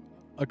Wild.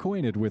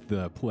 acquainted with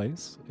the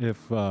place. If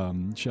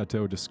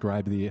Chateau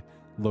described the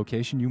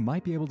location, you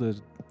might be able to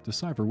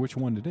decipher which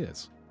one it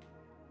is.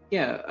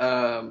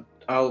 Yeah,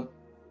 I'll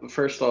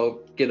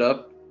get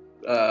up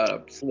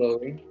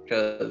slowly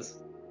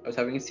because I was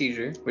having a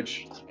seizure,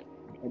 which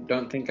I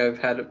don't think I've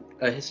had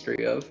a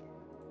history of.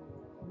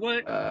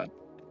 What?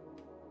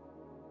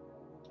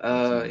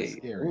 It's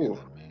scary, Ooh.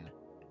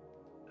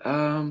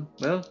 man.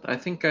 Well, I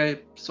think I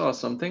saw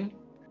something.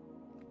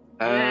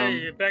 Yeah,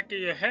 you're back of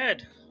your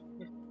head.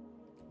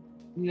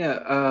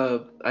 Yeah,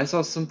 I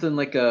saw something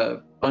like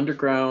a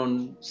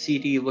underground,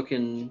 seedy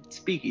looking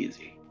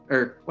speakeasy.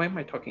 Or why am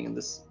I talking in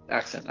this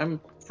accent? I'm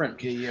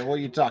French. Yeah, what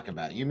are you talking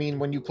about? You mean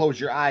when you close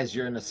your eyes,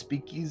 you're in a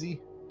speakeasy?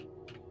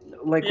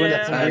 Like You when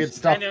got some Yeah, weird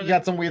stuff. I know You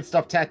got some weird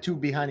stuff tattooed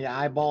behind your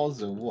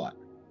eyeballs, or what?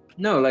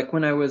 No, like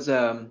when I was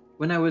having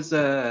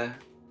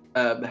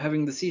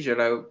the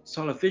seizure, I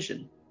saw a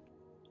vision.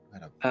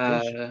 What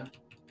a vision.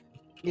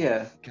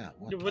 Yeah. God,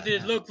 what the did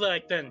it hell? look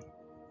like then?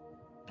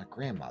 My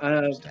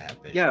grandmother used to have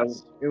Yeah,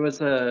 visions. it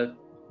was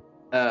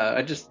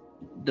I just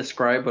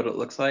describe what it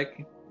looks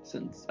like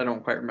since I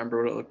don't quite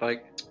remember what it looked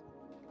like.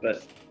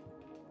 But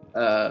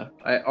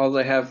all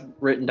I have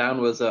written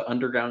down was a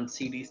underground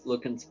seedy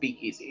looking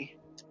speakeasy.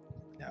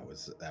 That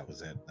was it.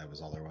 That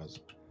was all there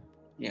was.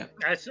 Yeah.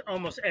 That's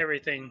almost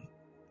everything.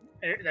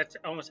 That's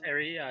almost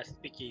every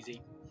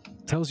speakeasy.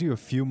 Tells you a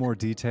few more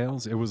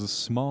details. It was a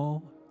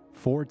small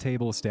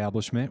 4-table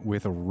establishment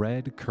with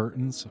red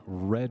curtains,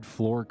 red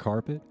floor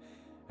carpet,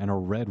 and a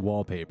red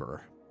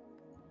wallpaper.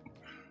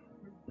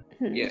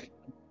 Yeah.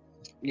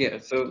 Yeah,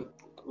 so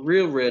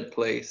real red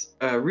place.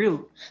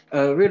 Real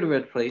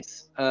red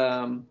place.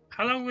 How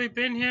long we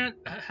been here?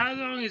 How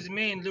long has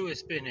me and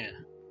Lewis been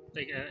here?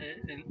 Like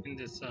in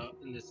this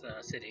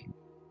city.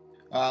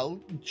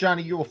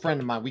 Johnny, you're a friend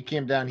of mine. We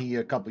came down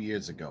here a couple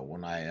years ago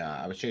when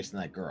I was chasing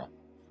that girl.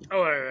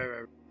 Oh,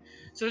 right.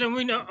 So then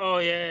we know. Oh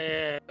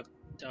yeah.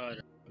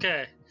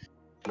 Okay.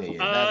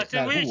 Yeah.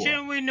 So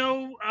shouldn't we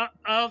know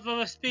of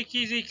a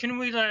speakeasy? Can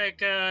we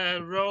like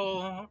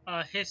roll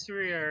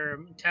history or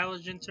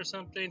intelligence or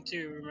something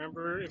to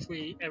remember if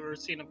we ever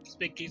seen a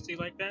speakeasy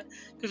like that?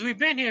 Because we've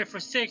been here for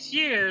 6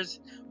 years.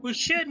 We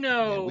should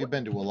know. Yeah, we've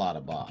been to a lot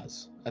of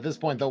bars. At this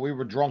point, though, we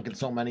were drunk in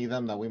so many of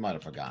them that we might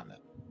have forgotten it.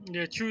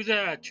 Yeah, true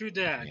that.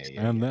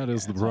 And that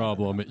is the it's all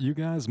problem. right. You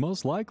guys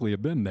most likely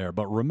have been there,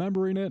 but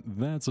remembering it,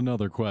 that's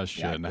another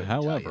question. couldn't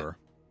tell However,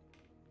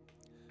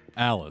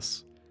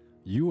 Alice,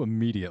 you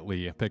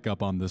immediately pick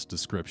up on this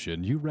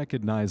description. You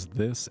recognize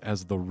this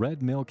as the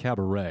Red Mill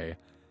Cabaret,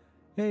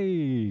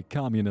 a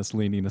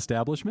communist-leaning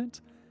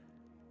establishment.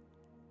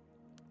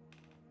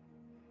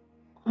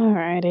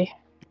 Alrighty.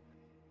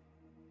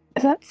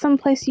 Is that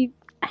someplace you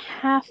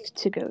have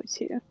to go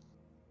to?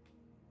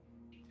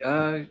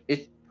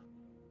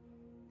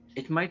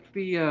 It might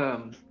be.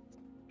 Do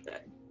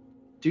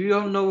you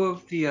all know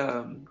of the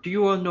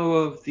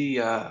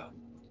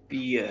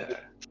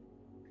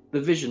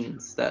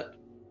visions that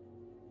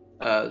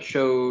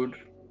showed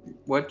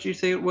what you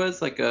say it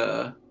was like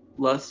a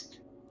lust?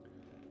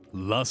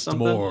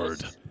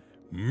 Lustmord.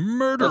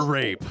 Murder Lust-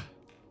 rape.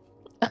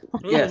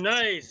 Ooh, Yes.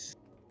 nice.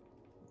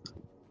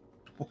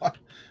 What?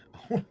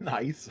 Oh,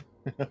 nice.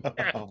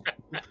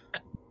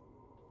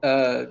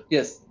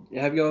 Yes.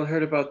 Have you all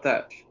heard about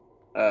that?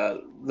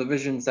 The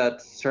visions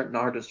that certain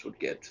artists would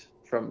get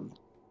from.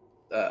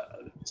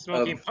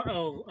 Smoking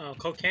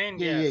cocaine.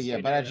 Yeah. Yes,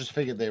 we But I do. just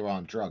figured they were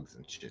on drugs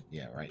and shit.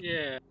 Yeah, right.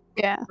 Yeah,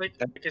 Yeah. like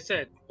I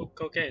said,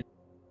 cocaine.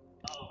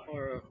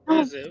 Or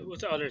what is it?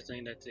 What's the other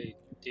thing that they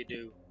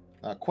do?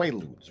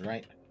 Quaaludes,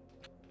 right?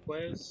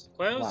 Quails?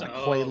 A lot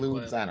of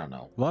Quaaludes. I don't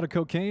know. A lot of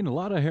cocaine, a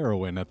lot of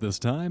heroin at this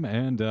time,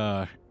 and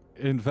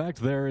in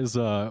fact, there is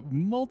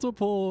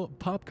multiple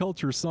pop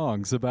culture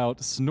songs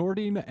about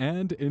snorting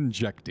and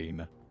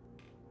injecting.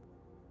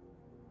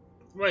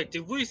 Wait,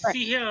 did we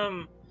see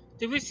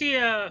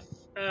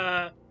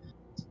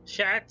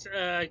Chat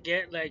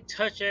get like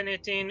touch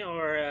anything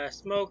or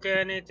smoke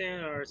anything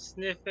or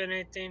sniff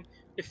anything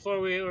before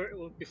we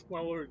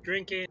were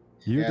drinking?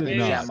 You I did think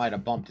not. Chat might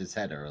have bumped his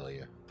head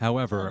earlier.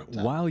 However,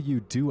 Oh, while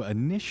you do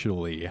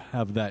initially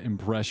have that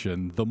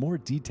impression, the more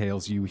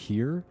details you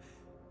hear,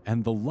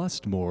 and the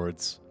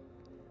Lustmords,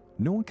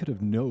 no one could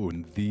have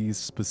known these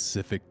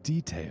specific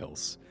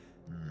details.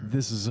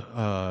 This is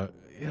an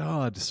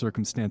odd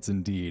circumstance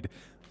indeed.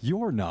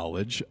 Your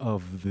knowledge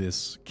of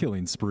this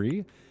killing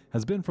spree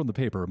has been from the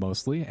paper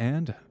mostly,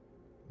 and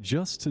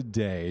just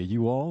today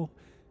you all,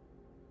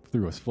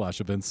 through a flash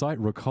of insight,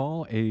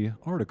 recall a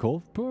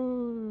article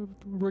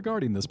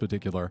regarding this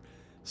particular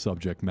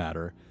subject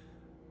matter.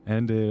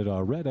 And it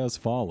read as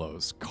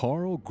follows: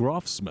 Carl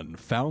Grofsman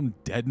found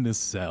dead in his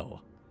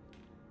cell.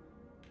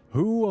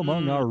 Who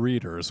among our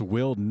readers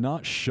will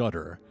not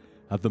shudder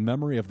at the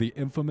memory of the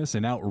infamous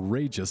and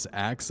outrageous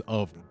acts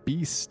of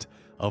Beast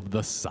of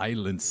the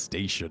Silent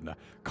Station,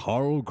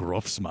 Carl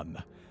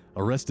Grofsman,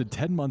 arrested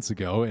 10 months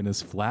ago in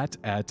his flat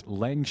at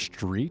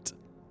Langstreif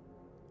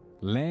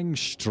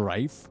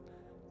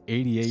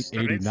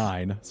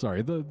 8889.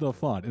 Sorry, the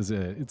font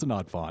it's an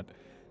odd font.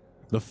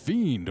 The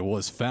fiend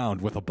was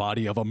found with the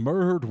body of a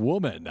murdered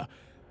woman,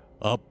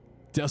 a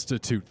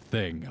destitute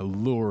thing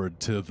lured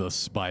to the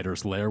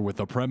spider's lair with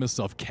the premise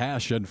of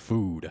cash and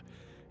food.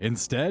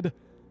 Instead,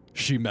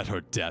 she met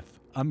her death.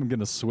 I'm going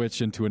to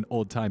switch into an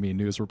old-timey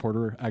news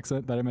reporter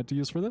accent that I meant to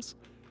use for this.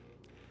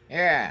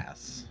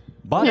 Yes.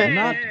 But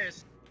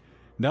Yes.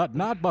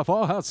 not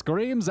before her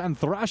screams and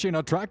thrashing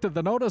attracted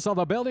the notice of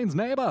the building's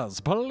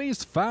neighbors.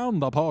 Police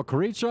found the poor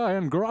creature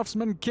in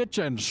Grofsman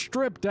kitchen,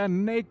 stripped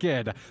and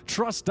naked,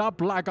 trussed up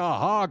like a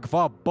hog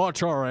for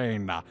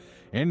butchering.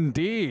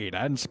 Indeed,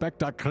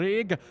 Inspector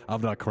Krieg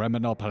of the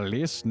Criminal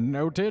Police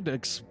noted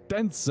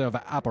extensive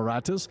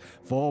apparatus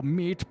for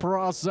meat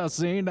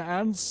processing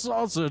and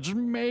sausage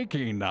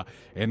making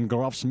in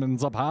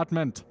Grofsman's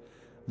apartment.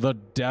 The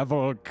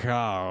Devil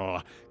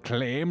Carl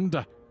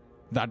claimed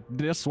that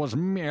this was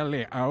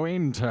merely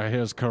owing to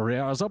his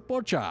career as a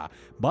butcher,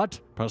 but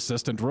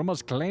persistent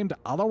rumors claimed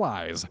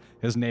otherwise.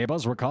 His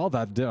neighbors recall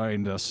that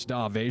during the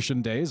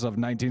starvation days of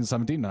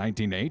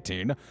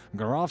 1917-1918,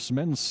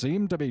 Grofsman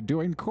seemed to be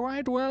doing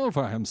quite well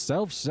for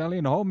himself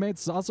selling homemade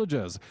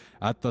sausages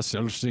at the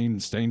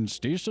Silverstein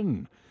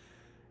station.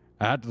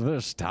 At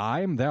this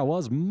time, there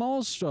was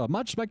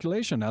much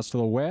speculation as to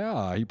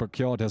where he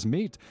procured his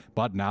meat,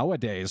 but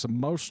nowadays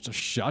most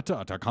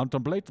shudder to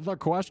contemplate the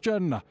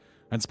question.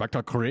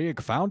 Inspector Krieg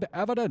found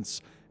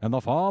evidence in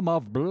the form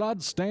of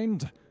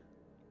blood-stains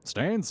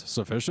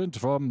sufficient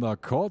from the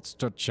courts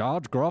to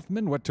charge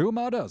Grofsman with 2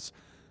 murders,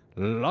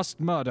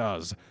 lust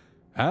murders,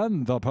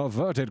 and the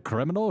perverted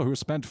criminal who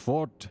spent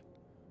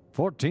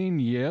 14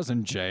 years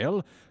in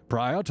jail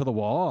prior to the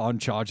war on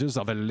charges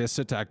of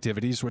illicit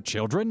activities with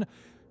children,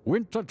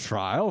 went to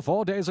trial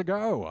 4 days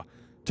ago.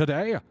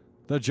 Today,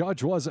 the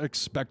judge was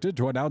expected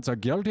to announce a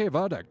guilty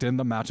verdict in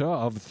the matter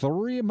of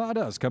 3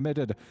 murders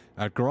committed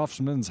at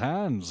Grofsman's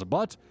hands,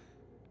 but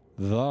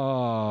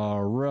the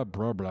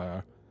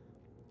reprobate.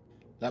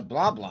 The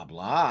blah blah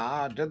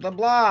blah did the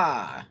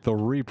blah. The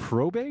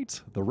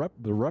reprobate? The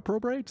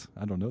reprobate?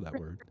 I don't know that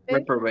word.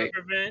 Reprobate.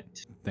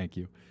 Prevent. Thank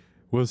you.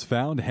 Was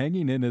found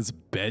hanging in his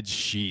bed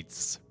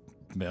sheets.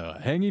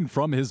 Hanging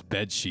from his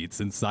bed sheets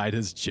inside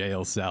his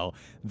jail cell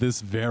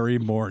this very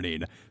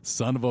morning.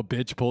 Son of a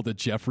bitch pulled a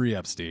Jeffrey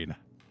Epstein.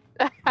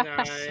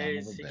 Nice.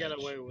 He got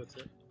bitch. away with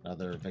it.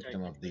 Another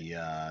victim of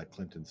the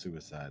Clinton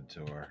suicide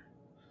tour.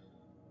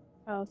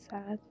 Oh,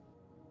 sad.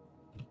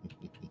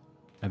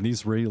 And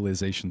these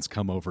realizations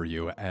come over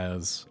you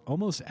as,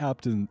 almost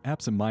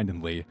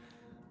absent-mindedly,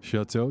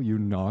 Chateau, you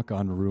knock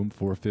on room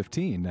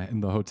 415 in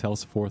the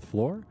hotel's 4th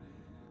floor.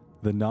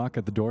 The knock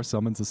at the door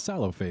summons a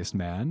sallow-faced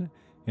man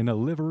in a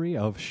livery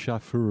of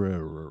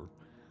chauffeur.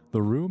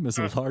 The room is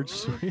a large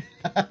suite.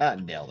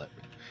 Nailed it.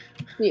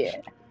 Yeah.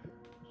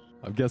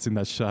 I'm guessing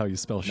that's how you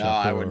spell No,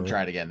 chauffeur. I wouldn't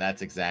try it again.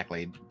 That's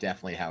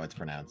definitely how it's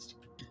pronounced.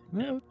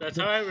 Well, That's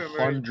how I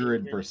remember.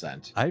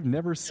 100%. I've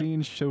never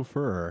seen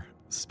chauffeur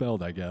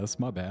spelled, I guess.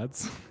 My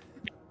bads.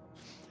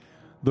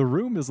 The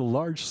room is a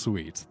large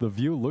suite. The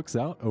view looks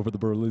out over the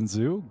Berlin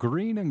Zoo,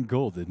 green and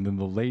golden in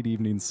the late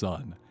evening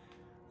sun.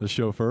 The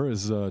chauffeur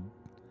is a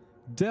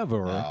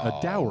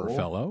dour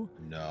fellow.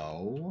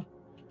 No.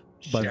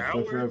 But-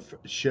 Shower?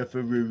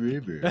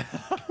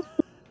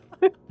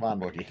 Come on,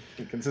 Mookie.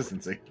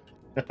 Consistency.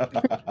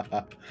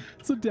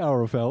 It's a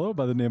dour fellow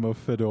by the name of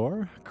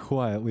Fedor.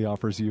 Quietly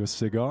offers you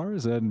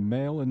cigars and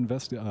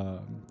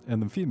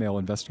the female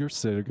investor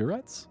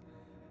cigarettes.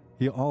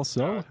 He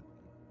also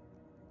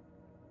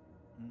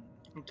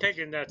I'm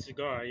taking that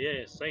cigar.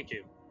 Yes, thank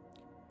you.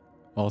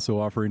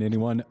 offering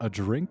anyone a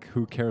drink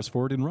who cares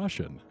for it in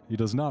Russian. He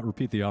does not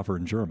repeat the offer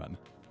in German.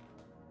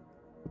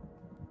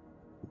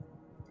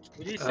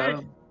 What do you say?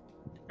 Um,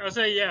 I'll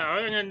say, yeah,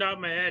 I'm gonna nod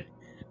my head.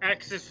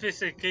 Act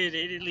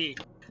sophisticatedly.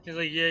 He's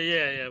like,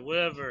 yeah,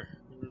 whatever.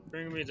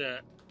 Bring me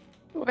that.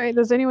 Wait,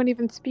 does anyone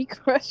even speak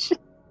Russian?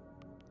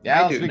 Yeah, I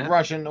I don't do speak now.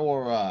 Russian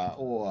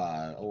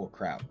or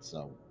Kraut,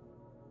 so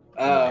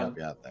I'll help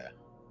you out there.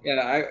 Yeah,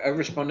 I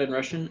responded in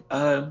Russian.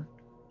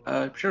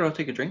 Sure, I'll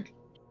take a drink.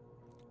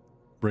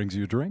 Brings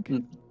you a drink.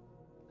 And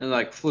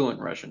like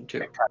fluent Russian too.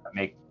 They kind of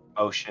make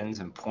motions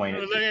and point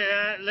Oh, at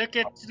look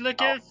you. at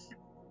that!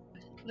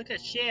 Look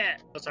at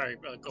shit! Oh, sorry,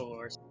 go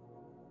horse.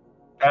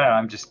 I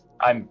don't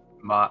know,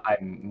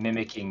 I'm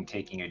mimicking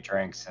taking a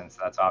drink since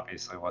that's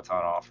obviously what's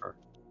on offer.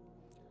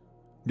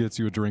 Gets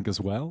you a drink as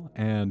well,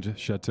 and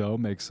Chateau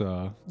makes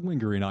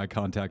lingering eye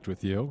contact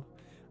with you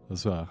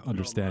as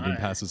understanding my.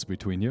 passes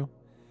between you.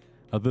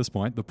 At this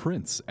point, the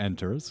prince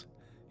enters.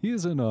 He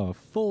is in a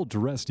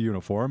full-dressed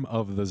uniform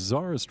of the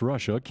Tsarist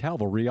Russia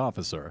cavalry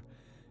officer.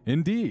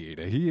 Indeed,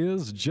 he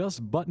is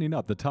just buttoning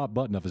up the top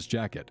button of his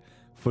jacket.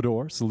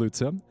 Fedor salutes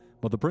him,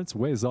 but the prince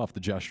waves off the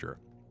gesture.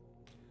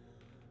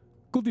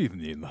 Good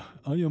evening.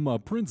 I am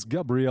Prince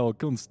Gabriel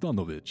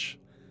Konstanovich.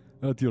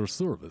 At your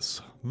service.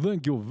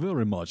 Thank you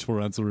very much for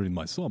answering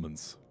my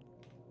summons.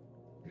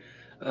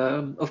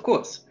 Of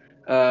course.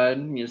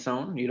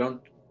 You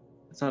don't.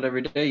 It's not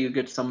every day you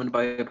get summoned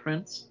by a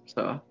prince.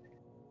 So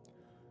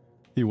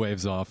He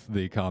waves off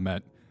the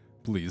comment.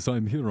 Please,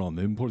 I'm here on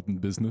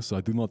important business.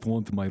 I do not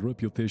want my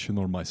reputation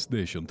or my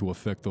station to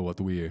affect what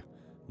we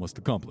must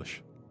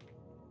accomplish.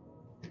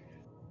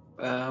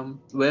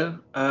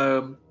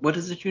 what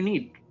is it you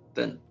need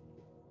then?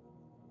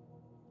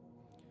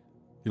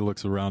 He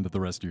looks around at the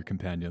rest of your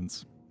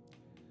companions.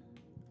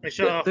 I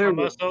show off There my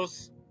we-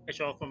 muscles. I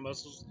show off my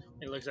muscles.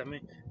 He looks at me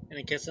and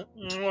he kisses.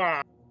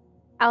 Mwah.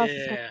 Alice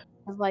is Yeah. kind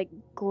of like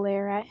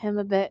glare at him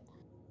a bit.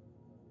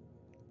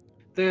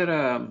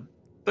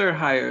 They're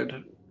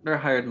hired. They're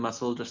hired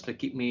muscle just to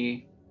keep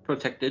me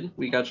protected.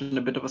 We got in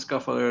a bit of a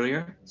scuffle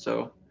earlier,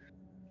 so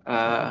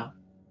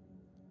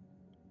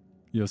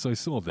Yes, I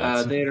saw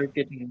that. they're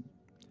getting.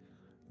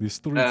 The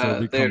streets are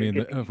they're becoming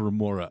getting- ever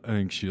more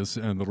anxious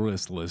and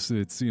restless.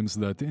 It seems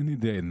that any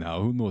day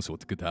now, who knows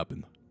what could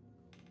happen.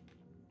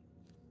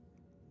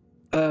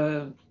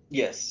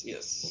 Yes.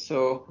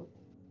 So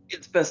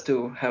it's best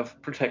to have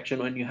protection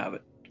when you have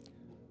it.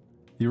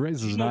 He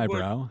raises You an know what-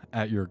 eyebrow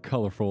at your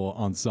colorful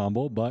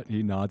ensemble, but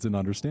he nods in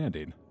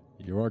understanding.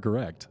 You are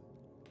correct.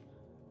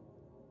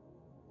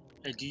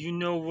 Hey, do you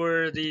know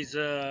where these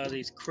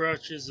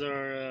crouches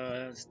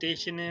are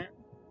stationed at?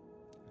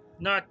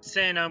 Not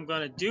saying I'm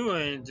gonna do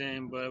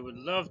anything, but I would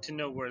love to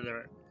know where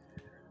they're at.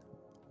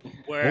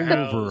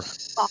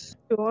 Warehouse,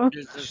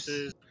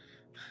 businesses.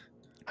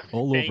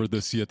 All over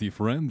the Thanks. city,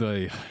 friend.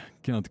 I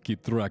can't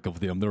keep track of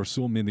them. There are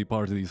so many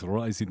parties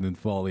rising and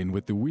falling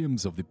with the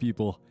whims of the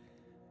people.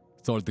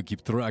 It's hard to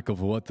keep track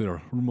of what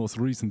their most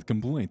recent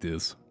complaint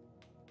is.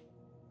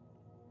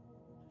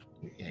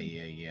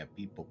 Yeah.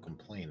 People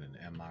complaining.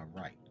 Am I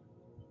right?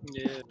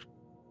 Yeah.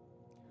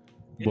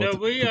 You But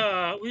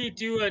know, we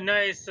do a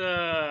nice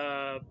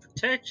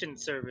protection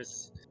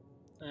service.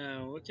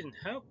 We can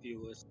help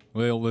you with.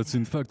 Well, that's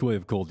in fact why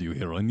I've called you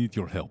here. I need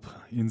your help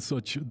in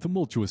such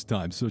tumultuous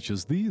times such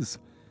as these.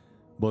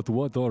 But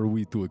what are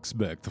we to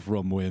expect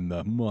from when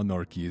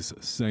monarchies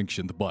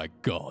sanctioned by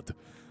God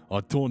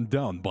are torn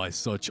down by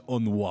such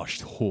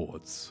unwashed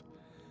hordes?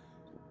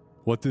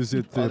 What is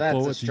it Well, the that's a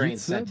poet strange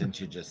Yeats said? sentence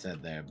you just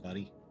said there,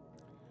 buddy.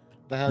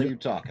 The hell Yeah. you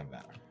talking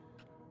about?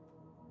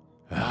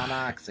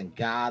 Monarchs and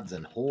gods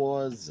and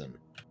whores and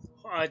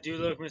I do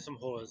love me some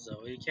whores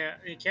though.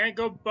 You can't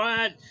go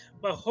bad,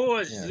 but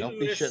whores. yeah. Don't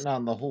be Lewis. shitting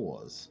on the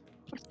whores.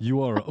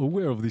 You are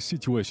aware of the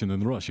situation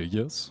in Russia,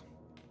 yes?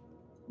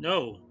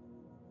 No.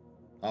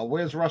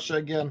 Where's Russia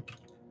again?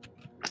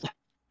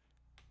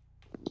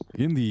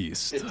 In the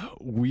east,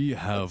 we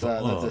have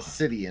That's a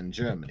city in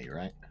Germany,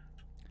 right?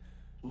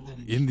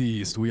 in the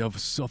east we have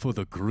suffered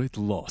a great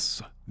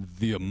loss.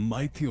 The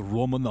mighty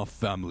Romanov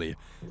family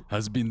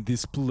has been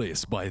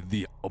displaced by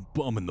the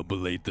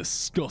abominably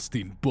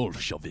disgusting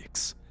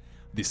Bolsheviks.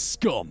 The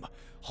scum.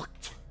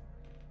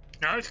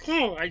 No, it's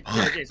cool. I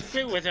can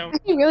spit with him.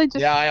 He really just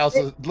Yeah, I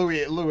also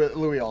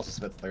Louis also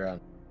spits the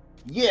ground.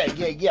 Yeah.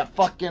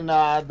 Fucking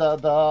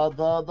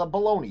the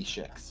baloney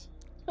chicks.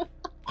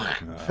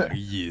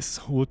 Yes,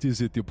 what is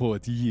it the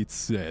poet Yeats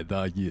said?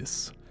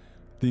 Yes.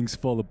 Things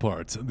fall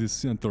apart, the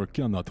center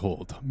cannot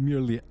hold.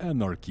 Merely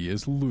anarchy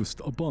is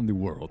loosed upon the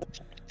world.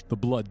 The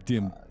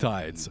blood-dimmed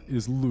tides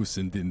is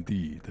loosened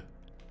indeed.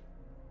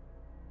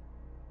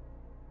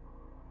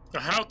 So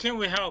how can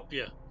we help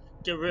you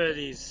get rid of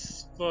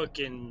these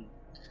fucking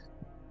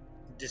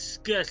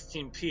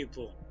disgusting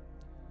people?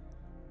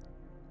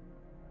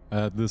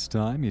 At this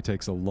time, he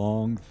takes a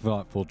long,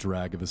 thoughtful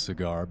drag of his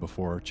cigar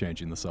before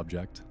changing the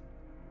subject.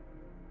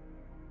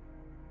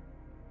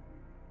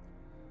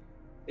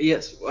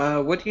 Yes.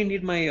 What do you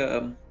need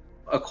my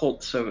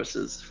occult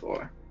services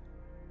for?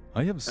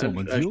 I have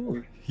summoned I-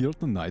 you here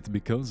tonight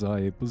because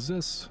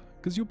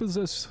you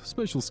possess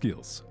special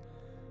skills.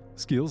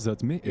 Skills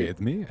that may aid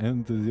me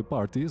and the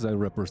parties I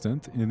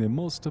represent in a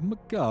most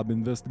macabre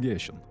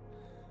investigation.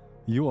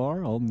 You are,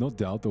 no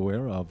doubt,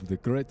 aware of the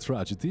great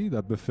tragedy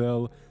that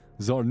befell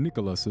Tsar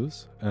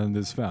Nicholas and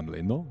his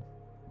family, no?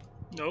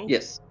 No.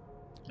 Yes.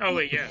 Oh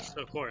wait, yes,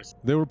 of course.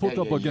 They were put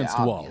up against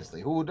the wall.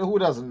 Obviously. Who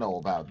doesn't know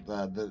about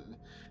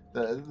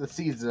the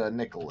Caesar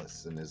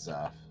Nicholas and his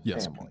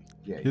Yes. family?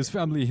 Yeah. His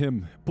family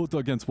him put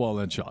against wall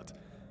and shot.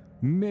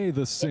 May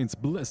the saints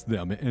bless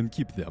them and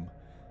keep them.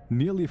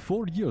 Nearly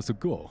 4 years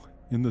ago,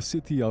 in the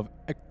city of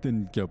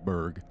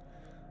Ekaterinburg,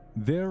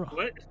 there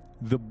What?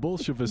 the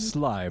Bolshevik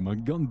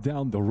slime gunned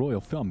down the royal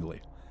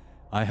family.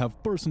 I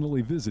have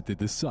personally visited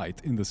the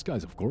site in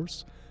disguise, of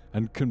course,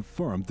 and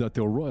confirmed that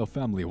the royal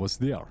family was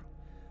there.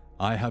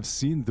 I have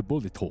seen the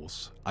bullet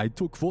holes. I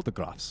took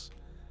photographs.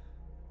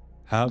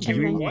 Have Can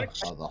we you?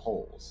 watch? The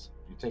holes.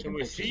 You taking Can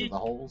we pictures see? of the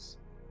holes?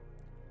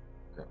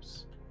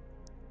 Gross.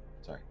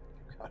 Sorry.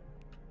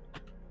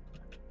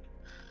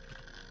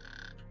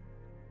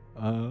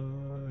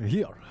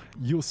 Here,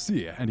 you'll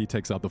see. And he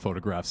takes out the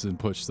photographs and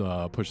pushes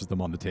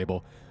them on the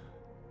table.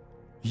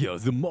 Here,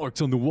 the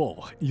marks on the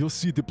wall. You'll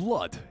see the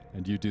blood.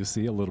 And you do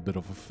see a little bit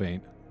of a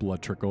faint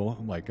blood trickle,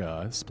 like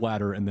a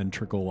splatter and then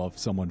trickle of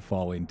someone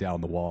falling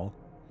down the wall.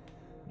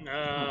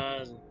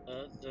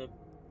 The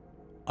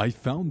I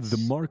found the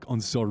mark on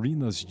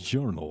Tsarina's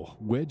journal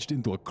wedged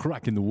into a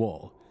crack in the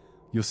wall.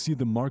 You see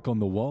the mark on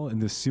the wall,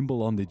 and the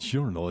symbol on the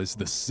journal is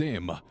the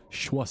same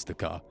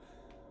swastika.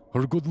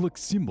 Her good luck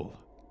symbol.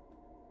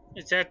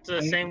 Is that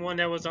the same one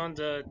that was on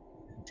the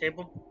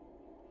table?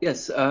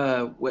 Yes,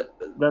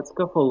 that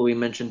scuffle we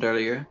mentioned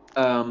earlier.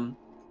 There's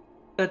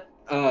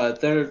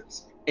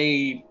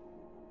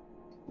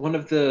one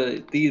of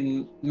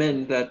the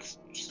men that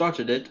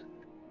started it.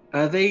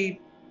 They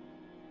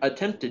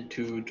attempted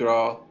to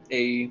draw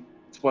a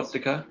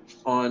swastika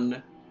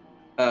on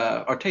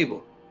our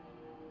table.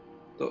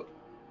 So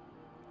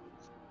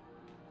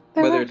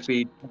whether it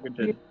be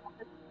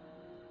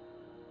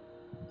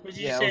Would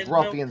you Yeah, say those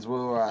ruffians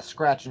were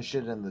scratching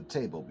shit in the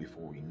table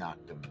before we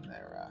knocked them in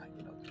there,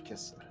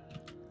 kissing.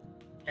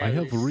 I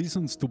have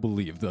reasons to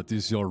believe that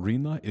this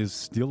Tsarina is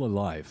still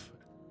alive,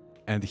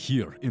 and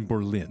here in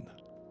Berlin.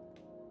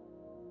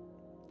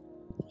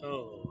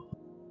 Oh.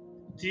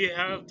 Do you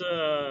have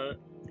the...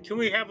 Can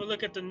we have a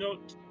look at the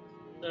note?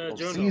 Well,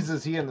 Journal?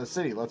 Caesar's here in the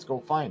city. Let's go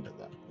find her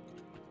then.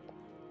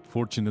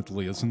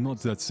 Fortunately, it's not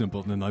that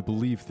simple, and I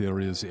believe there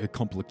is a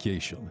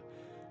complication.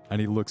 And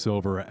he looks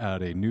over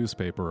at a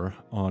newspaper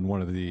on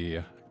one of the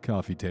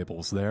coffee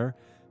tables there,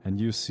 and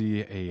you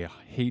see a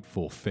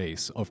hateful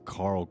face of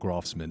Karl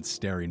Grofsman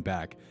staring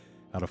back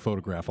at a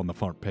photograph on the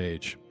front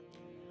page.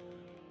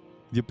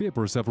 The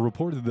papers have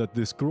reported that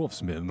this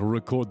Grofsman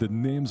recorded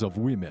names of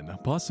women,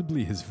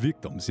 possibly his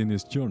victims, in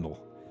his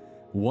journal.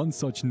 One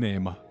such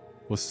name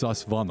was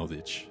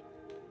Sasvanovich.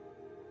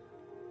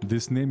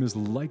 This name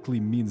likely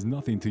means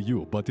nothing to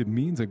you, but it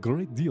means a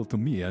great deal to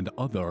me and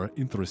other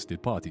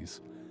interested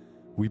parties.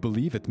 We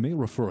believe it may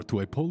refer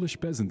to a Polish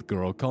peasant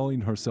girl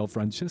calling herself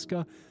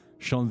Franciszka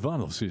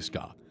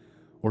Szanwanowska,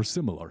 or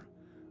similar.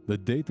 The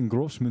date in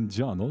Grofsman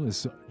journal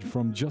is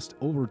from just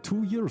over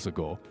 2 years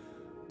ago.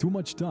 Too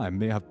much time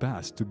may have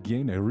passed to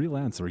gain a real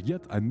answer,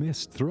 yet I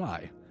must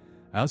try.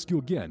 Ask you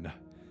again.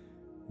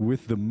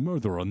 With the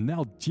murderer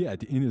now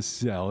dead in his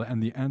cell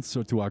and the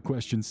answer to our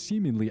question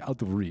seemingly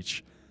out of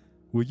reach,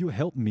 will you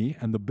help me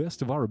and the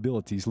best of our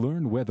abilities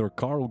learn whether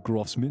Karl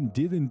Grofsman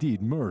did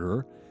indeed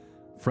murder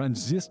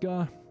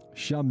Franciszka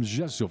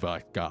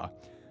Szamjeszowska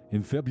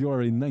in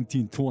February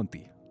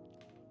 1920?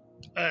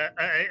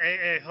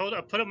 I hold.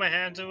 I put up my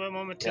hands over a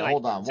moment to Yeah,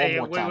 hold on. say,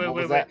 One more time. wait, What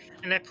was wait,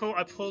 that? and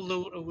I pull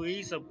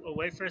Louise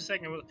away for a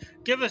second.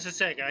 Give us a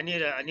second. I need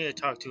to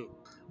talk to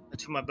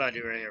my buddy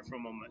right here for a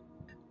moment.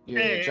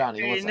 Yeah,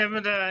 Johnny, what's up?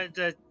 Remember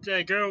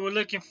the girl we're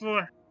looking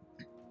for?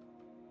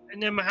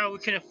 Remember how we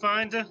couldn't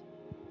find her?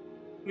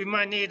 We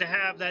might need to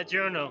have that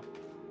journal.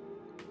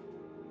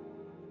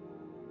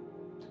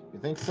 You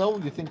think so?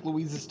 You think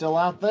Louise is still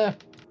out there?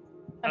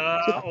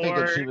 I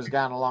figured Or she was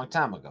gone a long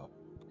time ago.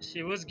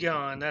 she was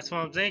gone. That's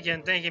what I'm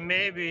thinking. Thinking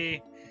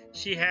maybe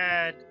she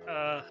had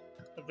a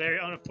very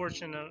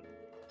unfortunate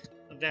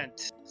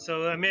event.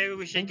 So maybe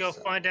we should go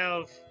find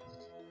out.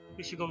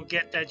 We should go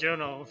get that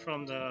journal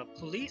from the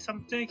police.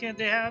 I'm thinking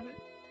they have it.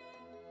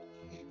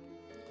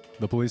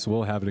 The police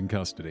will have it in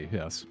custody,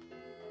 yes.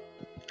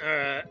 All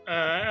right.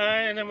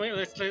 And then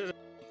let's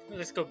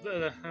go.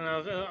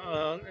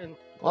 And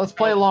Well, let's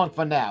play along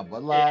for now,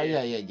 but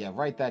yeah.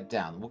 Write that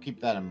down. We'll keep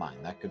that in mind.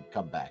 That could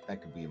come back.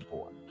 That could be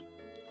important.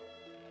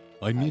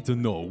 I need to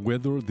know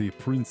whether the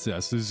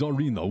Princess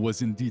Tsarina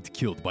was indeed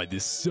killed by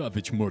this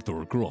savage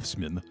murderer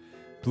Grofsman.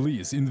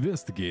 Please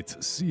investigate,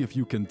 see if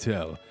you can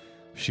tell.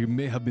 She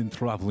may have been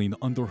traveling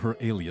under her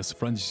alias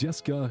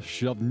Franciszka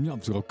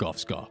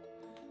Szamjeszowska.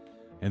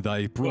 And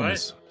I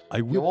promise,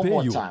 I will one pay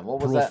more you time.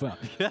 What was that?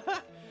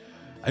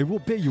 I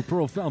will pay you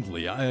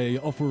profoundly. I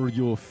offer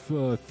you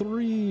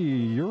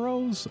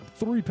 €3,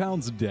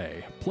 £3 a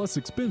day, plus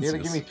expenses. You're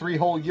gonna give me 3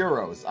 whole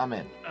euros. I'm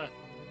in.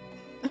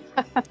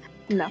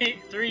 No.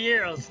 3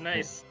 euros.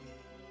 Nice.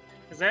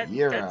 Is that That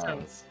Euros.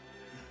 sounds,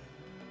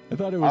 I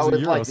thought it I was a would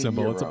euro like the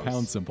symbol. It's a euros.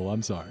 pound symbol.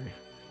 I'm sorry.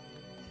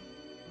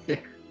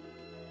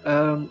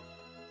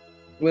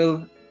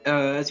 Well,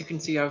 as you can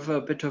see, I have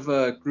a bit of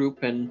a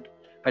group, and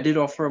I did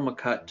offer him a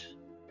cut.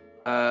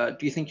 Do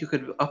you think you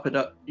could up it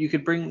up? You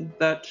could bring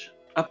that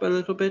up a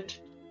little bit?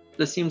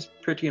 This seems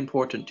pretty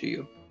important to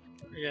you.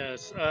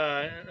 yes.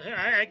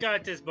 I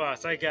got this,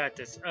 boss. I got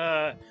this.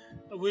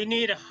 We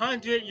need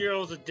 100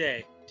 euros a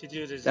day to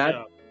do this That-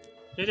 job.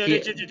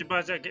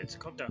 Boss,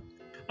 calm down.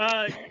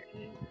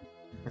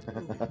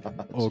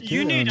 Okay,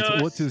 You need and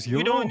us. what is We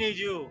euro? don't need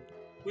you.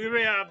 We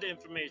already have the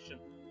information.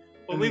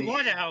 But we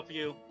want to help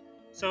you.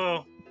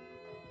 So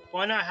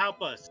why not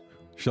help us?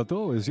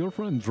 Chateau, is your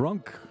friend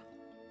drunk?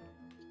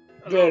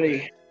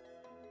 Very.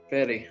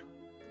 Okay.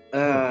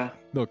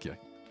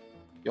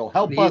 Yo,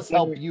 help us,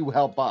 help you,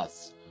 help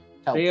us.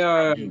 Help They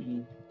are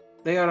you,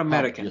 they are help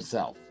American.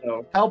 yourself.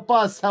 So Help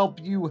us, help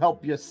you,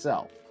 help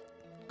yourself.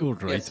 All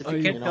right. Yes, if you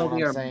I- can- You know what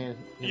we I'm are- saying?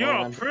 You know You're what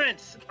a I'm-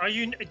 prince.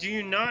 Do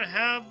you not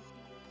have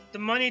the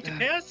money to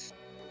pay us?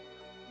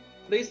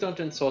 please don't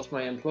insult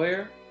my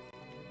employer.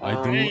 I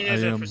do. Hey, I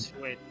yes, am.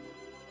 persuade.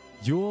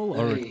 You all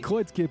are Hey.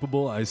 quite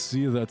capable. I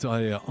see that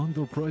I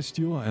underpriced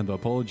you and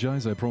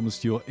apologize. I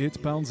promised you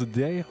 £8 a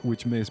day,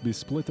 which may be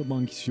split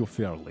amongst you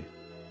fairly.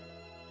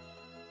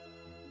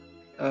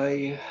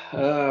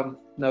 That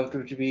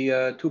would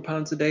be 2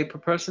 pounds a day per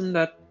person.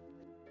 That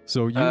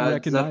So you does that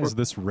recognize work?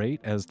 this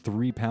rate as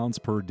 3 pounds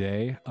per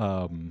day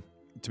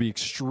to be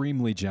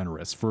extremely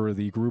generous for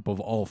the group of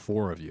all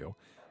 4 of you.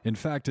 In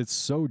fact, it's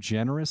so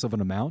generous of an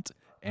amount,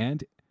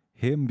 and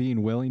him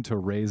being willing to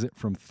raise it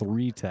from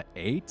 3 to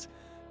 8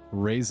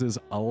 raises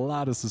a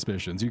lot of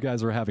suspicions. You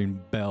guys are having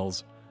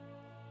bells.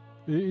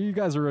 You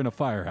guys are in a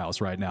firehouse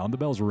right now, and the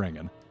bells are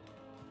ringing.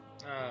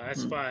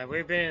 That's fine.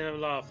 We've been in a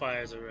lot of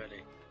fires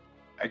already.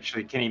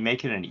 Actually, can he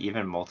make it an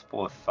even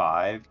multiple of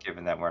 5,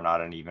 given that we're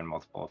not an even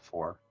multiple of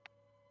 4?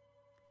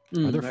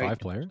 Are there Very 5 good.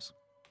 players?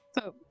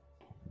 So,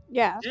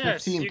 yeah.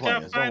 Yes, 15 you players,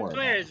 got don't 5 worry about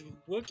players,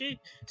 Wookie.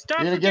 Stop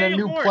You're gonna get a forgetting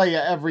new horse.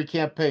 player every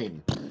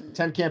campaign.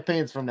 10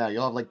 campaigns from now,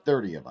 you'll have like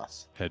 30 of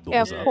us. Head Yeah,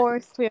 blows of up.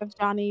 course, we have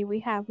Johnny, we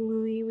have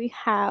Louie, we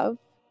have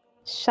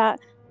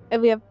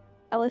and we have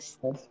Ellis.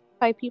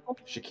 5 people.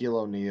 Shaquille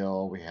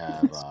O'Neal, we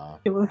have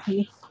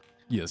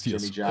Yes, Jimmy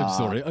yes. Job, I'm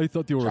sorry. I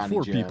thought there were Johnny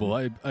 4 Jim, people.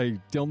 I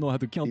don't know how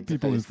to count Pizza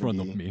people in Face front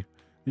of McGee. me.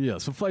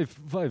 Yes, so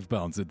 5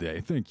 pounds a day.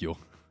 Thank you.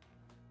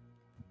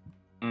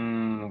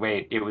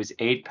 Wait, it was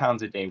 8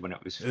 pounds a day when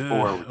it was 4.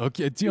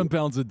 Okay, 10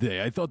 pounds a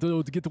day. I thought I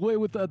would get away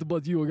with that,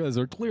 but you guys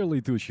are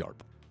clearly too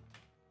sharp.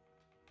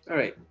 All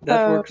right,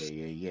 that So- works.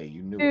 Yeah,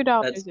 you knew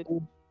 $2 it.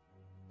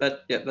 That's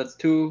a day.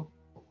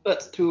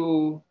 that's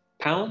 2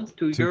 pounds,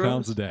 2 2 euros.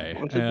 pounds a day.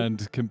 What's it?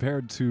 And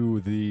compared to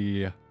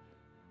the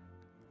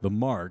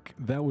mark,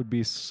 that would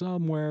be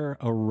somewhere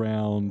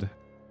around.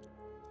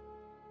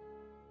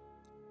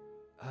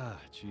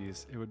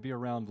 Jeez. It would be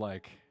around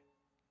like.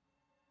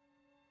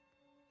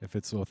 If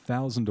it's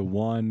 1,000 to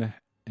 1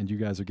 and you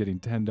guys are getting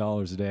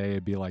 $10 a day,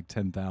 it'd be like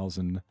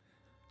 10,000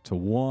 to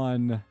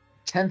 1.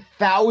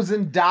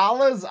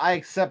 $10,000? I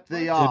accept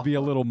the offer. It'd be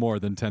a little more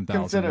than 10,000 a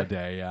Consider-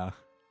 day, yeah.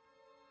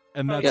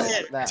 And Okay,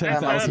 that's that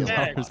 $10,000 might be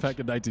a lot. back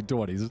in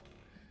 1920s.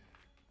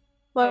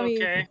 Let me-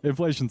 Okay.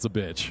 Inflation's a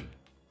bitch.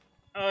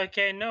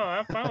 Okay, no,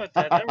 I'm fine with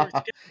that. That works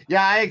good.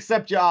 Yeah, I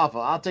accept your offer.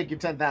 I'll take your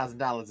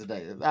 $10,000 a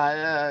day.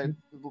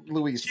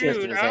 Louis twisted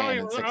Dude, his I hand and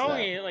only, 6 I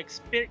only like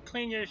spit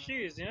clean your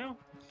shoes, you know?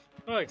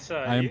 Look, so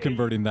I am you-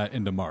 converting that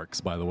into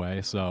marks, by the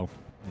way, so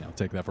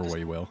take that for what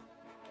you will.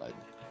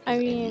 I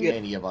mean-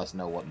 any of us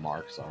know what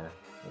marks are.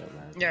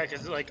 Yeah,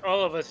 because like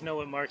all of us know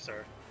what marks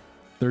are.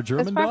 They're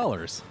German probably-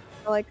 dollars.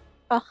 like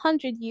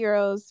 100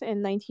 euros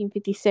in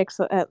 1956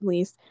 at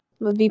least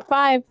would be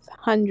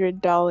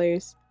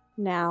 $500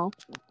 now.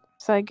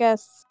 So I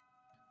guess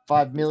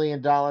 $5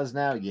 million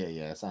now?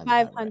 Yeah, sounds about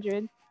right.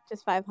 500,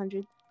 just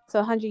 500. So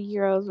 100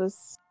 euros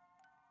was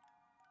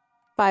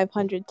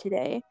 500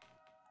 today.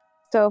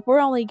 So if we're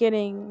only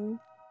getting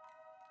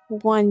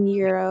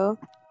 €1,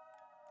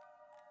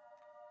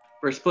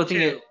 We're splitting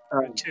Two.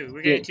 it. 2.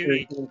 We're getting 2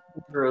 each.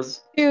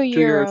 euros.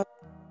 €2.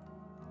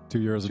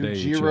 €2 a 2 day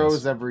each. gyros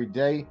yes. every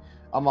day.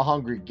 I'm a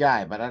hungry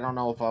guy, but I don't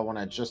know if I want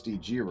to just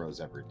eat gyros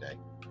every day.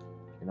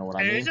 You know what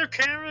I Hey, mean? is there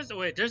cameras?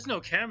 Wait, there's no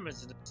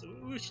cameras.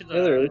 We should.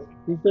 Yeah, there is.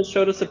 You just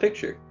showed us a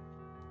picture.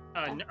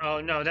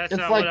 No, that's It's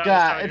not like what I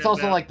was talking it's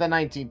also about. like the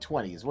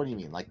 1920s. What do you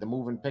mean? Like the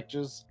moving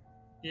pictures?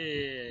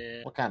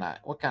 Yeah. What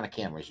kind of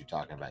cameras you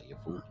talking about, you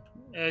fool?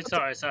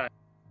 Sorry.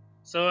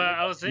 So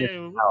I was saying,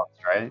 Pounds,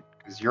 right?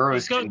 Because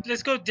euros.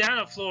 let's go down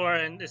a floor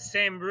in the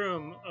same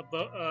room,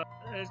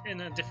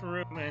 in a different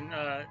room,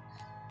 and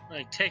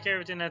like take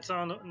everything that's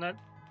on, not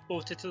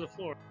bolted to the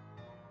floor.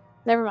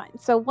 Never mind.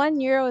 So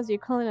 €1 is the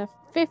equivalent of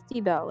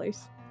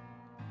 $50.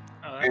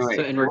 Oh, Wait, wait.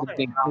 So, and we're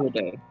getting per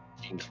day.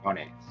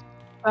 1920s.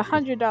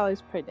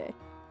 $100 per day.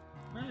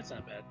 That's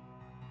not bad.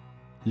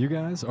 You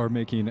guys are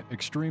making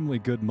extremely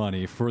good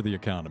money for the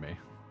economy.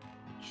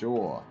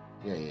 Sure.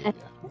 Yeah.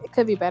 It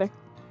could be better.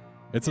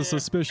 It's a Yeah.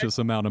 suspicious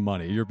amount of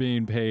money. You're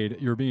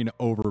being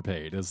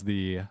overpaid is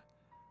the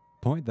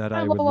point that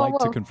I Whoa, would whoa, like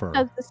to whoa. confirm.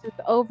 Because this is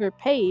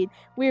overpaid,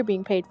 we're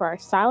being paid for our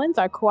silence,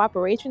 our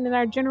cooperation, and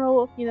our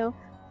general,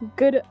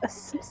 good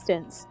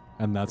assistance.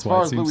 And that's As why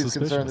far it as seems Louis is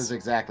concerned, suspicious. this is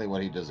exactly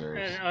what he deserves.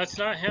 And it's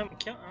not him,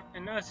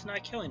 and it's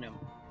not killing him.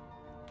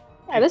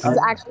 Yeah, this is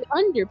actually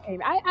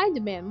underpayment. I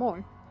demand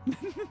more.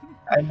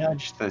 I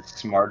nudged the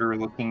smarter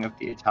looking of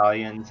the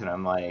Italians and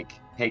I'm like,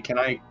 hey, can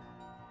I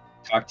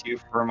talk to you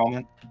for a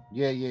moment?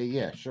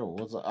 Yeah. Sure.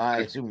 I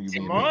assume you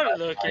mean me. Smart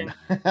looking.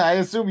 I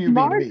assume you mean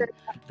me. Margaret.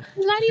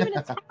 He's not even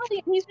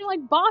Italian. He's from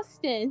like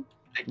Boston.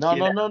 No.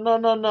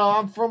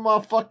 I'm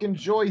from fucking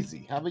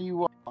Jersey. How about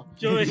you?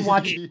 Jersey. How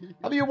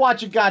about you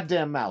watch your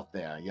goddamn mouth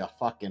there, you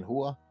fucking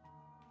whore?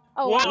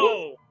 Oh,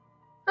 Whoa!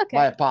 okay.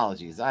 My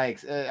apologies. I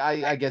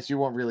guess you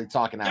weren't really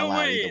talking out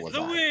loud either, was I?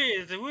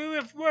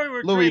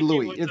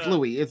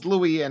 Louis. It's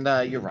Louis,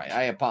 and you're right.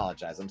 I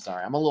apologize. I'm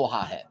sorry. I'm a little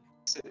hothead.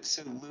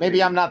 So Maybe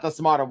Louis, I'm not the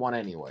smarter one,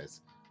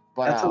 anyways.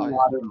 But That's a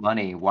lot of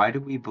money. Why do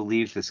we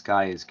believe this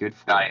guy is good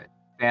for it?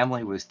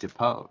 Family was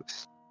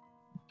deposed.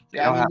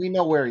 yeah, I mean, we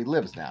know where he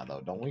lives now,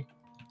 though, don't we?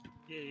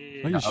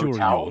 I The assure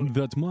hotel? you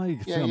that my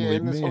Yeah, family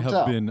in this may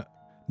hotel.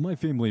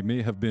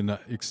 have been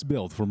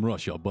expelled from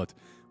Russia, but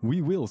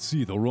we will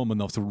see the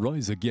Romanovs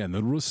rise again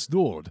and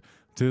restored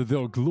to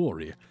their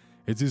glory.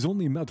 It is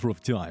only a matter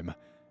of time,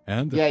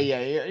 And Yeah.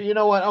 You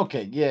know what?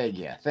 Okay.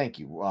 Yeah. Thank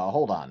you.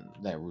 Hold on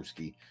there,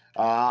 Ruski.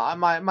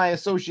 My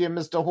associate,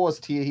 Mr.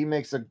 Horst here, he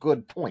makes a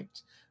good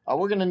point.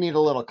 We're gonna need a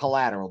little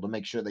collateral to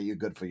make sure that you're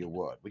good for your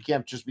word. We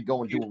can't just be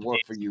going doing work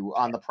for you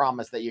on the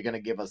promise that you're gonna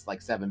give us like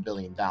 $7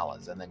 billion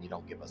and then you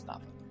don't give us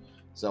nothing.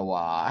 So,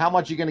 how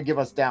much are you gonna give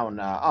us down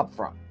up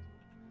front?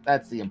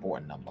 That's the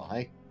important number,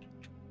 hey?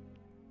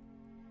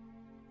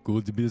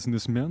 good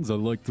businessmen, I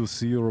like to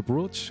see your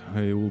approach.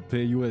 I will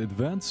pay you in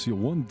advance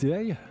 1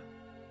 day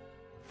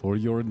for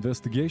your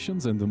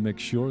investigations and to make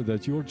sure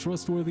that you're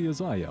trustworthy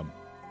as I am.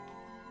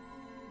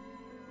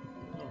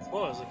 Of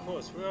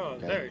course. We are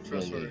very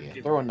trustworthy Yeah.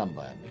 people. Throw a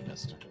number at me,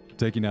 mister.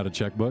 Taking out a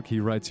checkbook, he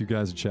writes you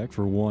guys a check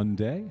for 1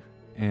 day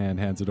and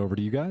hands it over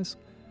to you guys.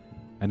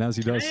 And as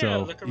he does Can I,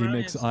 so, look he around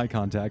makes and- eye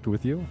contact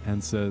with you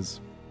and says,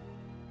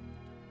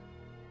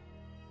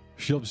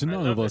 I love this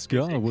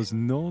Shabzhnanovska music. was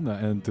known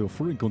and to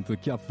frequent the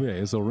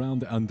cafes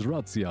around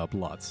Andratsia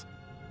Platz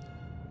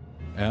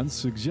and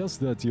suggests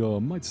that you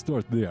might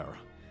start there.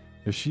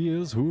 If she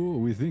is who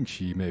we think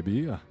she may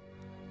be,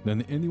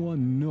 then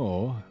anyone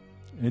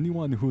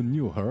who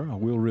knew her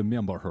will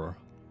remember her.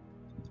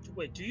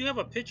 Wait, do you have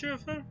a picture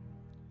of her?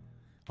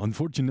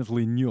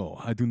 Unfortunately, no,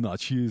 I do not.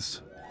 She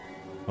is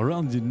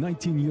around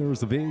 19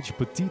 years of age,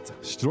 petite,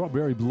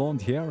 strawberry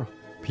blonde hair,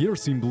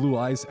 piercing blue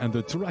eyes, and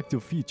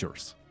attractive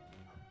features.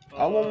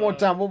 One more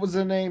time. What was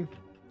her name?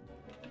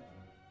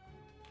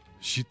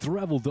 She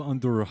traveled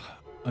under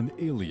an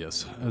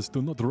alias as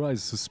to not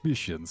raise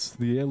suspicions.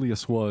 The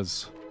alias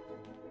was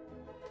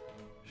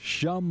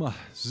Sham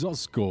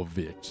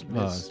Zaskovich.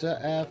 Mr.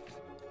 F.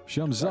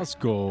 Sham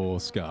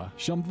Zaskoska.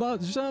 Sham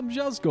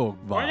Zaskova.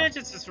 Why not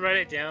just write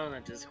it down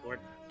on Discord?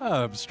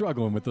 I'm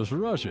struggling with this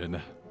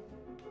Russian.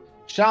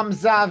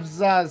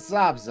 Shamzavza.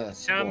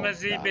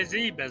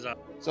 Shamazibizibaza.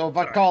 So if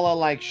I call her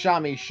like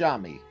Shami,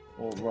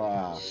 or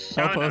Shauna.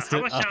 post it.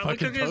 How about I'll Shauna? We fucking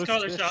could just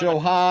call her post it.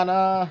 Shauna.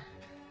 Shohana.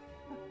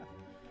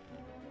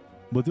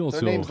 But Her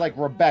also, name's like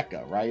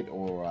Rebecca, right?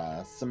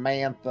 Or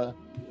Samantha,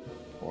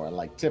 or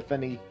like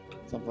Tiffany,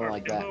 something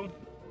like that.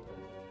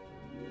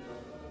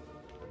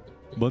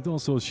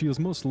 she is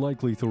most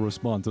likely to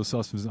respond to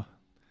Sosnovsky.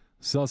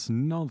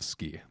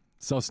 Sosnovsky.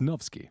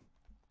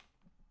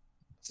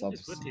 What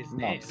is his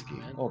name,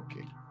 man?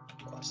 Okay.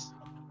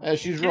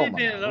 She's Can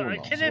Roman.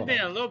 it be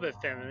a little bit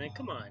feminine?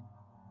 Come on.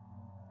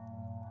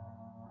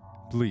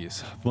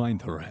 Please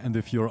find her, and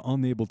if you're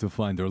unable to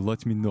find her,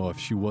 let me know if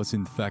she was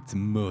in fact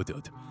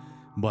murdered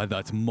by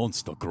that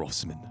monster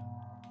Grossman.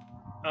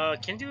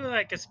 Can you do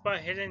like a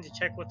spot hidden to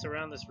check what's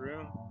around this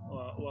room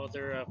while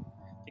they're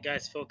the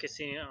guy's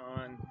focusing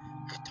on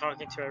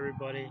talking to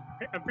everybody?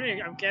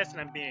 I'm guessing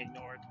I'm being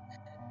ignored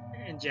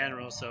in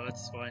general, so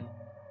it's fine.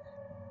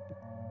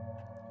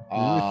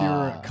 With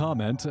your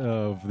comment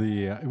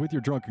with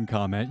your drunken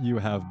comment, you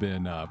have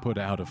been put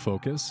out of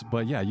focus.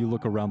 But yeah, you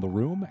look around the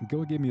room.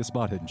 Go give me a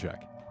spot hidden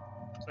check.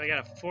 So I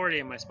got a 40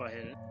 in my spot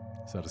hidden.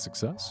 Is that a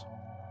success?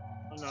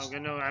 Oh,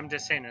 no, I'm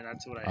just saying that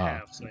that's what I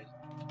have. So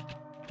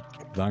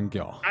Thank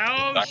you.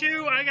 oh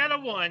shoot, I got a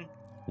 1.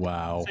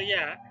 Wow. So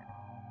yeah.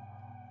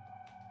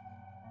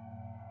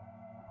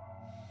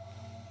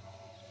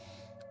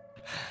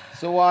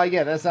 So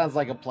yeah, that sounds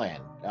like a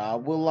plan.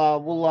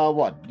 We'll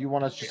what? You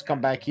want us to just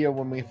come back here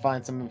when we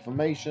find some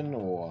information,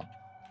 or?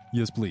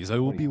 Yes, please. I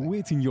will What do be you think?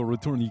 waiting your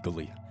return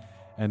eagerly.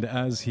 And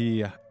as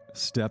he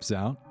steps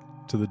out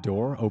to the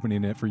door,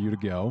 opening it for you to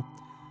go,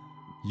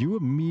 you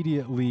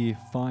immediately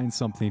find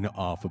something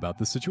off about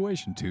the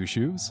situation, Two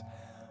Shoes.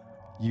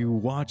 You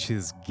watch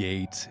his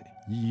gait.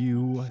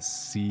 You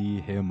see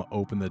him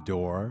open the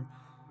door.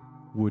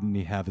 Wouldn't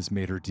he have his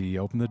maitre d'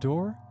 open the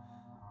door?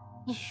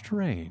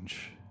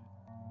 Strange.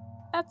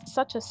 That's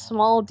such a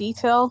small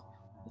detail.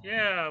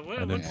 Yeah,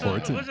 An what's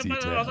important about all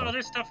detail. the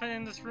other stuff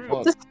in this room?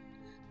 Well,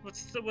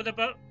 What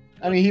about?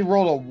 I mean, he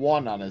rolled a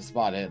 1 on his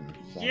spot hidden.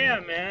 So, Yeah,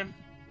 man.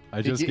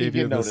 I just you gave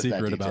you did the notice that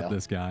secret about detail.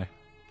 this guy.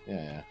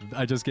 Yeah.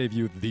 I just gave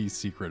you the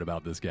secret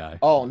about this guy.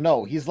 Oh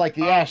no, he's like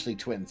the Ashley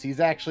twins.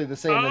 He's actually the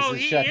same as Oh,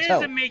 his he chateau.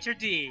 is a maitre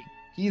d'.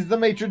 He's the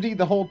maitre d'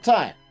 the whole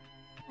time.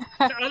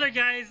 The other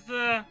guy's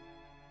the.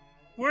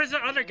 Where's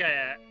the other guy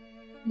at?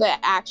 The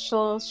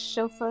actual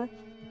chauffeur.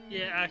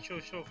 Yeah, actual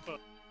chauffeur.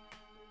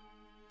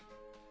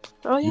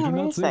 Oh You yeah, do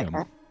not where's see that him.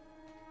 guy?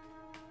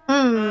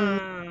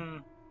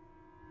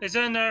 Is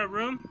that in the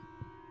room?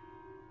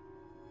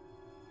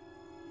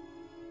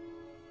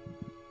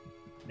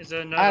 Is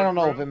there another I don't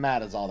know room? if it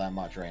matters all that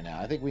much right now.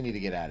 I think we need to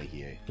get out of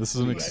here. This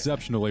is an Right.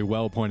 exceptionally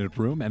well-appointed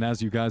room, and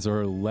as you guys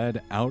are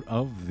led out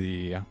of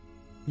the,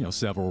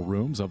 several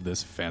rooms of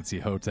this fancy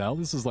hotel,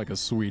 this is like a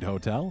suite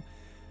hotel,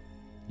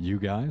 you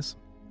guys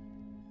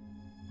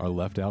are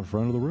left out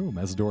front of the room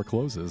as the door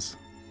closes.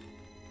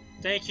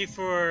 Thank you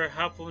for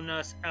helping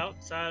us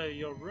outside of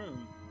your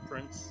room,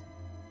 Prince.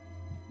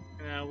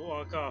 And I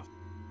walk off.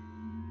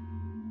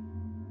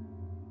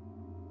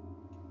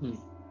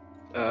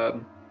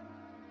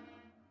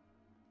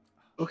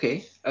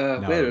 Okay. Now I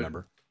Well,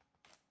 remember.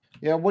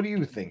 Yeah, what do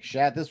you think,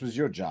 Shat? This was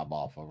your job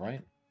offer,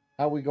 right?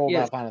 How we go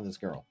Yes. about finding this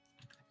girl?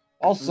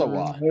 Also,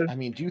 Mhm. I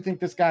mean, do you think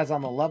this guy's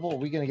on the level? Are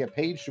we gonna get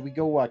paid? Should we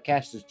go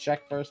cash this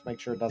check first? Make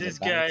sure it doesn't This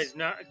bounce. guy is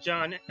not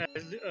John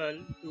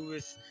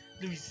Lewis.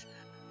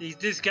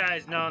 This guy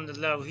is not on the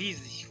level.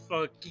 He's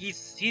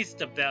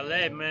the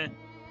valet, man.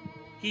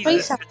 He's Wait,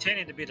 just so-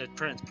 pretending to be the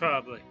prince,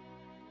 probably.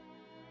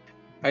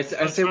 I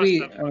Don't say trust we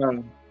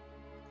him.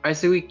 I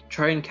say we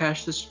try and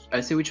cash this. I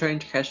say we try and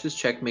cash this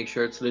check, make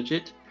sure it's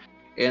legit,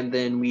 and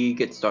then we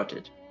get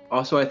started.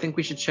 Also, I think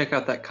we should check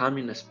out that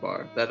communist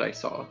bar that I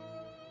saw.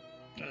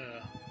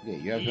 Yeah,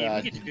 you have. Yeah,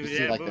 we get to Did do you see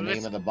that, like but the name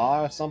let's- of the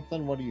bar or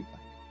something? What do you think?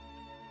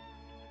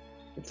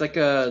 It's like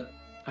a,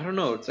 I don't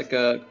know. It's like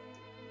a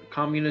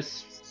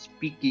communist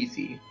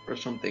speakeasy or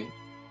something.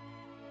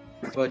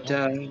 But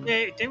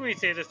Hey, didn't we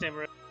say this name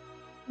right?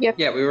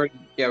 yeah, we were.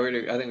 Yeah, I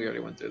think we already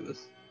went through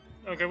this.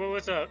 Okay, well,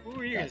 what's up? What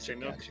were you gonna Gotcha, say,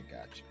 Milk?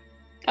 gotcha.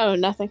 Oh,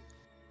 nothing.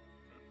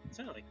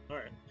 Sounded like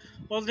alright.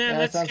 Well then, Yeah,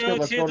 let's sounds go good.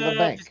 Let's to go to the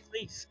bank.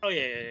 police. Oh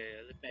yeah,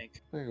 the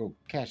bank. We're gonna go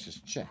cash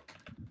this check.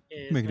 Yeah,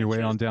 it's Making your my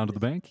way on trust down to the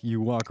police. bank, you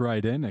walk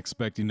right in,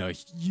 expecting a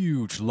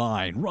huge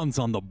line. Runs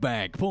on the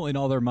bank, pulling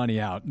all their money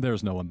out.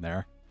 There's no one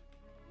there.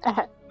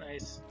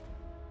 Nice.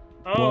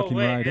 Oh Walking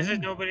wait, right is there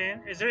in. nobody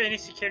in? Is there any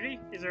security?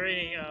 Is there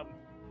any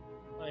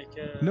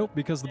Nope,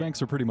 because the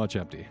banks are pretty much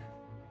empty.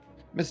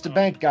 Mr. Oh.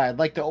 Bank Guy, I'd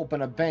like to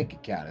open a bank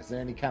account. Is there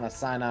any kind of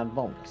sign-on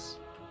bonus?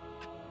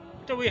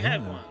 Do we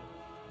have Yeah. one?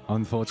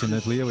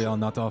 Unfortunately, we are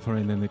not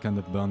offering any kind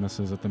of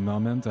bonuses at the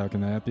moment. How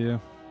can I help you?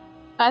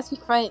 I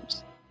speak French.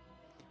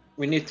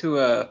 We need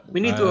to. We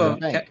need Uh, to.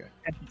 Banker.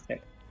 Cash this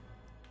check.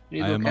 We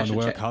need I to am cash on a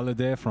work check.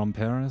 holiday from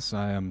Paris.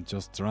 I am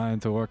just trying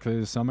to work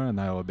this summer, and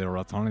I will be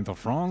returning to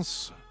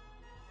France.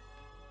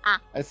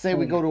 I say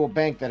we go to a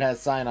bank that has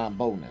sign-on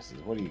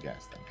bonuses. What do you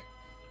guys think?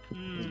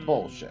 It's Hmm,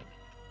 bullshit.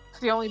 It's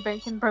the only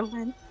bank in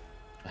Berlin.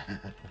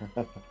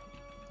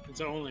 It's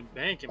the only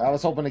bank. In I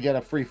was hoping to get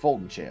a free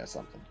folding chair or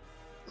something.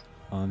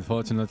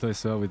 Unfortunately,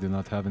 sir, we do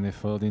not have any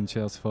folding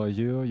chairs for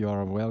you. You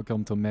are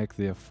welcome to make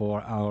the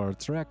 4-hour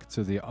trek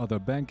to the other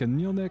bank in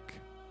Munich.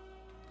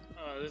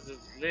 Oh, this is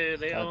literally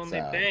the That's, only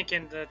bank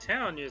in the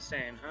town. You're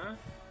saying, huh?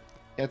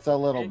 It's a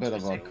little bit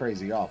of a Interesting.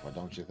 crazy offer,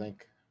 don't you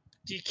think?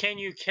 Do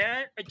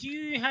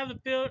you have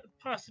the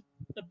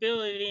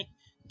possibility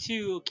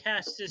to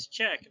cash this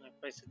check? And I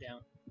place it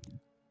down.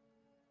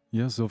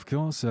 Yes, of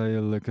course.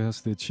 I'll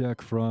cash the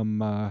check from,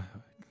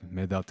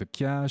 made out to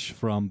cash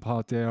from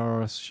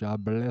Pater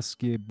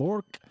Shableski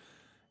Bork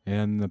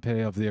in the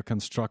pay of the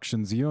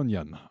Constructions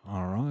Union.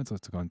 All right, so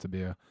it's going to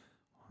be 1,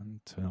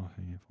 2, 3,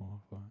 4,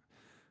 5.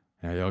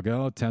 There you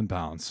go,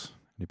 £10.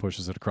 He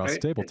pushes it across the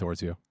Right. table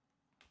towards you.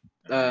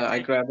 I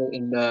grab it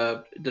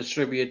and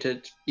distribute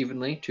it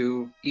evenly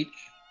to each.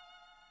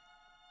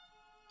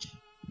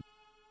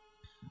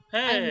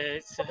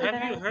 Hey, so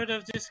have you heard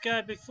of this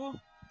guy before?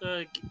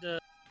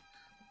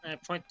 I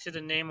point to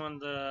the name on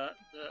the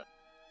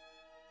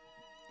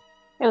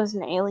It was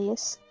an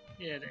alias.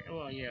 yeah.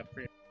 Yeah,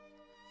 pretty.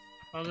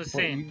 I was just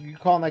What, saying, you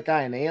calling that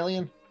guy an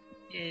alien?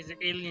 yeah, he's an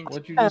alien.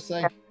 What'd you just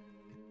say?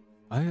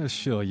 I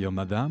assure you,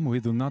 madame, we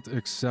do not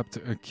accept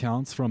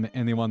accounts from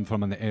anyone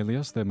from an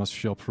alias. They must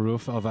show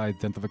proof of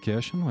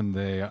identification when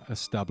they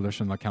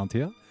establish an account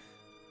here.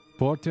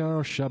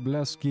 Porter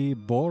Shableski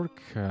Bork,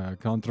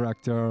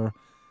 contractor,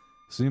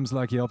 seems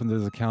like he opened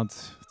his account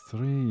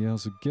 3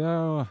 years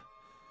ago.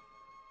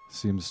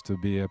 Seems to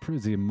be a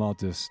pretty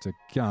modest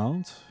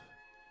account.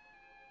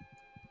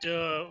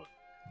 Do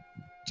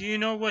you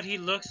know what he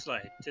looks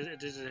like?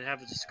 Does it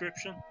have a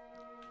description?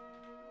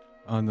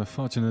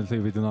 Unfortunately,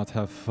 we do not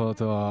have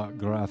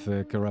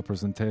photographic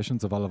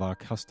representations of all of our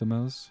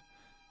customers.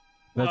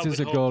 That Well, is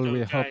a we goal hope we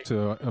the hope guy-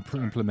 to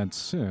implement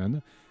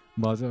soon,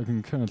 but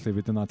currently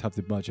we do not have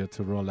the budget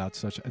to roll out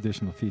such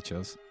additional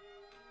features.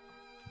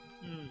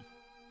 Hmm.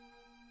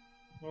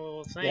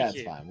 Well, thank Yeah, you.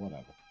 it's fine.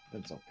 Whatever.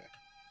 It's okay.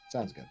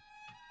 Sounds good.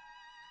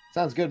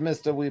 Sounds good,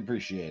 mister. We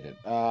appreciate it.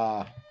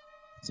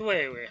 So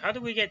wait. How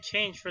do we get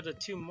change for the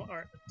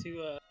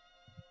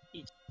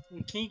each?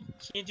 Can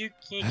you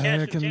cash I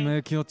the can change?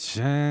 make you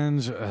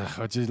change.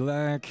 Would you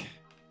like?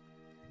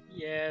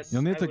 Yes.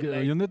 You need I to would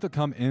like- you need to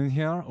come in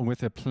here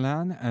with a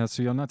plan,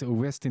 so you're not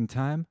wasting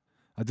time.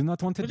 I do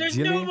not want to But there's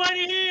delay.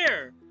 nobody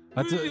here.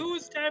 That's a-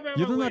 Whose time am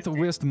You I do not wasting?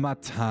 waste my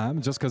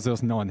time just because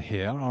there's no one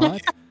here,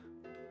 alright?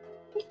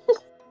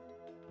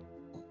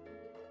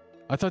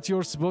 I thought you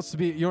were supposed to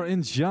be. You're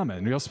in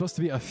German. You're supposed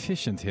to be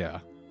efficient here.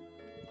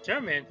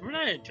 German? We're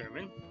not in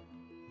German.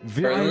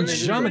 We are in Berlin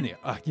is Germany.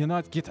 You know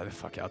what? Get the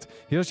fuck out.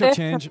 Here's your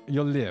change.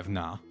 You live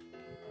now.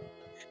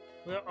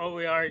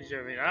 We are in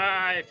Germany.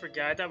 I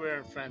forgot. I thought we were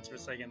in France for a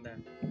second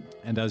then.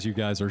 And as you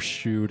guys are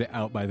shooed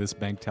out by this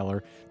bank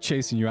teller,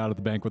 chasing you out of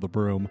the bank with a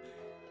broom,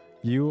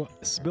 you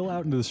spill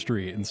out into the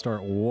street and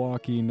start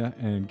walking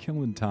and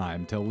killing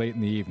time till late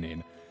in the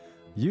evening.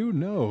 You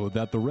know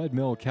that the Red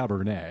Mill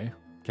Cabaret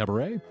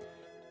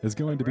is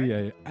going to be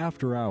a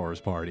after-hours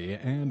party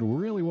and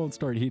really won't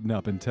start heating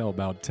up until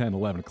about 10,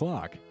 11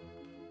 o'clock.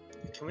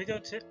 Can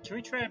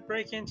we try to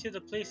break into the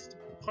police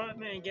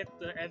department and get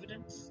the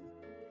evidence?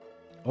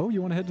 Oh,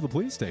 you want to head to the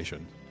police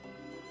station?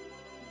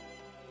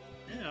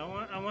 Yeah,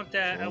 I want It's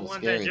that. a I little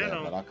want that scary there,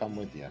 journal. but I'll come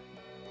with you.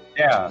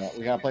 Yeah.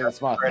 We gotta play the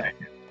smart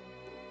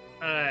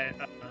though. Alright.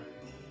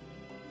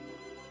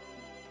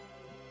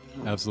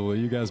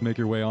 Absolutely. You guys make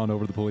your way on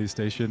over to the police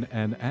station,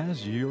 and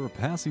as you're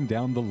passing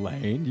down the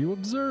lane, you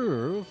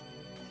observe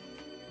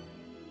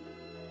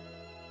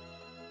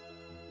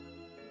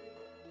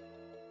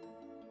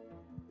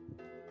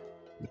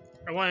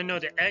I want to know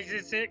the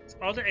exits,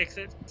 all the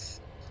exits,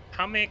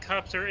 how many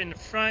cops are in the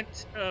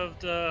front of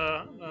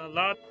the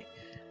lobby,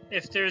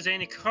 if there's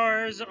any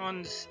cars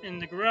in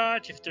the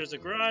garage, if there's a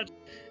garage,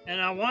 and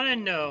I want to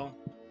know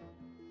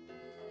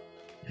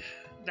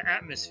the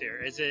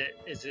atmosphere. Is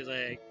it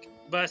like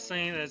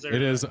bustling? Is there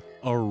it is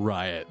a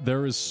riot.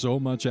 There is so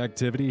much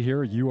activity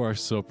here, you are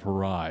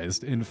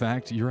surprised. In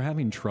fact, you're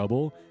having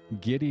trouble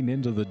getting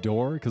into the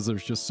door because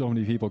there's just so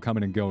many people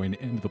coming and going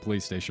into the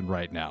police station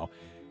right now.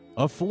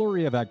 A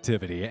flurry of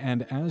activity,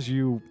 and as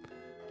you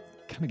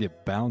kind of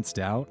get bounced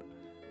out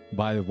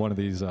by one of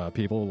these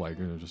people, like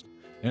just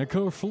in a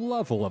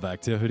kerfluffle of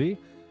activity,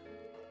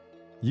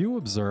 you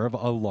observe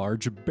a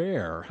large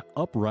bear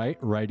upright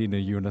riding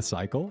a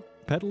unicycle,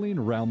 pedaling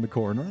around the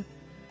corner.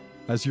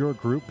 As your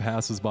group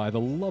passes by the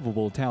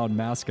lovable town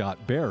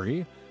mascot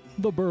Barry,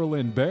 the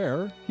Berlin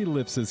Bear, he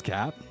lifts his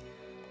cap.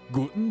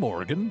 Guten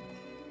Morgen.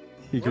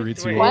 He What?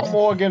 greets Wait, you what? all.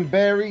 Morgan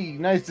Barry,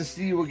 nice to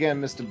see you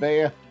again, Mr.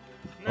 Bear.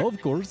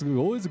 Of course,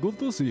 always good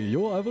to see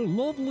you. Have a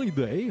lovely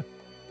day.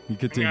 He I'm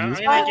continues.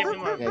 gonna give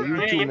him a. Yeah, you I'm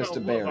gonna too, give him Mr. a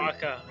Barry.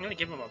 vodka. I'm gonna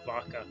give him a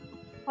vodka.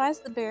 Why is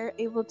the bear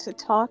able to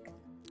talk?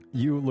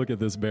 You look at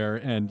this bear,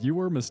 and you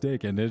were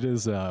mistaken. It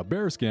is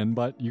bear skin,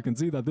 but you can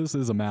see that this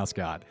is a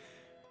mascot.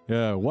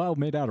 While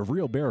made out of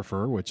real bear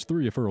fur, which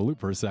threw you for a loop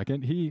for a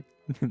second, he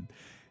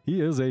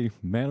he is a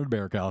man in a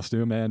bear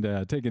costume,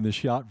 and taking the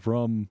shot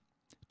from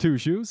Two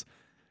Shoes,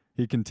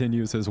 he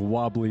continues his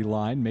wobbly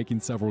line, making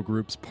several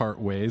groups part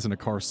ways and a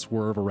car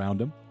swerve around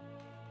him.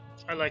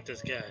 I like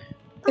this guy.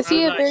 Is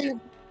he I a like very it.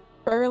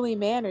 burly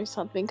man or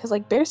something? Because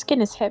like bear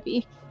skin is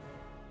heavy.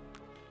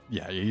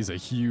 Yeah, he's a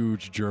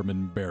huge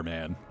German bear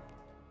man.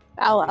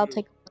 I'll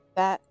take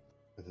that.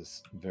 With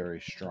his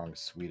very strong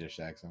Swedish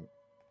accent.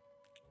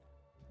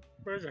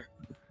 Where's her?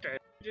 I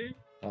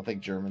don't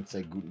think Germans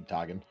say Guten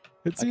Tagen.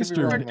 It's I could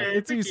be wrong.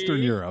 It's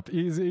Eastern Europe.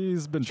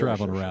 He's been Sure,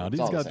 traveling sure, sure. around. It's He's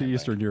all the got the same thing.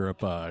 Eastern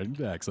Europe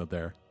accent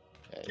there.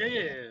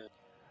 Yeah.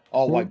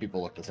 All white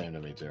people look the same to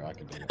me too. I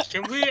can do it.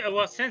 Can we?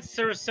 Well, since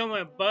there was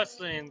someone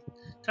bustling,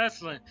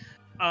 tussling,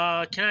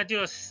 can I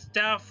do a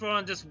stealth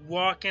run, just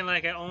walk in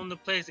like I own the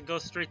place and go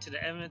straight to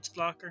the evidence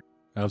locker?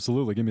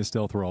 Absolutely. Give me a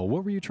stealth roll.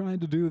 What were you trying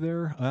to do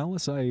there,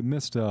 Alice? I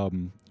missed.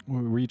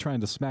 Were you trying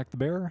to smack the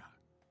bear?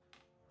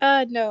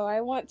 No,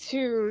 I want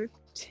to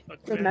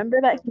Okay. remember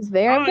that he's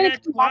there. I'm Oh, gonna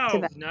that's come back to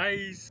 12. that.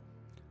 Nice.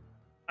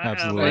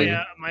 Absolutely.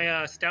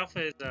 My stealth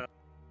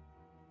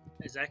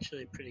is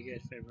actually pretty good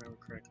if I remember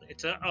correctly.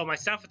 It's my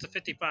stealth is a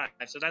 55,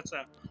 so that's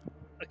a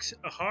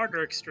hard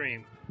or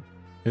extreme.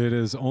 It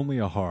is only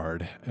a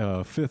hard.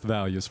 Fifth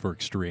values for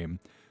extreme.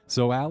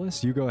 So,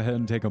 Alice, you go ahead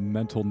and take a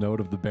mental note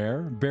of the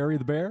bear, Barry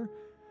the bear,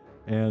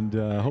 and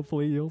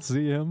hopefully you'll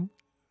see him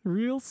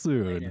real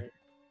soon.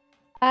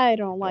 I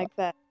don't like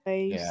that.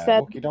 I Yeah,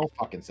 said Wookie, don't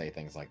fucking say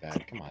things like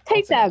that. Come on.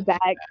 take don't say that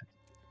back.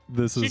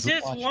 This She is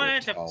just Watch your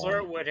wanted to tone.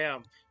 flirt with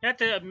him. You have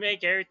to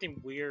make everything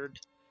weird.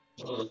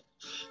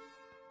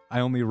 I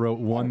only wrote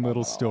one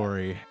little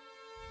story,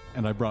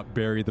 and I brought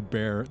Barry the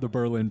bear, the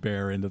Berlin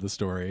Bear, into the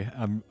story.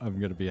 I'm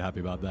gonna be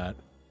happy about that.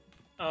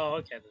 Oh,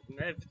 okay.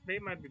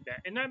 It might be bad.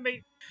 It might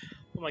be.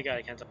 Oh my god,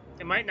 I can't talk.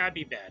 It might not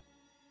be bad.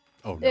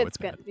 Oh no, It's it's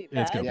bad. gonna be It's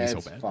bad. gonna Yeah, be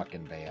it's so bad.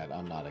 fucking bad.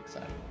 I'm not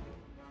excited.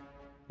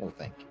 No,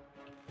 thank you.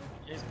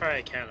 He's probably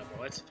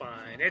accountable. It's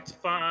fine. It's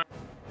fine.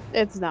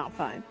 It's not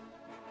fine.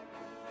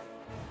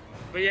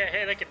 But yeah,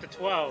 hey, look at the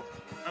 12.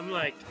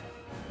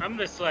 I'm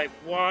just like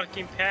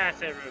walking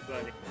past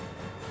everybody.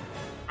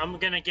 I'm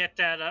gonna get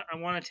that. I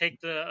want to take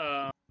the.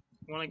 I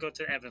want to go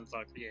to Evans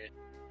Locker. Yeah.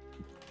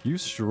 You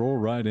stroll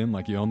right in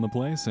like you own the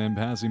place, and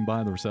passing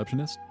by the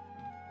receptionist,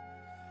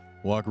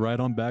 walk right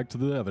on back to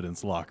the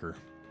evidence locker.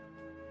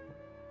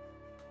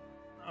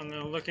 I'm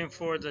looking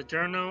for the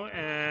journal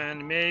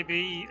and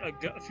maybe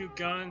a few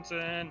guns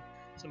and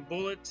some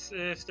bullets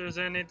if there's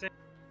anything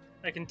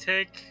I can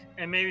take,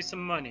 and maybe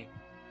some money.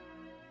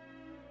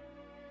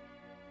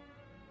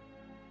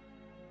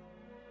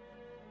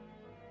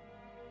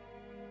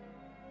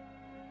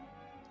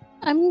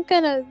 I'm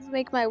gonna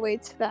make my way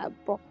to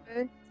that bar.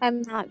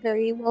 I'm not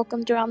very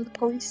welcomed around the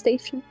police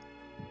station.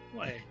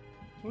 Why?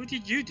 What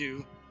did you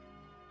do?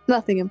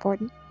 Nothing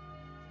important.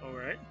 All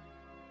right.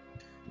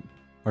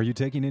 Are you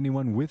taking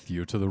anyone with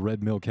you to the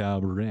Red Mill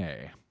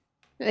Cabaret?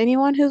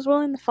 Anyone who's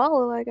willing to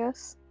follow, I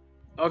guess.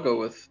 I'll go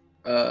with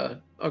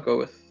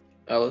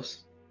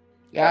Alice.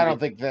 Yeah, I don't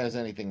think there's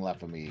anything left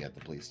for me at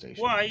the police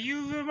station. Why?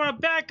 You my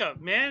backup,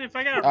 man. If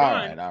I gotta All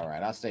run.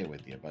 right. I'll stay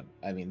with you. But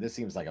I mean, this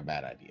seems like a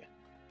bad idea.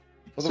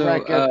 For the So,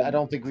 record, I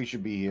don't think we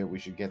should be here. We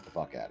should get the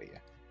fuck out of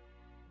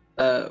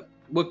here.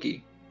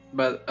 Wookie.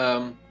 But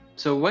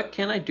so what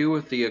can I do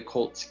with the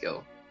occult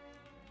skill?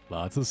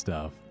 Lots of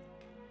stuff.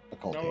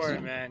 Don't worry,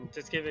 man.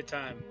 Just give it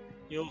time.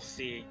 You'll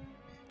see.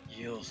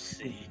 You'll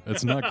see.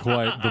 It's not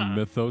quite the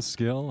mythos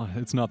skill.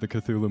 It's not the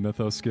Cthulhu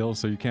mythos skill,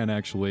 so you can't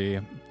actually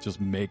just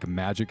make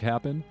magic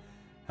happen.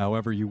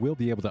 However, you will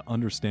be able to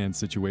understand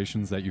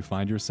situations that you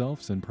find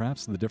yourselves and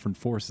perhaps the different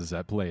forces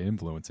at play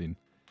influencing.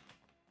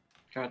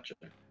 Gotcha.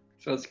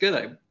 So it's good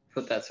I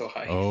put that so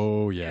high.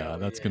 Oh, yeah, Hell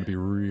that's yeah. going to be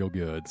real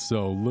good.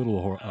 So,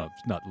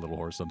 not Little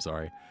Horst, I'm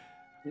sorry.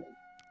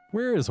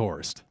 Where is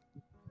Horst?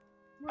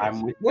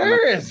 I'm with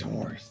Where is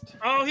Horst?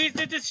 Oh, he's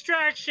the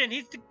distraction.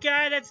 He's the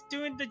guy that's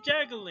doing the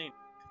juggling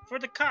for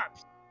the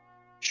cops.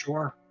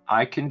 Sure,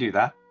 I can do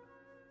that.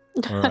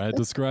 All right,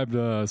 describe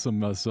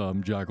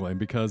some juggling,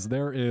 because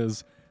there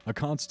is a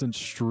constant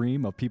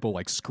stream of people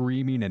like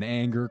screaming in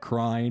anger,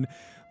 crying,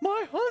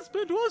 "My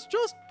husband was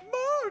just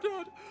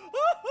murdered!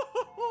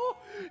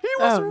 He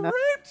was Oh, no.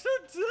 raped to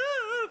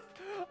death!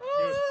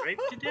 He was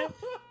raped to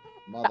death?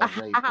 Mother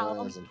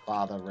rapers and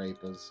father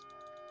rapers.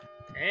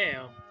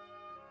 Damn.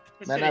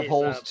 This Men city have is,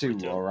 holes too,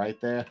 brutal. all right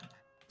there.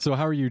 So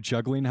how are you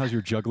juggling? How's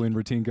your juggling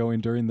routine going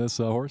during this,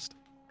 Horst?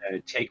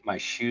 I take my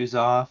shoes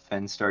off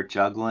and start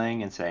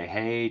juggling and say,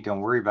 "Hey,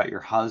 don't worry about your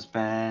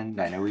husband.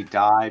 I know he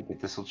died, but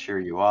this will cheer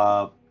you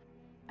up."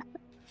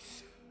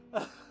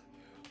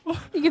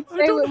 You can I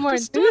say don't with more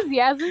understand.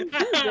 enthusiasm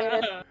too,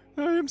 man.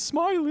 I am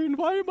smiling.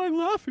 Why am I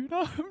laughing?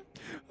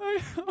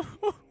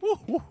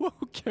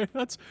 Okay,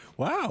 that's...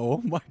 Wow,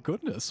 oh my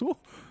goodness.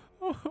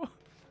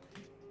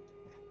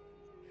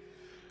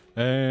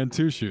 And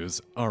Two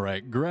Shoes. All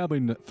right,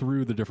 grabbing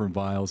through the different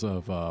vials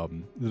of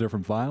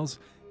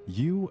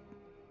you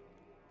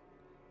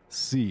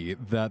see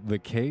that the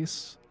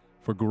case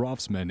for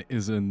Grofsman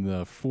is in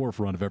the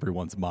forefront of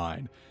everyone's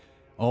mind.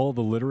 All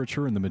the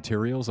literature and the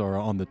materials are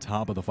on the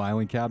top of the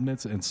filing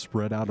cabinets and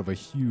spread out of a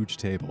huge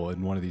table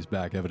in one of these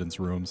back evidence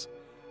rooms.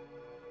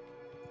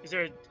 Is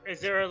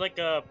there like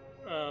a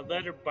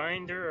letter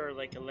binder or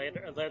like a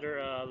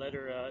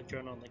letter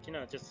journal, like, you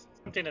know, just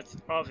something that's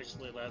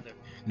obviously leather?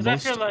 Because I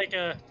feel like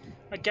a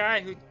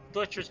guy who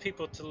butchers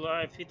people to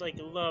life, he'd like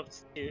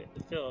loves to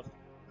feel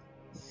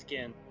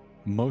skin.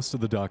 Most of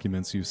the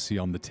documents you see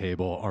on the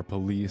table are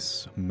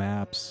police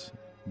maps,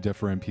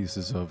 different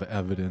pieces of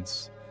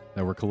evidence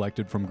that were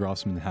collected from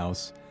Grofsman's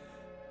house.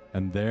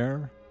 And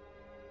there,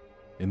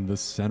 in the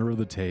center of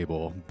the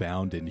table,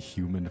 bound in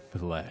human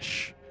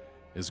flesh,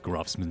 is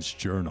Grofsman's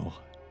journal.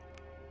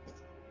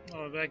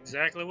 Oh, that's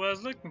exactly what I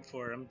was looking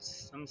for. I'm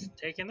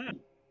taking that.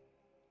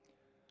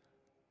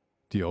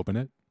 Do you open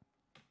it?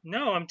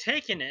 No, I'm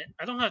taking it.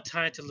 I don't have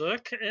time to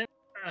look.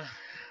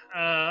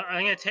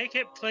 I'm gonna take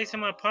it, place it in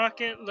my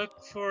pocket,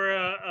 look for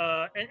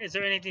is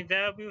there anything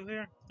valuable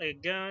here,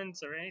 like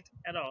guns or anything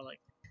at all? Like,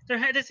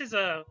 this is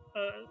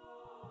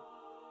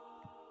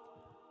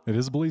It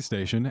is a police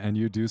station, and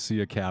you do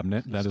see a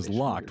cabinet that is Station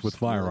locked where with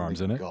stealing firearms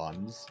the in it.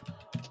 Guns.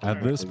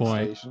 At this Police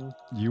point, station.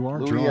 you are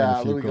Louis, drawing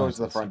a few Louis goes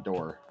to the glances. front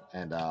door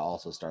and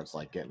also starts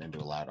like getting into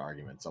a loud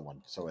argument.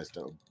 So as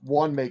to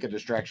one, make a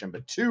distraction,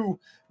 but two,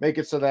 make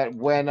it so that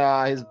when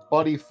his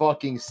buddy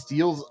fucking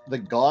steals the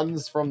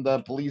guns from the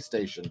police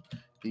station,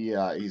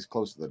 he's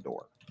close to the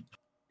door.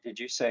 Did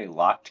you say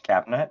locked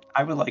cabinet?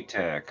 I would like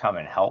to come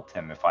and help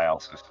him if I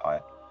also saw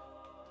it.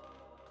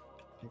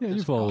 Yeah, you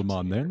There's follow him guns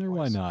on in there. here,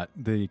 Why boys. not?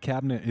 The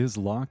cabinet is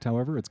locked,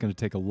 however. It's going to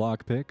take a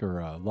lockpick or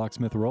a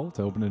locksmith roll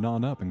to open it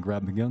on up and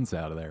grab the guns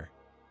out of there.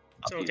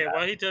 I'll do okay. that.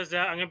 While he does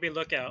that, I'm gonna be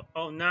lookout.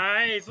 Oh,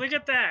 nice! Look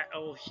at that!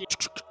 Oh shit!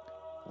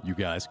 You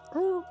guys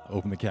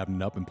open the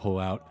cabinet up and pull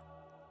out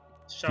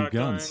a few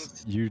guns.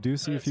 Shotguns. You do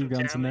see a few some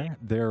guns in Tally. there.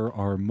 There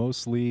are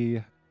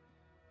mostly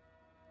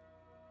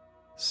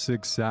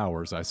Sig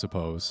Sauers, I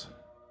suppose.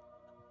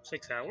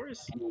 6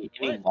 hours?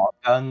 Any long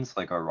guns,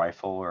 like a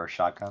rifle or a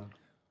shotgun?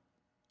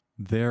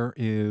 There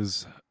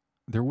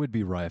would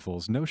be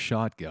rifles, no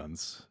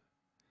shotguns,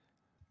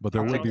 but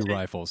there I'll would be take it.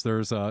 rifles.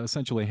 There's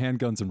essentially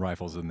handguns and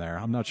rifles in there.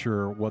 I'm not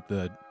sure what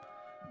the,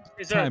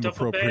 Is there a Time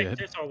duffel appropriate. bag?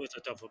 There's always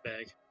a duffel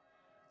bag.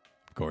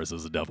 of course,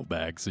 there's a duffel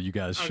bag. So you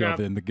guys Okay. shove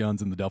in the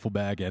guns in the duffel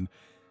bag and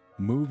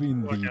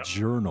moving Walk the out.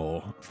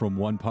 journal from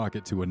one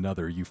pocket to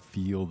another, you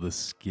feel the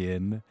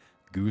skin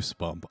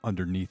goosebump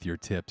underneath your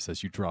tips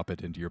as you drop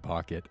it into your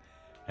pocket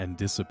and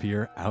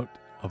disappear out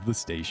of the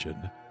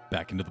station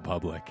back into the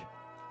public.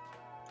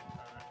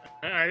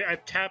 I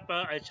tap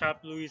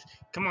Louis.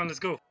 Come on, let's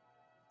go.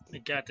 I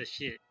got the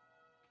shit.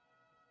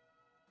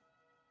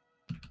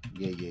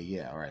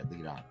 Yeah. All right,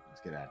 lead on.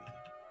 Let's get out of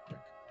here.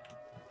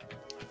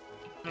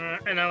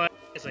 Quick. And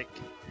it's like,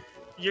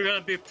 you're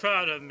gonna be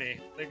proud of me.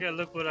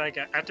 Look what I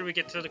got. After we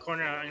get to the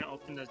corner, I'm gonna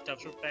open the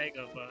duffel bag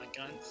of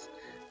guns.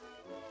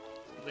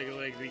 Look at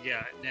what we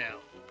got now.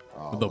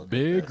 Oh, With a look at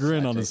big this.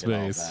 grin I on his take it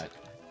all face. back.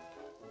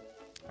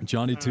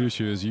 Johnny Two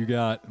Shoes, you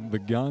got the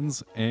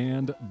guns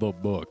and the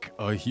book.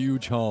 A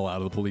huge haul out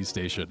of the police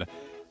station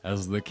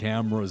as the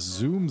camera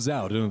zooms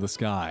out into the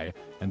sky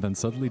and then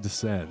suddenly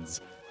descends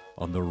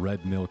on the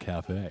Red Mill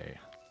Cafe.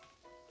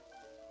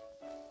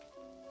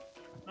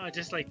 Oh,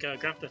 just like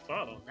Grand Theft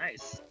Auto.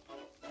 Nice.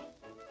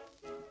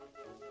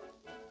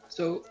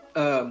 So,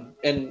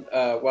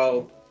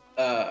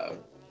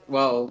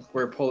 while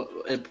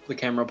the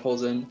camera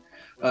pulls in,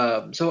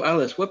 so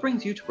Alice, what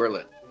brings you to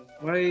Berlin?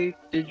 Why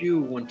did you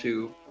want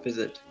to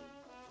visit?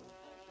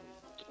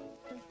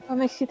 What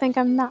makes you think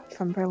I'm not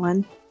from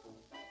Berlin?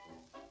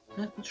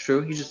 It's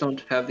true. You just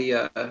don't have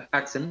the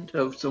accent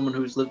of someone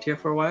who's lived here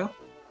for a while.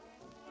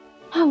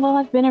 Oh, well,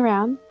 I've been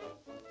around.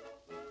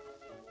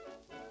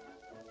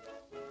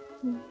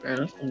 Fair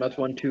enough. I'm not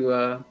one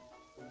to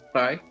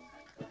buy.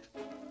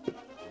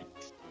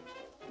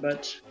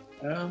 But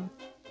no,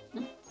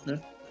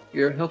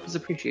 your help is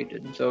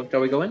appreciated. So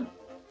shall we go in?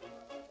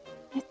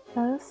 I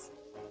suppose.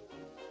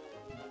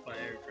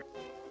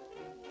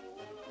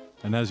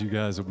 And as you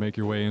guys make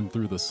your way in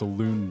through the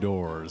saloon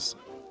doors,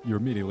 you're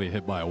immediately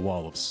hit by a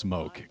wall of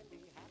smoke.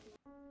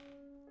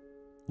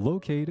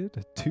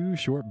 Located 2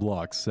 short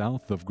blocks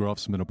south of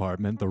Grofsman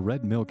apartment, the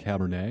Red Mill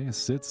Cabernet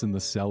sits in the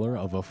cellar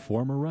of a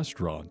former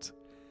restaurant.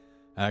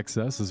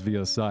 Access is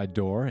via a side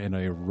door in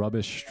a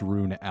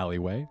rubbish-strewn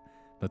alleyway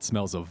that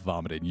smells of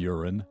vomit and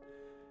urine.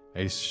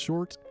 A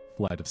short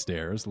flight of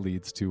stairs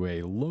leads to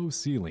a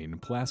low-ceiling,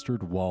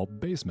 plastered-wall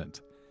basement.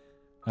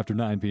 After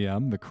 9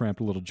 p.m., the cramped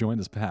little joint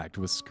is packed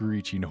with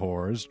screeching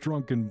whores,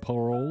 drunken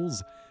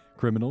paroles,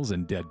 criminals,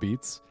 and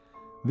deadbeats.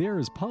 The air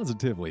is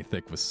positively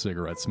thick with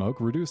cigarette smoke,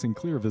 reducing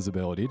clear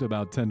visibility to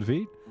about 10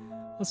 feet.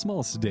 A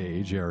small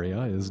stage area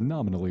is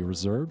nominally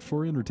reserved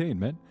for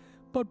entertainment,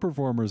 but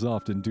performers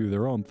often do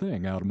their own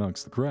thing out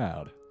amongst the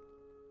crowd.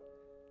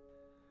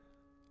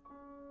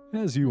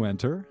 As you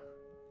enter,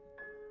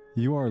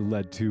 you are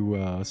led to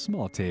a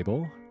small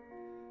table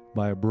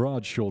by a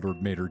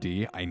broad-shouldered maitre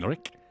d',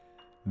 Heinrich.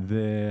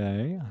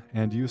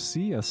 And you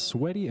see a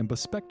sweaty and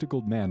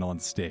bespectacled man on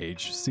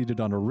stage, seated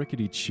on a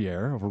rickety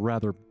chair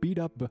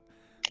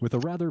with a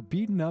rather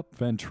beaten-up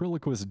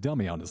ventriloquist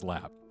dummy on his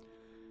lap.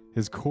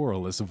 His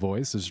querulous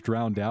voice is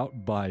drowned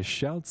out by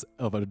shouts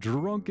of a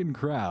drunken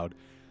crowd.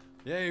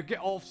 Yeah, you get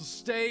off the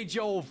stage,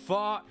 you old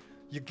fart.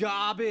 You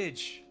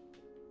garbage.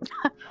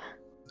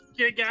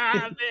 You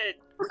got it.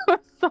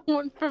 What's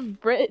someone from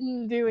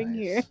Britain doing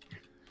Nice. here?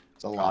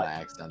 It's a lot of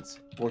accents.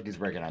 Porky's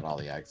breaking out all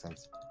the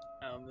accents.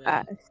 Oh,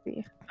 man. I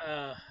see.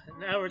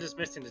 Now we're just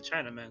missing the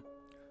Chinaman.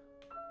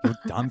 You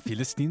damn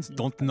Philistines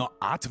don't know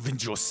art when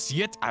you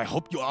see it. I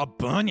hope you are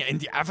burned in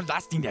the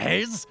everlasting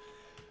hells.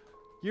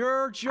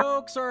 Your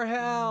jokes are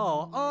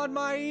hell on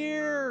my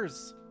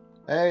ears.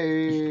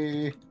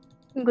 Hey!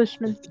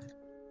 Englishman.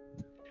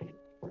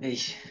 Hey,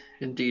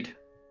 indeed.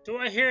 Do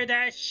I hear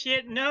that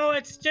shit? No,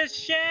 it's just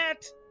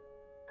shit.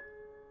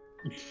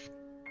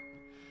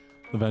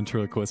 The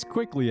ventriloquist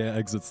quickly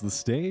exits the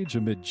stage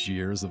amid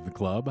jeers of the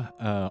club.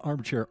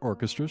 Armchair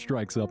orchestra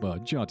strikes up a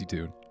jaunty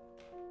tune.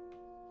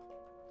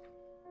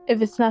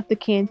 If it's not the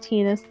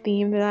Cantina's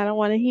theme, then I don't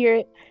want to hear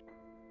it.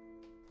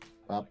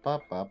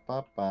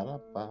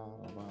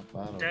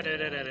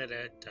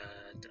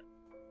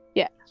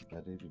 Yeah.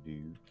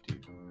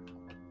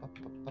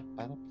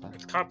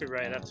 It's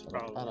copyright, that's the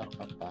problem.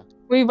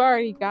 We've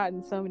already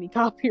gotten so many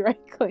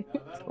copyright claims.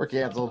 We're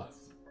canceled.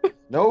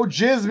 No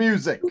jizz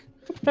music.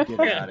 Get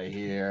out of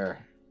here.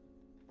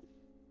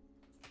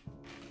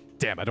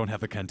 Damn, I don't have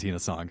the Cantina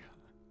song.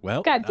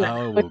 Well, God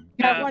damn it.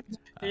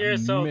 You're I'm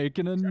so-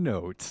 making a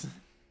note.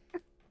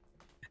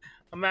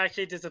 I'm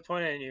actually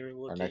disappointed in you,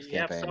 Wookie. Our next You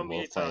have campaign so many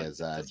we'll play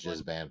songs. as This one-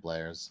 jizz band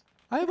players.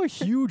 I have a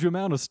huge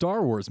amount of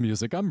Star Wars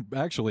music. I'm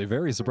actually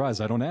very surprised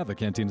I don't have the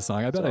Cantina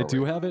song. I bet I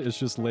do have it. It's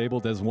just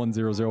labeled as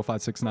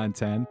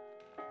 100569110.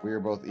 We are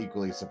both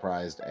equally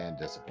surprised and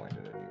disappointed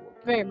in you.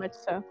 Very much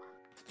so.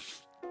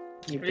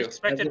 We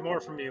expected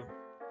more from you.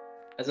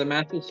 As a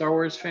massive Star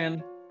Wars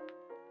fan,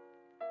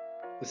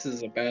 this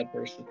is a bad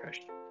first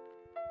impression.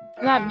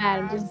 I'm not mad,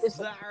 I'm just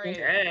disappointed.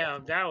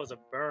 Damn, that was a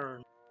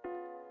burn.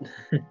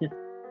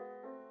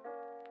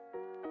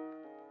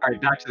 All right,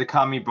 back to the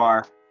commie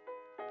bar.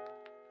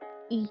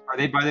 E. Are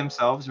they by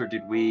themselves, or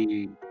did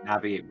we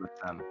navigate with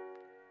them?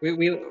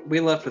 We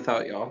left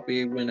without y'all.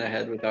 We went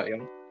ahead without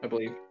y'all, I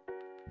believe.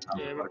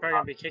 Yeah, we're probably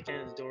gonna be kicking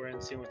in the door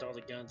and seeing with all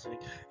the guns.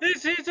 Like,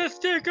 this is a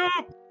stick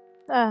up!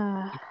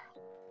 Ah,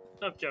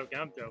 I'm joking,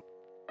 I'm joking.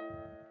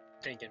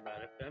 Thinking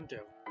about it, but I'm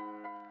joking.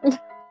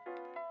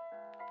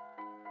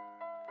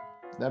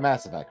 The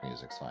Mass Effect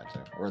music's fine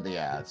too. Or the,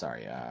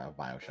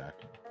 Bioshock.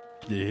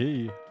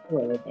 Yeah.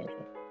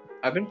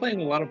 I've been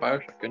playing a lot of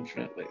Bioshock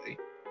Infinite lately.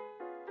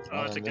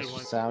 Oh, it's a this good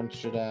one. sound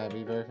should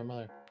be very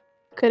familiar.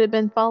 could have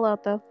been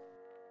Fallout though.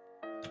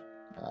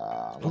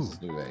 This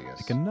is New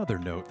Vegas. Make another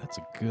note. That's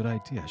a good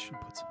idea. I should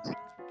put some.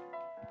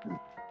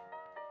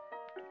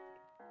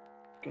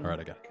 All right,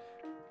 I got it.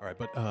 All right,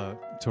 but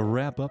to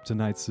wrap up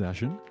tonight's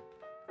session,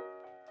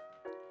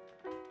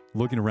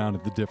 looking around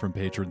at the different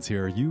patrons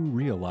here, you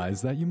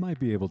realize that you might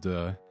be able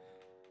to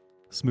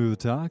smooth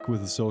talk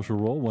with a social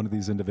role one of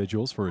these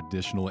individuals for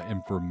additional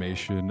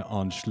information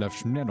on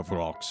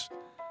Schlefschnenofrox.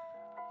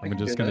 I'm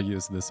just going to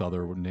use this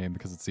other name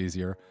because it's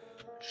easier.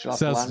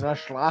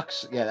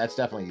 Schlocks? Yeah, that's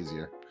definitely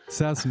easier.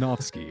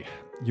 Sasnovsky.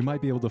 You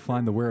might be able to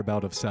find the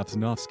whereabouts of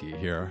Sasnovsky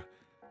here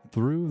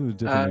through the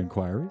different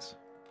inquiries.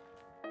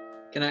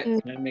 Can I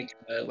make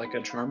like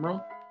a charm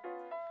roll?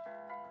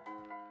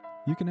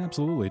 You can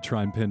absolutely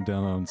try and pin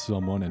down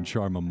someone and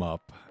charm them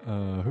up.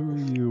 Who are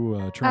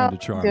you trying to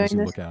charm as you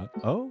doing look this. at?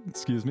 Oh,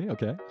 excuse me.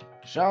 Okay.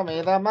 Show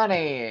me the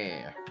money.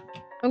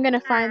 I'm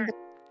gonna find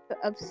the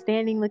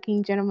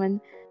upstanding-looking gentleman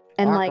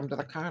and Welcome to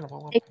the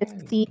carnival. take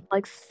a seat,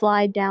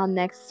 slide down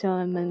next to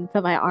him and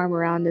put my arm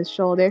around his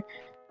shoulder.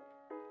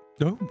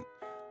 Oh,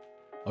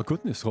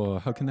 goodness.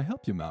 How can I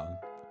help you, man?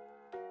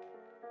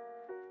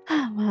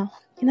 Well,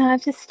 I'm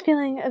just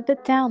feeling a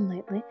bit down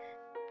lately.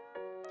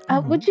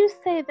 Would you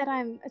say that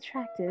I'm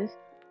attractive?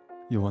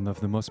 You're one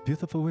of the most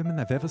beautiful women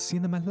I've ever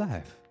seen in my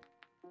life.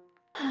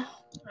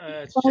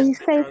 It's Well, you just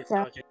the say drugs so.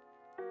 talking.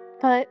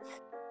 But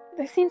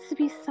there seems to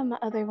be some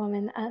other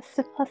woman,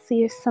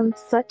 Seplessy or some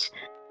such.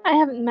 I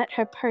haven't met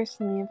her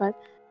personally, but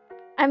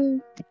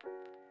I'm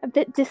a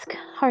bit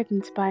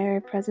disheartened by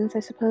her presence, I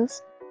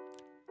suppose.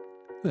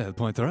 Well,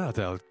 point her out.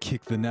 I'll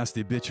kick the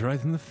nasty bitch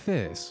right in the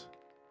face.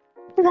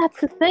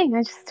 That's the thing,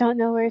 I just don't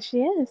know where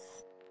she is.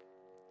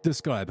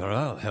 Describe her.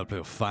 I'll help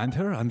you find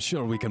her. I'm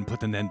sure we can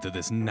put an end to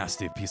this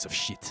nasty piece of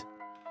shit.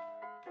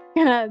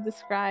 Gonna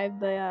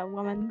describe the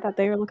woman that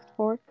they were looking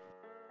for.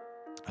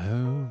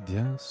 Oh,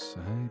 yes,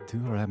 I do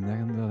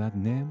remember that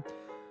name.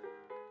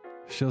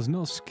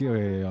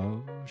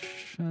 Shaznovskaya,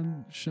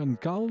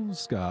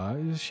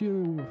 Shankowska, she...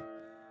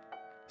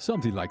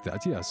 Something like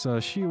that, yes.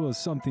 She was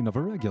something of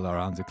a regular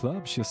around the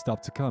club. She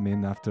stopped to come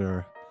in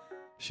after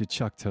she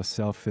chucked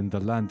herself in the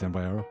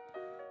lanternware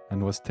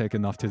and was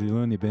taken off to the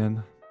loony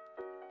bin.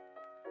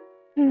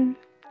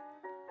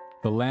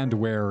 The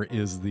Landwehr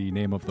is the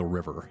name of the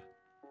river.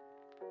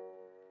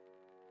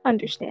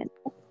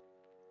 Understandable.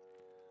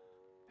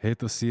 Hate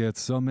to see it,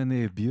 so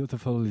many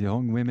beautiful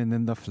young women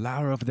in the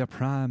flower of their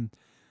prime,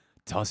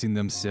 tossing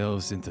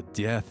themselves into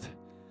death.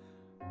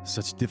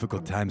 Such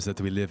difficult times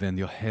that we live in,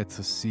 you hate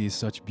to see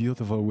such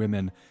beautiful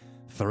women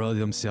throw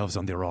themselves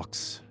on the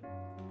rocks.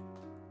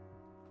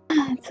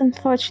 It's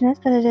unfortunate,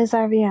 but it is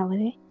our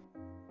reality.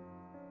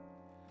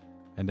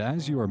 And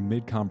as you are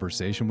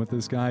mid-conversation with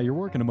this guy, you're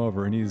working him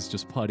over and he's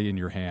just putty in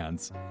your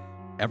hands.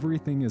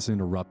 Everything is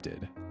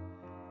interrupted.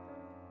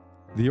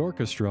 The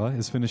orchestra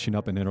is finishing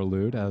up an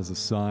interlude as a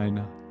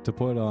sign to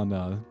put on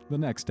the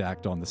next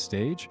act on the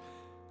stage.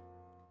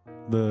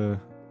 What are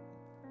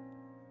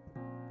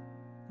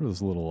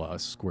those little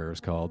squares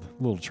called?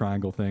 Little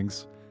triangle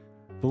things.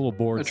 The little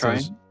board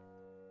says...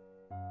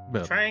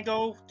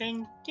 Triangle,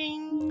 ding,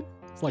 ding.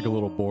 It's like a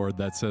little board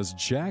that says,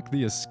 Jack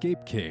the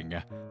Escape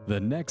King, the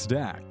next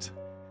act.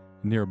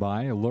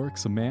 Nearby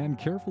lurks a man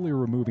carefully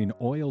removing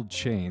oiled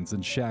chains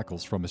and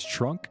shackles from his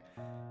trunk.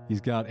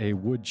 He's got a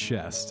wood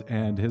chest,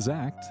 and his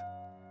act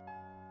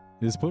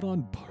is put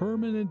on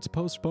permanent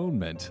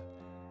postponement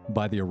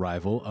by the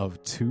arrival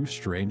of two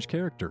strange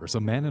characters, a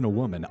man and a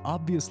woman,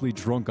 obviously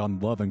drunk on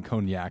love and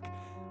cognac.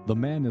 The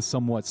man is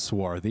somewhat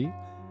swarthy,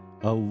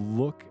 a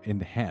look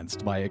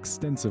enhanced by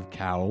extensive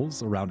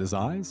cowls around his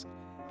eyes.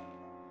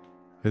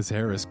 His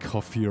hair is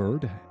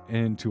coiffured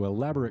into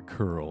elaborate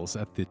curls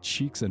at the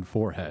cheeks and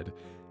forehead.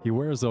 He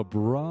wears a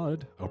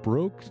brocade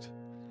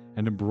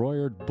and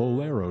embroidered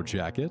bolero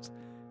jacket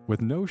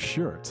with no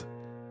shirt,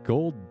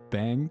 gold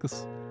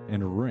bangles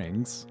and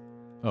rings,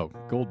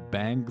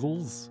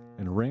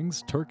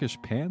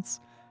 Turkish pants,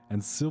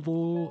 and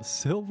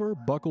silver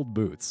buckled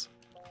boots.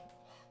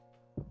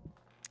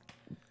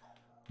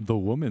 The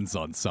woman's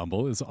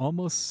ensemble is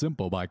almost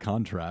simple by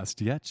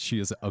contrast, yet she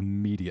is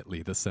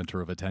immediately the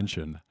center of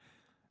attention.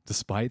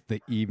 Despite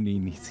the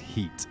evening's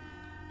heat,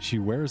 she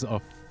wears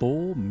a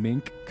full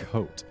mink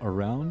coat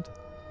around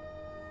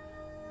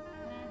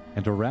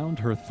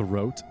her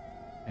throat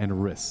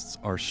and wrists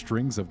are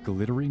strings of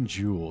glittering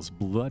jewels,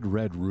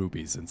 blood-red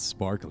rubies, and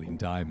sparkling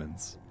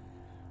diamonds.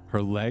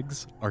 Her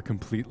legs are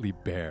completely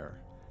bare,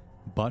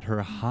 but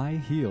her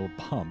high-heel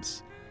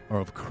pumps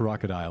are of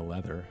crocodile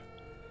leather.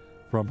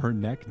 From her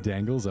neck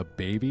dangles a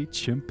baby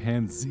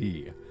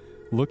chimpanzee,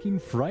 looking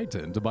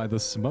frightened by the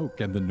smoke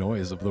and the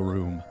noise of the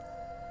room.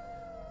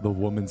 The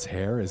woman's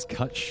hair is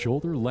cut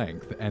shoulder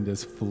length and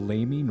is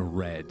flaming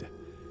red.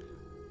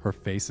 Her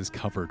face is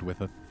covered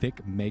with a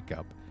thick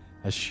makeup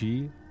as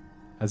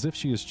if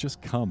she has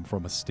just come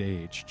from a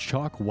stage,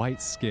 chalk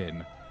white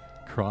skin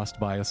crossed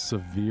by a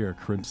severe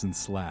crimson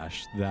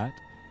slash that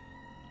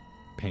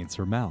paints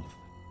her mouth.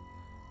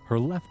 Her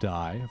left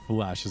eye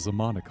flashes a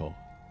monocle.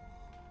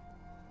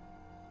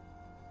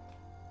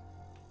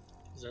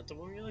 Is that the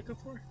one you're looking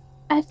for?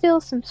 I feel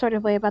some sort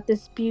of way about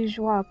this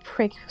bourgeois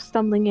prick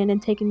stumbling in and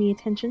taking the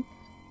attention.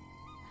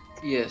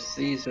 Yes,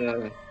 these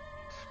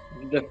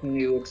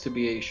definitely looks to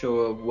be a show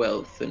of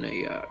wealth and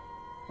a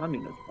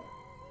communist.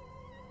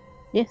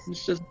 Yes.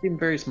 This doesn't seem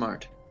very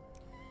smart.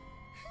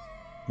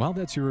 While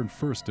that's your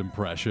first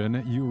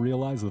impression, you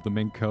realize that the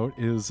mink coat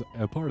is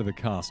a part of the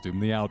costume,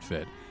 the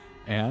outfit.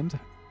 And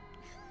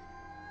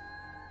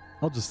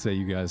I'll just say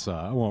you guys,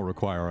 I won't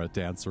require a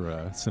dance or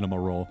a cinema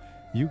roll.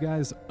 You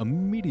guys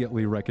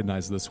immediately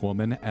recognize this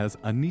woman as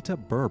Anita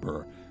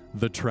Berber,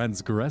 the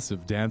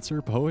transgressive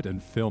dancer, poet,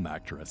 and film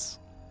actress.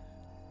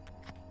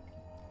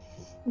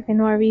 Even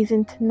more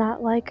reason to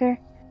not like her.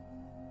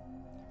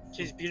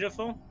 She's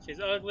beautiful.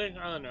 She's ugly.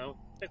 I don't know.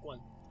 Pick one.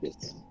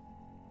 Yes.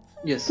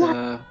 Yes.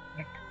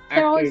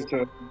 They're always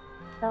Actors are.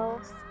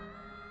 themselves.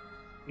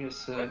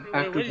 Yes. Wait, what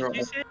Actors did are.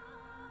 you say?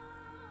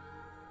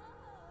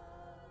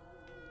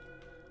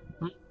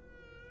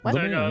 What?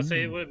 Sorry, no, I'll man-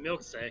 say what did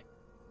Milk say.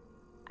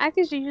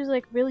 Actors are usually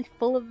like really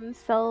full of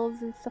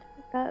themselves and stuff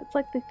like that. It's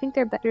like they think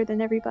they're better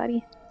than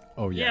everybody.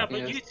 Oh Yeah, yeah. but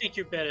Yes. you think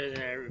you're better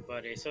than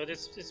everybody, so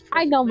this is.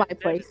 I know my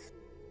perfectly- place.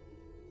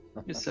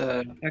 Yes.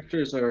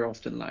 Actors are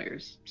often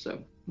liars,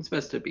 so it's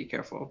best to be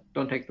careful.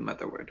 Don't take them at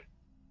their word.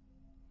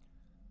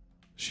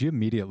 She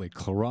immediately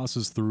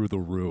crosses through the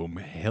room,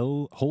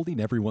 holding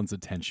everyone's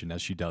attention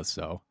as she does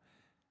so.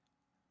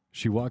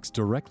 She walks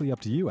directly up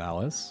to you,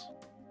 Alice,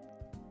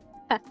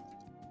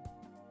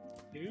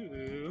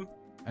 Ooh.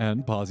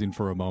 and pausing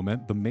for a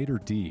moment, the maitre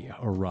d'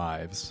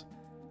 arrives.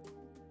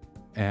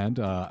 And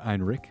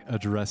Heinrich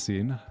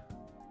addressing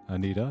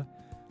Anita,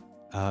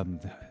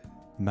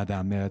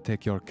 Madame, may I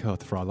take your coat,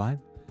 Fräulein?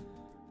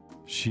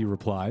 She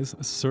replies,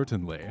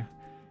 certainly.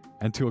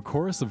 And to a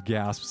chorus of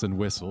gasps and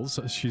whistles,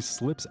 she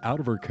slips out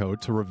of her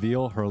coat to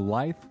reveal her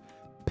lithe,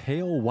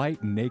 pale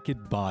white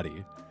naked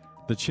body.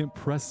 The chimp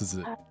presses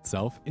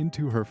itself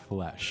into her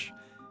flesh.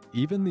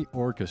 Even the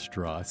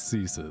orchestra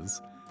ceases.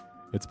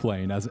 It's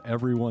playing as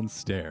everyone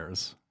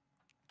stares.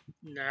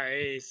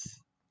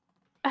 Nice.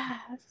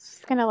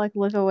 Just gonna like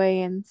look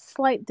away in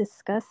slight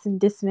disgust and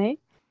dismay.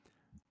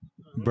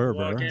 Berber,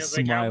 Walking, it's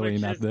like, how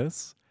smiling much at is-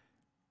 this,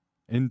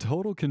 in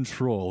total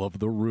control of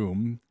the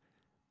room,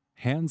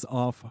 hands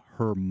off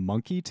her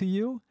monkey to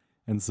you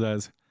and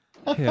says,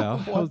 "Here,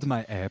 hold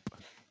my ape."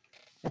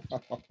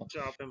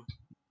 Drop him.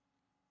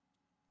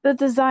 The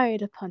desire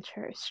to punch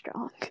her is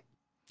strong.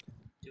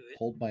 Do it.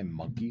 Hold my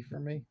monkey for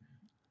me?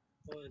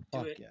 Do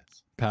Fuck it.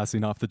 yes.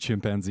 Passing off the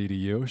chimpanzee to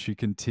you, she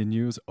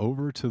continues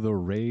over to the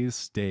raised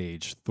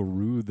stage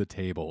through the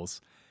tables.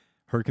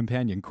 Her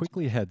companion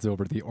quickly heads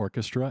over to the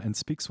orchestra and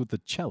speaks with the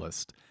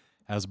cellist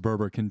as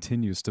Berber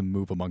continues to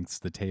move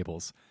amongst the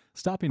tables,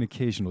 stopping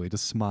occasionally to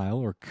smile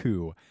or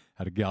coo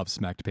at a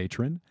gobsmacked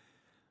patron.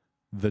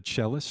 The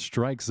cellist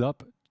strikes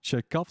up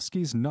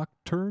Tchaikovsky's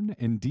Nocturne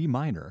in D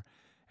minor,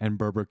 and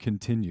Berber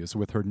continues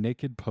with her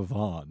naked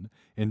pavane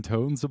in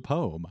tones of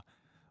poem.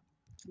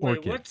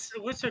 Wait, Orchids.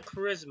 what's her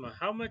charisma?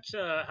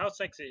 How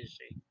sexy is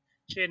she?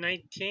 She at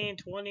 19,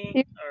 20,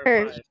 You- or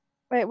her- 5?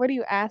 Wait, what are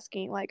you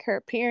asking? Like her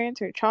appearance,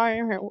 her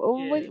charm, her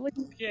Yeah. what?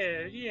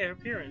 Yeah, her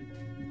appearance.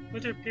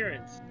 What's her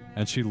appearance?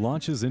 And she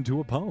launches into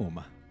a poem.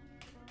 Ugh.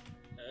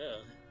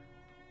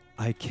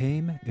 I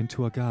came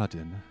into a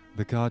garden.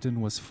 The garden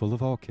was full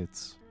of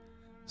orchids.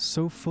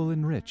 So full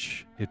and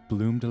rich, it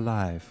bloomed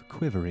alive,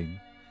 quivering.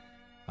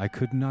 I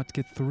could not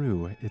get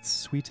through its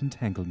sweet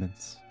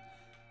entanglements.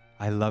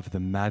 I love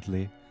them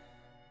madly.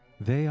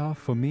 They are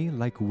for me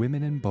like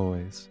women and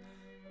boys.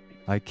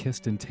 I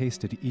kissed and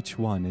tasted each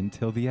one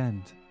until the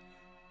end.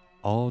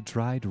 All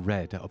dried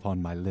red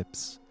upon my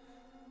lips,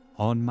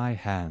 on my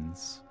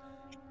hands,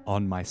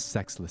 on my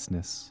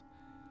sexlessness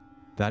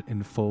that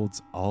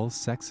enfolds all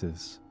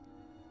sexes.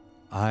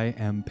 I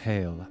am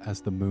pale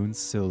as the moon's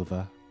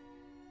silver.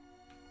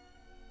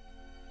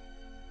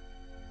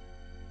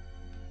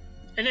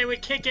 And they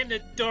would kick in the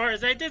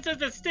doors. Like, this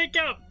is a stick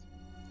up.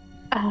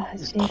 Ah,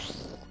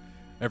 jeez.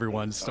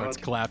 Everyone starts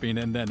clapping,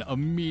 and then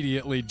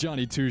immediately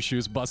Johnny Two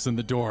Shoes busts in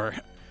the door.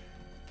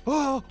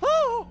 Oh,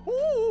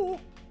 oh,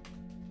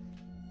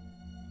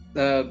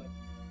 oh.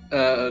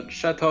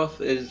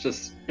 Shatoth is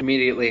just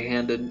immediately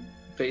handed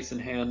face in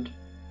hand,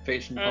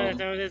 face in palm.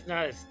 No, it's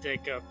not a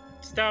stick up.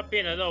 Stop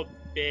being a little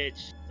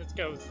bitch. Let's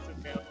go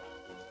sit down.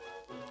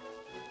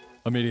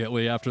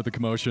 Immediately after the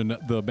commotion,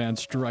 the band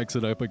strikes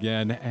it up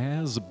again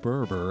as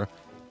Berber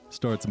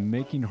starts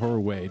making her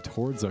way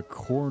towards a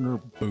corner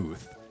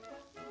booth.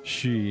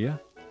 She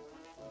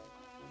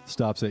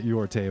stops at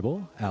your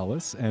table,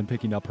 Alice, and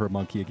picking up her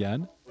monkey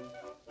again.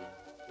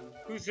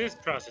 Who's this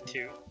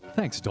prostitute?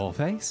 Thanks,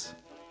 Dollface.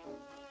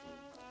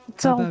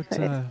 It's How all about,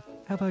 good.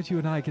 how about you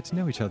and I get to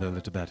know each other a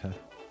little better?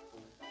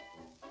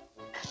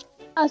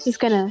 I was just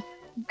gonna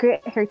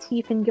grit her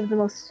teeth and give the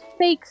most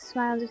fake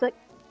smile, just like,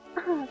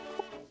 ah,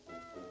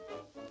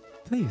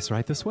 Please,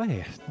 right this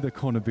way. The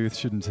corner booth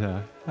shouldn't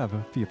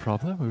be a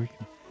problem. We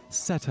can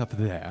set up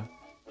there.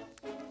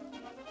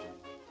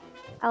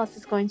 Alice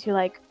is going to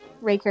like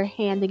rake her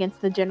hand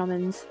against the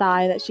gentleman's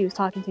thigh that she was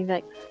talking to and be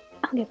like,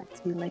 I'll get back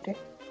to you later.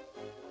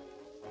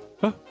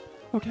 Oh,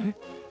 okay.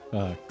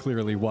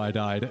 Clearly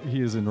wide-eyed,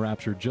 he is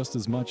enraptured just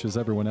as much as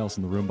everyone else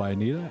in the room by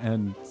Anita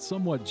and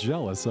somewhat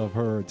jealous of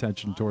her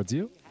attention towards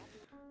you.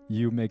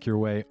 You make your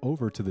way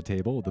over to the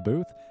table at the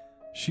booth.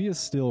 She is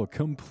still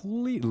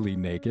completely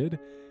naked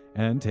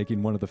and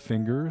taking one of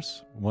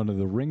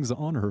the rings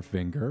on her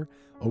finger,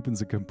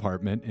 opens a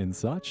compartment in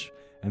such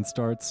and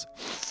starts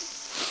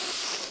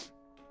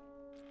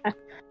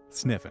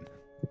sniffing.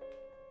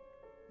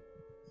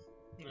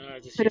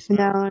 Just Should use have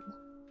my- known.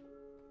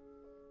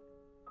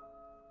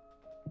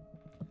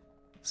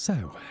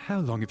 So, how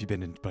long have you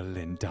been in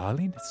Berlin,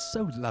 darling? It's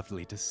so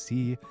lovely to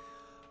see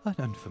an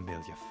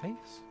unfamiliar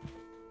face.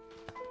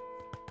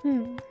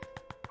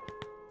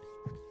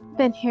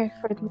 Been here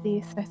for at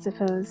least, I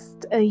suppose,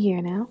 a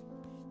year now.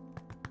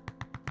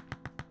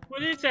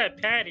 What is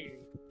that, Patty?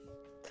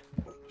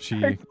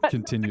 She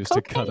continues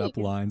to cut up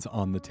lines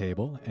on the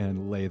table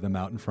and lay them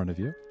out in front of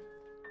you.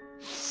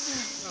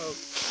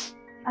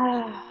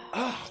 Oh,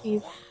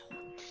 Jeez.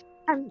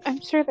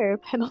 I'm sure there are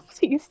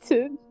penalties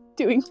to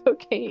doing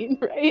cocaine,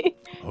 right?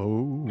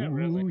 Oh, Not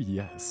really.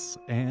 yes.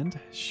 And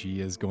she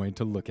is going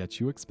to look at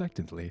you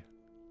expectantly.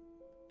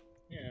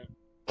 yeah.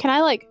 Can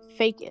I like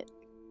fake it?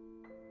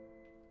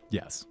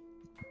 Yes.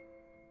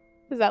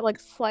 Is that like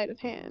sleight of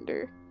hand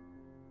or?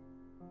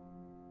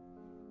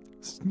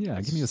 Yeah,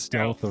 give me a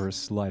stealth or a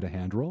sleight of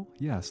hand roll.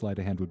 Yeah, sleight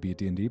of hand would be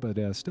D&D, but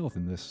stealth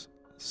in this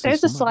There's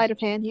a system- sleight of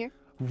hand here.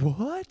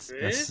 What?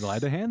 A This?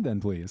 sleight of hand then,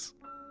 please.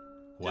 There's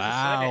a sleight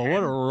Wow, of what a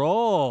hand?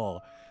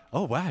 roll.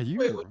 Oh, wow, you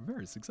Wait, were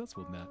very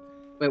successful in that.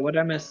 Wait, what did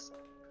I miss?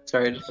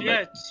 Sorry. Just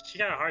She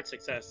got a hard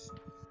success.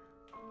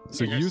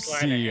 So In her you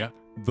sleight of see hand.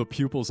 the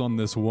pupils on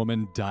this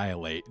woman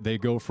dilate. They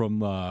go from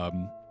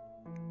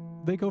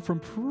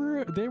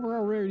they were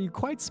already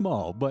quite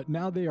small, but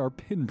now they are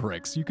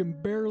pinpricks. You can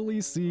barely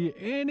see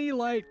any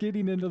light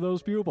getting into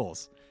those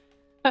pupils.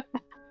 And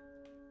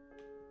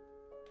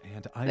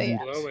I Yeah. need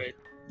Blow it.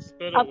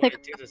 Spit I'll away,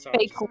 take do this all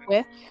Fake the time.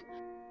 whiff.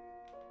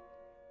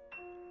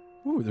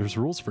 Ooh, there's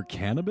rules for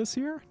cannabis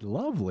here?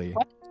 Lovely.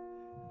 What?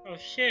 Oh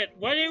shit!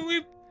 Why didn't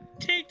we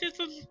take this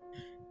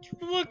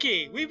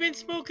Wookie? We've been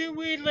smoking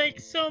weed like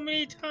so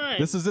many times.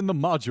 This is in the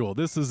module.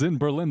 This is in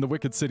Berlin, the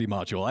Wicked City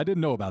module. I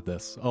didn't know about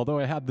this, although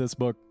I had this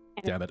book.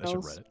 Damn it, I should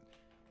have read it.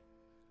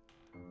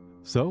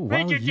 So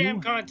Read while your you...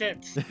 damn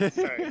content.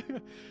 Sorry.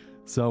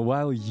 So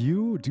while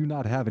you do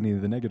not have any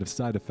of the negative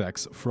side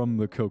effects from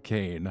the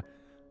cocaine,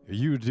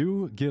 you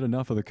do get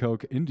enough of the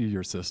coke into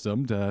your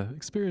system to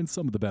experience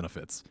some of the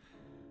benefits.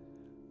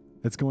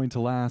 It's going to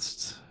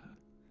last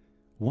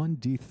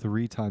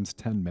 1d3 times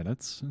 10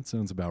 minutes. That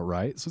sounds about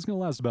right. So it's going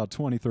to last about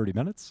 20-30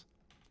 minutes.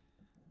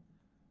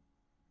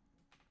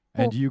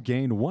 And you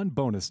gain 1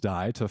 bonus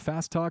die to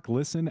fast talk,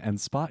 listen, and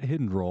spot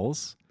hidden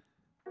rolls.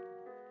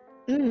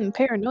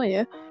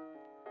 Paranoia.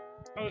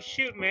 Oh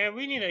shoot, man!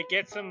 We need to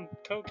get some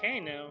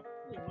cocaine now.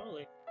 Holy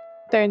moly!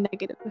 There are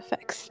negative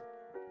effects.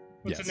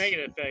 What's Yes. the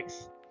negative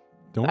effects?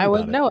 Don't worry I about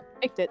wouldn't it. know. I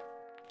picked it.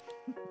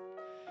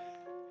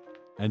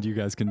 And you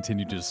guys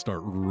continue to start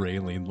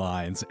railing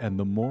lines, and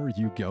the more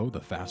you go, the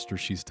faster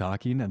she's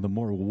talking, and the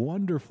more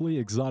wonderfully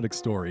exotic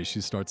stories she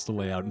starts to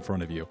lay out in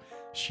front of you.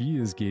 She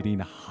is getting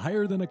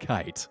higher than a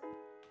kite.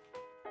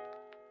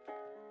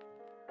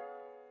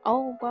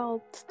 All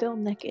while still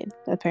naked,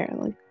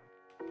 apparently.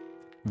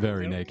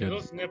 Very Nope, naked.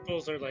 Those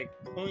nipples are like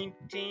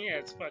pointing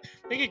at spot.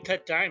 They could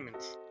cut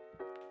diamonds.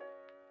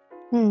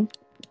 Hmm.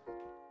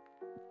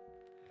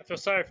 I feel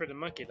sorry for the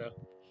monkey though.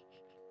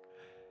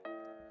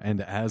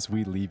 And as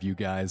we leave you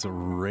guys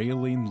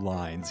railing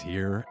lines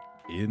here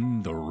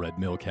in the Red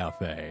Mill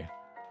Cafe,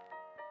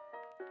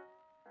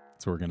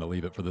 that's where we're going to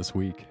leave it for this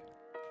week.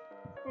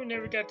 We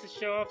never got to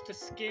show off the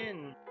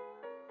skin.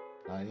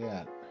 Not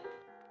yet.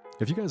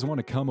 If you guys want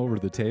to come over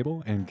to the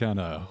table and kind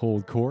of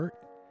hold court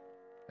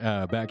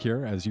back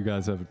here, as you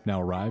guys have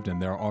now arrived and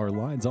there are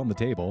lines on the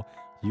table,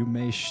 you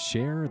may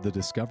share the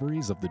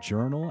discoveries of the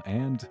journal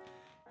and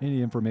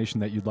any information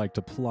that you'd like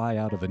to ply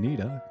out of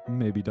Anita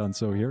may be done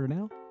so here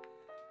now.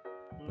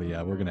 But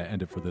yeah, we're going to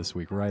end it for this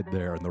week right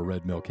there in the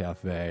Red Mill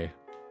Cafe.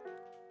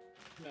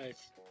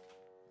 Nice.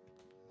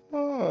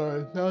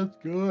 Oh, sounds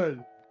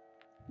good.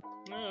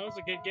 No, that was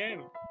a good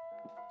game.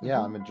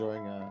 Yeah, I'm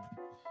enjoying.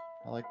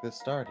 I like this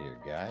start here,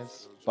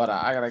 guys. But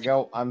I gotta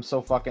go. I'm so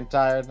fucking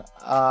tired.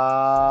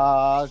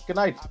 Good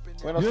night.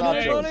 Buenos Good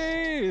night, nachos.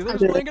 buddy! There's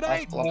playing good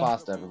night! Hasta la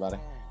pasta, everybody.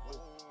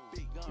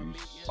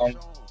 One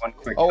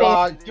quick.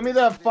 Oh, give me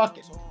the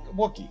fucking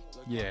Wookie.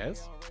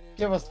 Yes.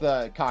 Give us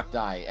the cocked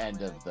eye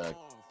end of the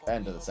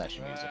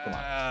session music. Come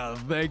on.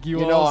 Thank you,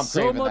 You know all I'm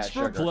so craving much that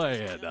for sugar.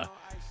 playing.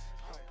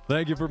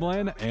 Thank you for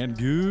playing, and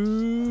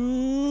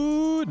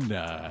good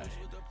night.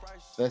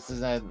 This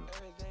is a.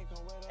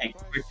 Hey,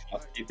 quick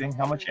housekeeping.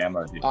 How much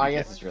ammo did you Oh, I get?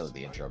 guess it's really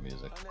the intro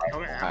music. Oh,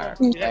 Alright.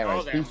 ammo. Yeah, all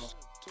Anyways, the peace.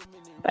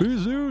 ammo.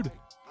 Peace, dude.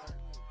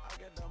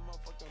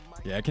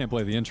 Yeah, I can't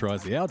play the intro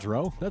as the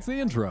outro. That's the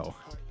intro.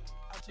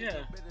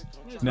 Yeah.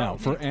 Now,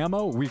 for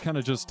ammo, we kind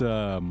of just,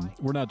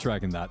 we're not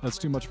tracking that. That's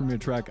too much for me to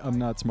track. I'm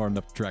not smart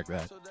enough to track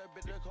that.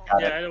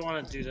 Got Yeah, it. I don't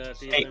want to do that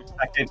Hey,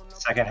 either.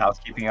 second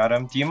housekeeping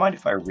item. Do you mind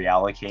if I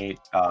reallocate?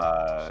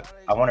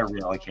 I want to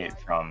reallocate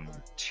from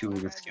 2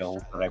 of the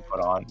skills that I put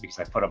on because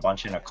I put a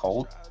bunch in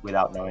occult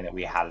without knowing that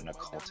we had an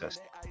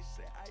occultist.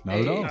 Not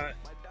at all. Uh,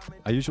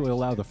 I usually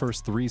allow the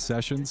first 3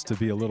 sessions to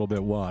be a little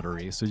bit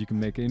watery, so you can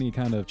make any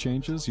kind of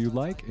changes you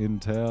like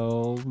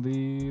until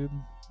the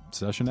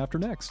session after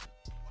next.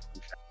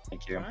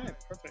 Thank you. Alright,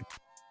 perfect.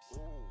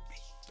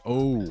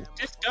 Oh,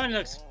 This gun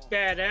looks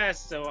badass,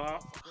 so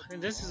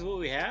and this is what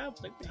we have?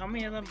 Like, how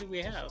many of them do we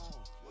have?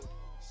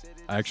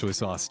 I actually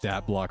saw a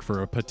stat block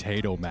for a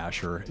potato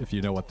masher, if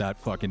you know what that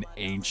fucking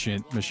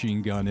ancient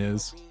machine gun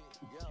is.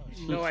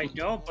 No, I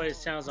don't, but it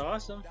sounds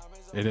awesome.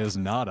 It is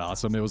not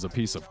awesome. It was a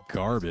piece of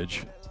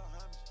garbage.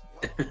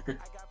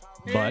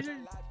 But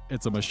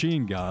it's a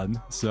machine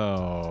gun,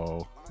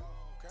 so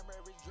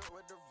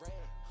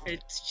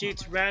It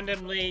shoots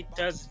randomly,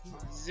 does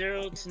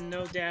 0 to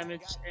no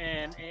damage,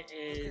 and it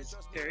is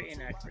very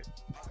inaccurate.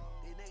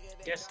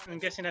 I'm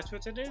guessing that's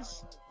what it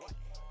is?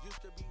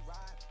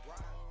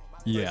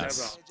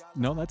 yes.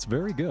 No, that's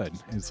very good.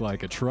 It's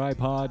like a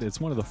tripod.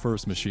 It's one of the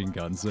first machine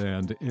guns,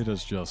 and it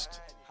is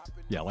just,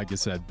 yeah, like you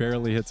said,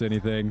 barely hits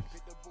anything.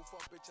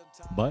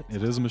 But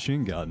it is a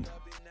machine gun.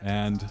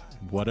 And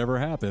whatever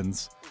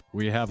happens,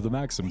 we have the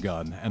Maxim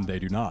gun, and they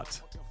do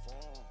not.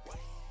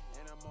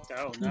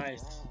 Oh,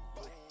 nice.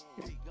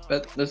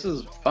 But this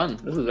is fun.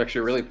 This is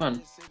actually really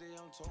fun.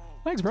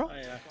 Thanks, bro. Oh,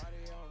 yeah.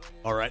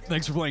 All right,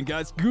 thanks for playing,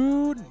 guys.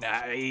 Good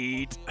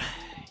night.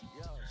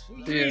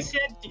 Yeah. You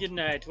said good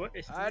night. What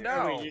is, I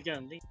know. You're gonna leave.